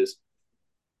versus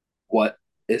what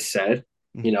is said.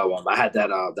 mhm, I had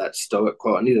that Stoic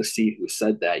quote. I need to see who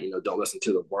said that. Don't listen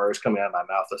to the words coming out of my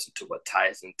mouth. Listen to what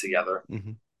ties them together.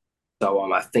 mhm,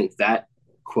 So I think that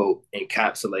quote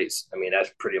encapsulates. I mean,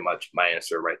 that's pretty much my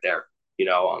answer right there.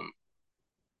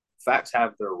 Facts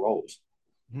have their roles,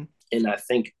 mhm, and I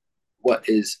think what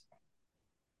is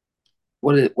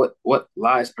what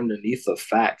lies underneath the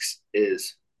facts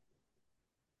is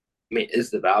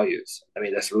the values. I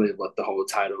mean, that's really what the whole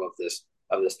title of this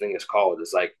thing is called.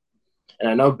 It's like, and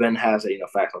I know Ben has a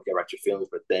facts don't care about your feelings,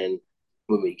 but then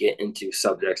when we get into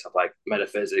subjects of like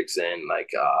metaphysics and like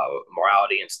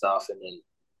morality and stuff, and then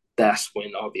that's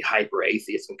when all the hyper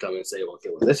atheists can come and say, well, okay,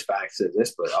 well, this fact says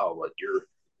this, but what mhm,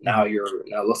 now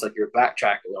it looks like you're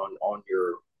backtracking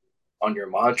on your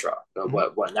mantra. mhm,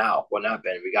 What now? What now,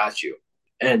 Ben? We got you.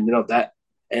 And that,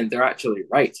 and they're actually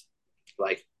right.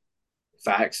 Like,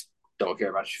 facts don't care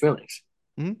about your feelings.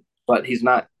 mhm, But he's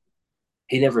not.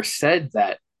 He never said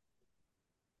that.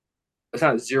 It's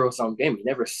not a zero sum game. He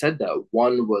never said that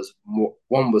one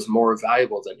was more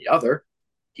valuable than the other.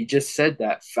 He just said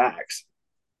that facts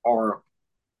are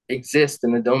exist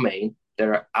in a domain that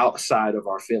are outside of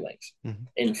our feelings, mhm,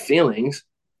 and feelings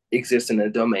exist in a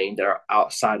domain that are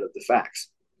outside of the facts.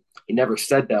 He never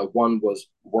said that one was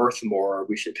worth more, or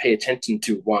we should pay attention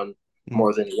to one mhm,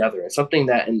 more than the other. And something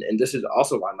that, and this is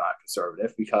also why I'm not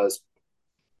conservative, because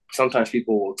sometimes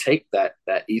people will take that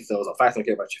ethos of facts don't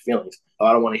care about your feelings. Oh,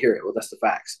 I don't want to hear it. Well, that's the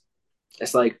facts.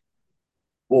 It's like,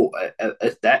 well,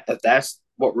 if that's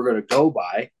what we're gonna go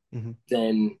by, mhm.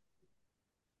 then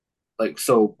like,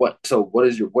 so what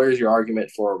is your where's your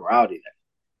argument for morality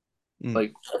then? Mm.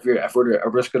 Like if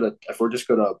we're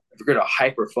gonna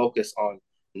hyper focus on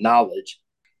knowledge,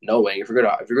 knowing, if you're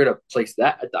gonna place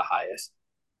that at the highest,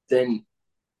 then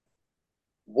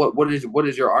what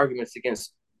is your arguments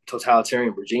against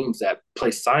totalitarian regimes that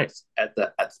place science at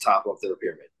the top of their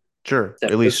pyramid? Sure.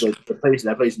 That At place least.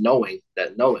 that place knowing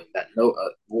that no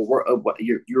well, what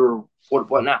you're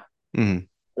what now? Mm.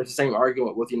 It's the same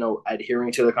argument with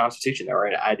adhering to the Constitution, or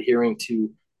right? Adhering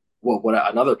to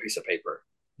what another piece of paper,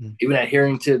 Mm. even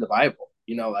adhering to the Bible.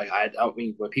 Like I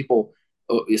mean, when people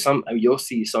you'll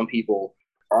see some people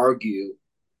argue,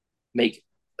 make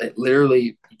like,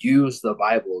 literally use the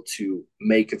Bible to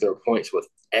make their points with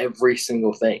every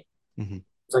single thing. Mm.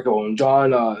 It's like, oh, in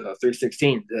John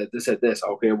 3:16, this said this.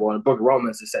 Okay, well, in the Book of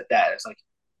Romans, it said that. It's like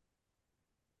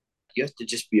you have to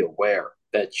just be aware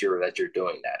that you're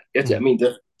doing that. You have to, I Mm. mean,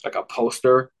 like a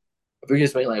poster. If we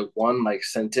just make like one like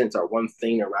sentence or one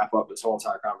thing to wrap up this whole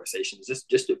entire conversation,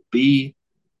 just to be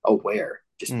aware,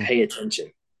 just Mm. pay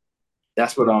attention.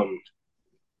 That's what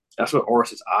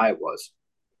Orus's eye was.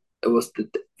 It was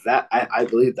that I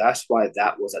believe that's why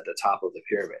that was at the top of the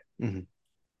pyramid. Mm.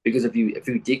 Because if you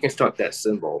deconstruct that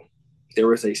symbol, there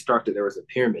was a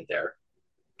pyramid there,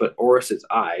 but Orus's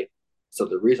eye. So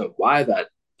the reason why that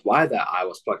eye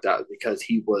was plucked out is because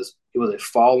he was a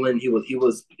fallen.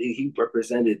 He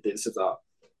represented, this is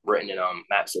written in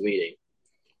Maps of Meaning.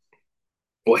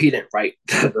 Well, he didn't write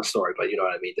the story, but you know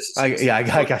what I mean.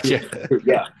 I got you.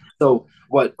 Yeah. So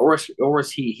what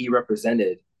Orus he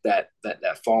represented that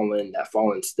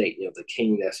fallen state. The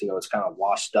king that's it's kind of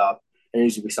washed up, and it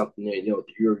needs to be something that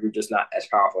you're just not as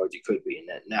powerful as you could be. And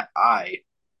that eye,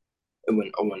 and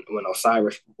when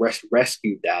Osiris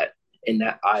rescued that, and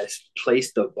that eye is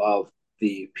placed above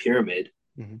the pyramid,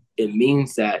 Mm-hmm. it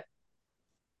means that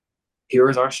here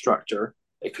is our structure.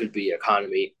 It could be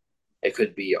economy, it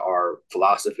could be our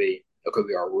philosophy, it could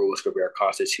be our rules, it could be our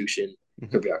constitution, it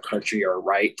Mm-hmm. could be our country, our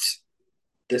rights.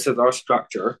 This is our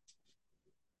structure,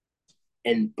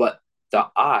 but the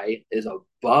eye is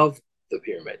above the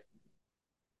pyramid.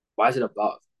 Why is it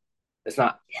above? It's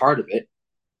not part of it.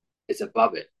 It's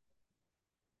above it.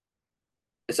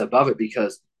 It's above it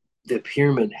because the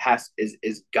pyramid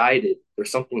is guided.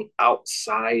 There's something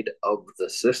outside of the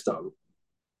system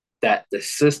that the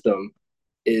system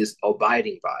is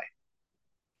abiding by.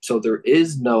 So there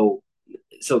is no.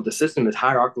 So the system is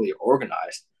hierarchically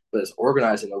organized, but it's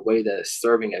organized in a way that is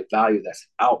serving a value that's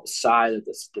outside of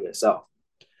the system itself.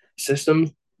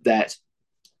 Systems that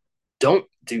don't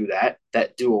do that,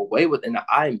 that do away with, and the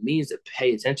I means to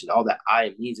pay attention. All that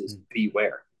I means is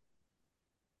beware.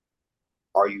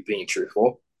 Are you being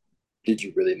truthful? Did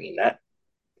you really mean that?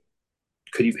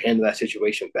 Could you handle that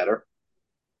situation better?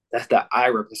 That's that I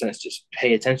represents. Just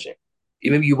pay attention.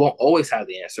 Maybe you won't always have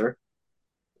the answer.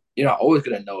 You're not always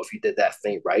going to know if you did that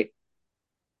thing right,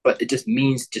 but it just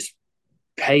means just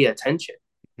pay attention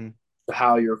Mm-hmm. to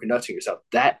how you're conducting yourself.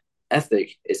 That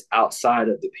ethic is outside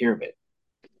of the pyramid.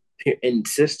 In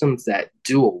systems that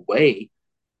do away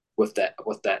with that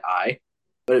I,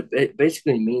 but it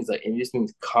basically means like it just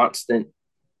means constant.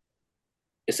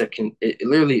 It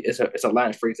literally it's a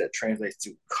Latin phrase that translates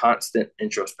to constant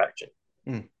introspection.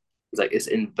 Mm. It's like it's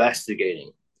investigating,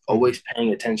 Mm-hmm. always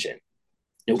paying attention.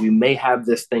 We may have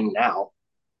this thing now,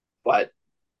 but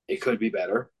it could be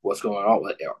better. What's going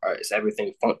on? Is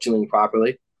everything functioning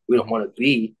properly? We don't Mm-hmm. want to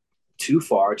be too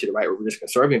far to the right where we're just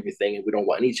conserving everything and we don't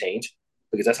want any change,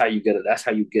 because that's how you get it. That's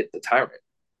how you get the tyrant.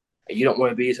 And you don't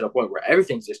want to be to the point where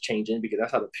everything's just changing, because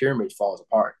that's how the pyramid falls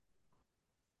apart.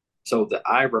 So the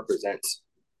eye represents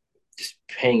just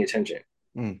paying attention.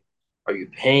 Mm. Are you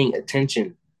paying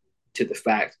attention to the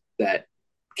fact that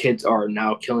kids are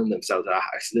now killing themselves at a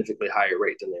significantly higher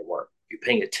rate than they were? You're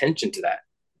paying attention to that,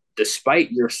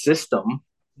 despite your system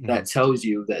Mm-hmm. that tells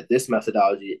you that this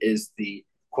methodology is the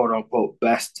quote unquote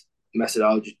best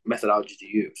methodology to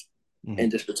use Mm-hmm. in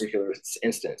this particular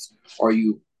instance. Are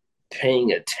you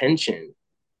paying attention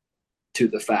to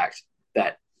the fact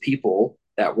that people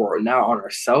that were now on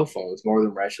our cell phones more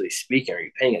than we're actually speaking? Are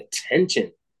you paying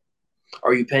attention?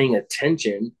 Are you paying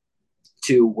attention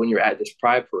to, when you're at this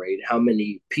pride parade, how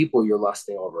many people you're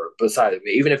lusting over besides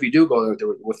me? Even if you do go there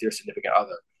with your significant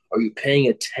other, are you paying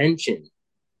attention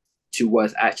to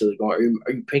what's actually going on?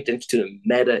 Are you paying attention to the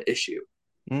meta issue?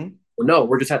 Mm-hmm. Well, no,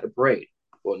 we're just at the parade.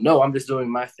 Well, no, I'm just doing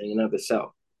my thing in and of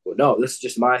itself. Well, no, this is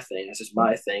just my thing. It's just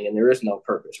my thing, and there is no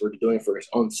purpose. We're doing it for its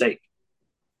own sake.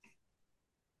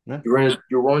 Yeah.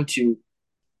 You're going to.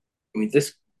 I mean,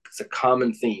 this is a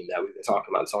common theme that we've been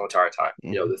talking about this whole entire time.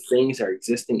 Mm-hmm. The things that are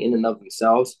existing in and of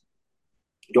themselves.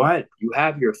 Go ahead. You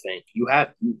have your thing. You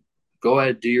go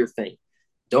ahead, do your thing.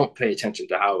 Don't pay attention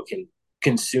to how it can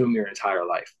consume your entire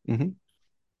life. Hmm.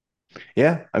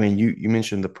 Yeah, I mean, you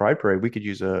mentioned the Pride Parade. We could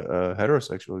use a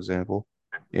heterosexual example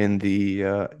in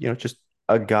the just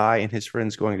a guy and his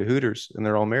friends going to Hooters and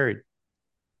they're all married.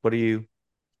 What do you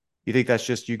think that's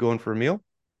just you going for a meal?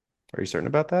 Are you certain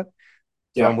about that? So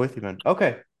Yeah. I'm with you, man.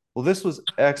 Okay. Well, this was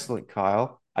excellent,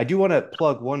 Kyle. I do want to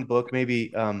plug one book,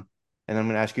 maybe, and I'm going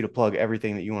to ask you to plug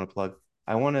everything that you want to plug.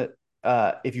 I want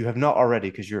to, if you have not already,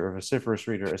 because you're a vociferous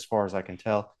reader, as far as I can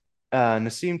tell,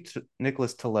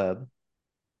 Nicholas Taleb.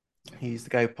 He's the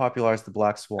guy who popularized the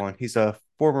Black Swan. He's a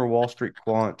former Wall Street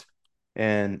quant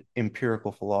and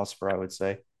empirical philosopher, I would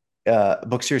say. A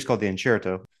book series called The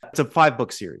Incerto. It's a 5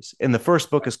 book series, and the first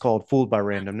book is called Fooled by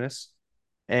Randomness.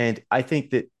 And I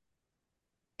think that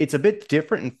it's a bit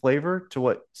different in flavor to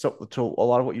a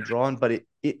lot of what you draw on, but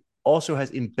it also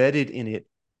has embedded in it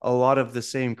a lot of the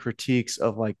same critiques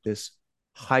of like this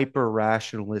hyper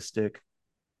rationalistic,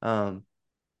 um,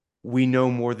 we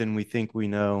know more than we think we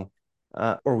know,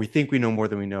 or we think we know more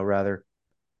than we know, rather,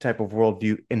 type of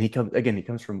worldview. And he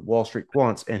comes from Wall Street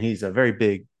quants, and he's a very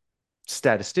big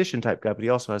statistician type guy, but he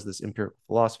also has this empirical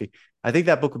philosophy. I think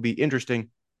that book would be interesting,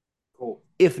 Cool.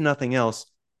 if nothing else,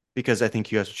 because I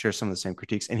think you guys would share some of the same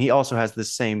critiques. And he also has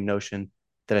this same notion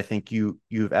that I think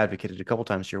you've advocated a couple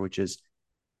times here, which is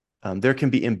there can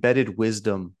be embedded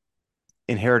wisdom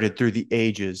inherited through the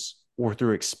ages or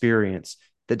through experience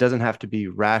that doesn't have to be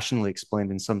rationally explained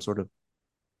in some sort of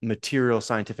material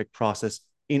scientific process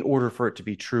in order for it to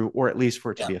be true, or at least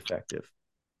for it to Yeah. be effective.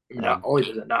 Not only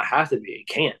does it not have to be, it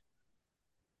can.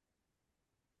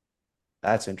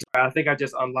 That's interesting. I think I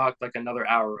just unlocked like another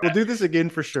hour. We'll do this again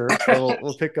for sure. So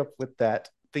we'll pick up with that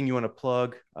thing you want to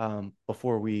plug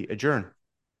before we adjourn.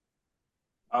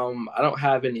 I don't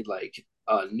have any like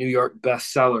New York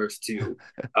bestsellers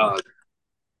uh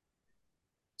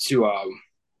to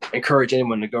encourage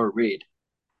anyone to go read.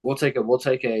 We'll take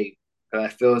a I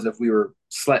feel as if we were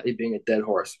slightly being a dead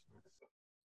horse.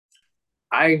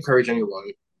 I encourage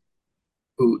anyone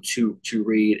who to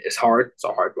read. It's hard. It's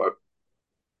a hard book.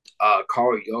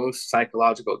 Carl Jung's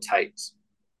Psychological Types.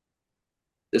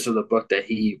 This was a book that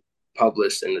he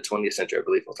published in the 20th century. I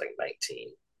believe it was like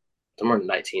somewhere in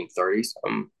the 1930s. I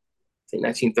think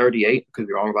 1938. Could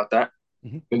be wrong about that.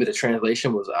 Mm-hmm. Maybe the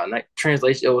translation was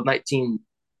translation. It was 19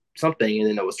 something, and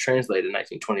then it was translated in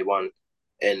 1921,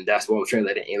 and that's what was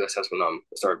translated in English. That's when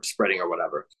it started spreading or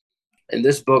whatever. In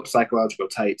this book, Psychological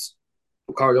Types,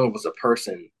 Carl Jung was a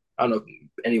person. I don't know if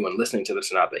anyone listening to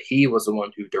this or not, but he was the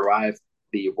one who derived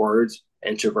the words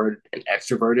introverted and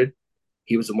extroverted.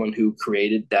 He was the one who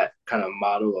created that kind of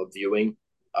model of viewing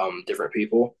different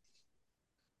people.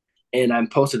 And I've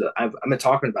been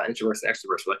talking about introverts and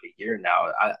extroverts for like a year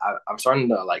now. I'm starting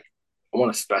to like, I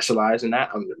want to specialize in that.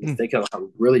 I'm thinking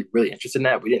I'm really, really interested in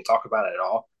that. We didn't talk about it at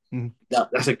all.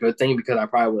 That's a good thing because I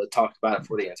probably would have talked about it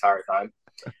for the entire time.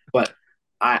 But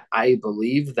I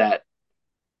believe that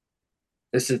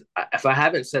this is, if I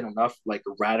haven't said enough like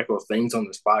radical things on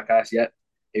this podcast yet,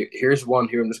 here's one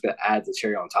here. I'm just going to add the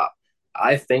cherry on top.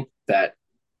 I think that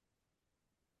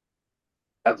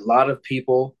a lot of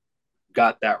people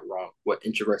got that wrong, what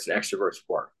introverts and extroverts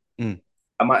were. I'm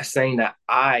not saying that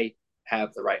I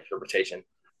have the right interpretation.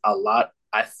 A lot,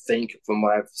 I think, from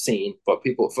what I've seen, but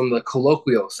people from the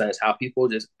colloquial sense, how people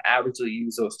just averagely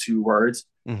use those two words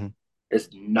is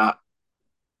not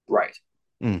right.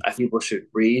 I think people should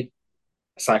read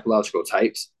Psychological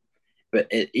Types, but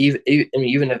even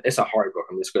if it's a hard book,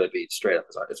 I'm just going to be straight up.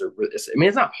 It's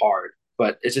not hard,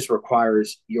 but it just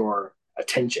requires your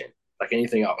attention, like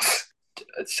anything else.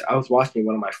 I was watching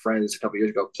one of my friends a couple years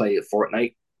ago play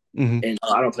Fortnite, and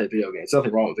I don't play video games. There's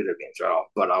nothing wrong with video games at all,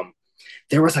 but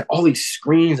there was like all these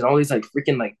screens and all these like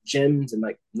freaking like gyms and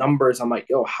like numbers. I'm like,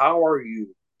 yo, how are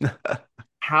you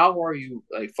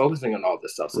like focusing on all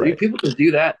this stuff? So people can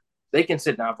do that. They can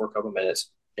sit down for a couple minutes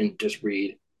and just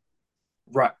read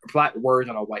black words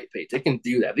on a white page. They can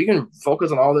do that. They can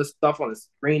focus on all this stuff on the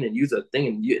screen and use a thing,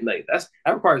 and like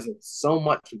that requires so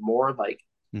much more like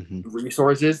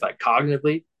resources, like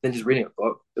cognitively, than just reading a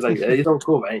book. It's like it's so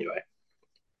cool, but anyway.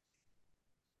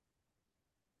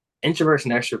 Introverts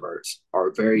and extroverts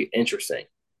are very interesting.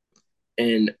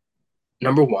 And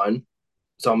number one,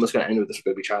 so I'm just gonna end with this,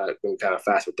 but we try to go kind of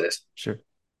fast with this. Sure.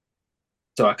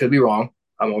 So I could be wrong.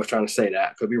 I'm always trying to say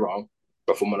that. I could be wrong.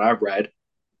 But from what I've read,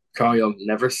 Carl Jung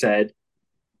never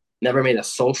made a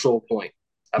social point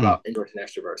about introverts and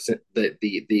extroverts.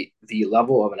 The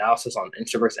level of analysis on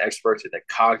introverts and extroverts is the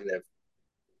cognitive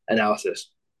analysis,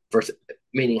 versus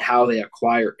meaning how they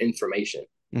acquire information,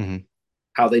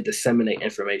 how they disseminate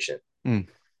information,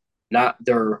 not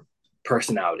their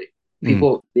personality.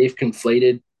 People they've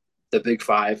conflated the big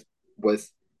five with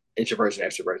introversion,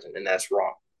 extroversion, and that's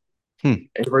wrong. Hmm.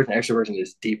 Introversion, extroversion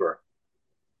is deeper,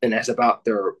 and that's about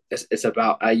their. It's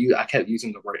about I kept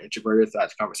using the word introverted throughout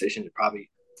the conversation. It probably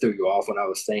threw you off when I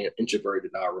was saying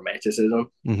introverted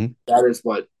romanticism. Mm-hmm. That is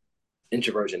what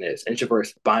introversion is.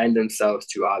 Introverts bind themselves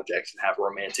to objects and have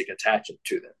romantic attachment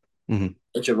to them.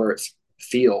 Mm-hmm. Introverts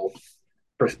feel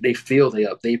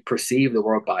they perceive the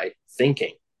world by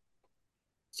thinking.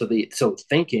 So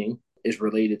thinking is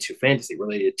related to fantasy,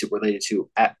 related to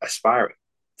aspiring,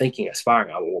 thinking,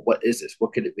 aspiring. Oh, well, what is this?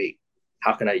 What could it be?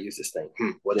 How can I use this thing?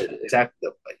 What is it? Exactly,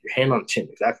 like your hand on the chin.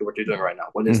 Exactly what you're doing right now.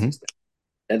 What is Mm-hmm. this thing?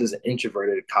 That is an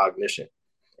introverted cognition,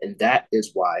 and that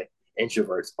is why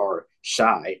introverts are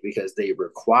shy, because they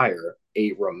require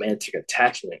a romantic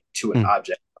attachment to an Mm-hmm.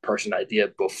 object, a person, idea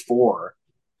before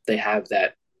they have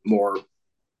that more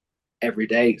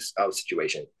everyday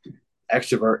situation.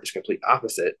 Extrovert is complete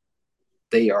opposite.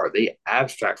 They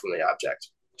abstract from the object,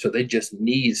 so they just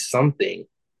need something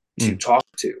to Mm-hmm. talk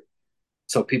to.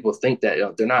 So people think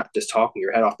that they're not just talking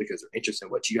your head off because they're interested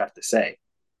in what you have to say.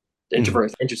 The Mm-hmm. introvert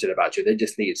is interested about you. They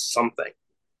just need something.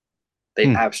 They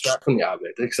Mm-hmm. abstract from the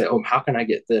object. They say, "Oh, how can I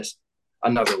get this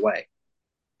another way?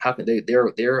 How can they're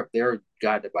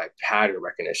guided by pattern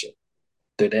recognition.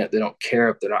 They don't care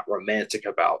if they're not romantic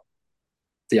about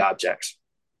the objects.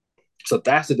 So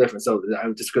that's the difference. So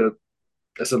I'm just gonna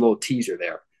that's a little teaser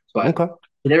there, but Okay.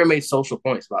 he never made social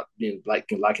points about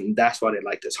and that's why they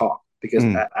like to talk, because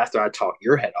Mm-hmm. after I talk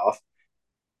your head off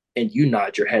and you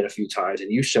nod your head a few times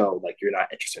and you show like you're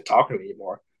not interested in talking to me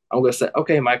anymore, I'm gonna say,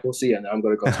 okay, Michael, see you, and then I'm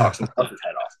gonna go talk some else's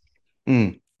head off.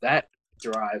 Mm. That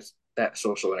drives that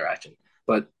social interaction.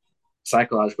 But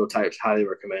psychological types, highly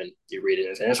recommend you read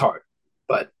it, and it's hard,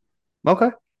 but Okay.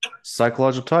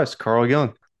 Psychological Types, Carl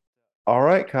Jung. All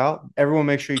right, Kyle. Everyone,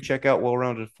 make sure you check out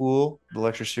Well-Rounded Fool, the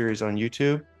lecture series on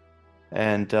YouTube.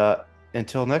 And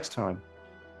until next time,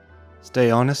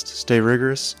 stay honest, stay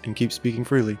rigorous, and keep speaking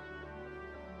freely.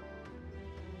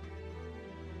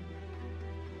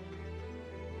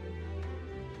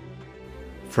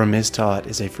 From Is Taught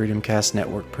is a FreedomCast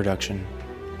Network production.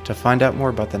 To find out more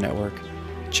about the network,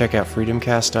 check out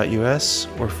freedomcast.us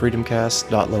or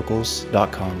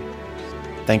freedomcast.locals.com.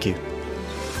 Thank you.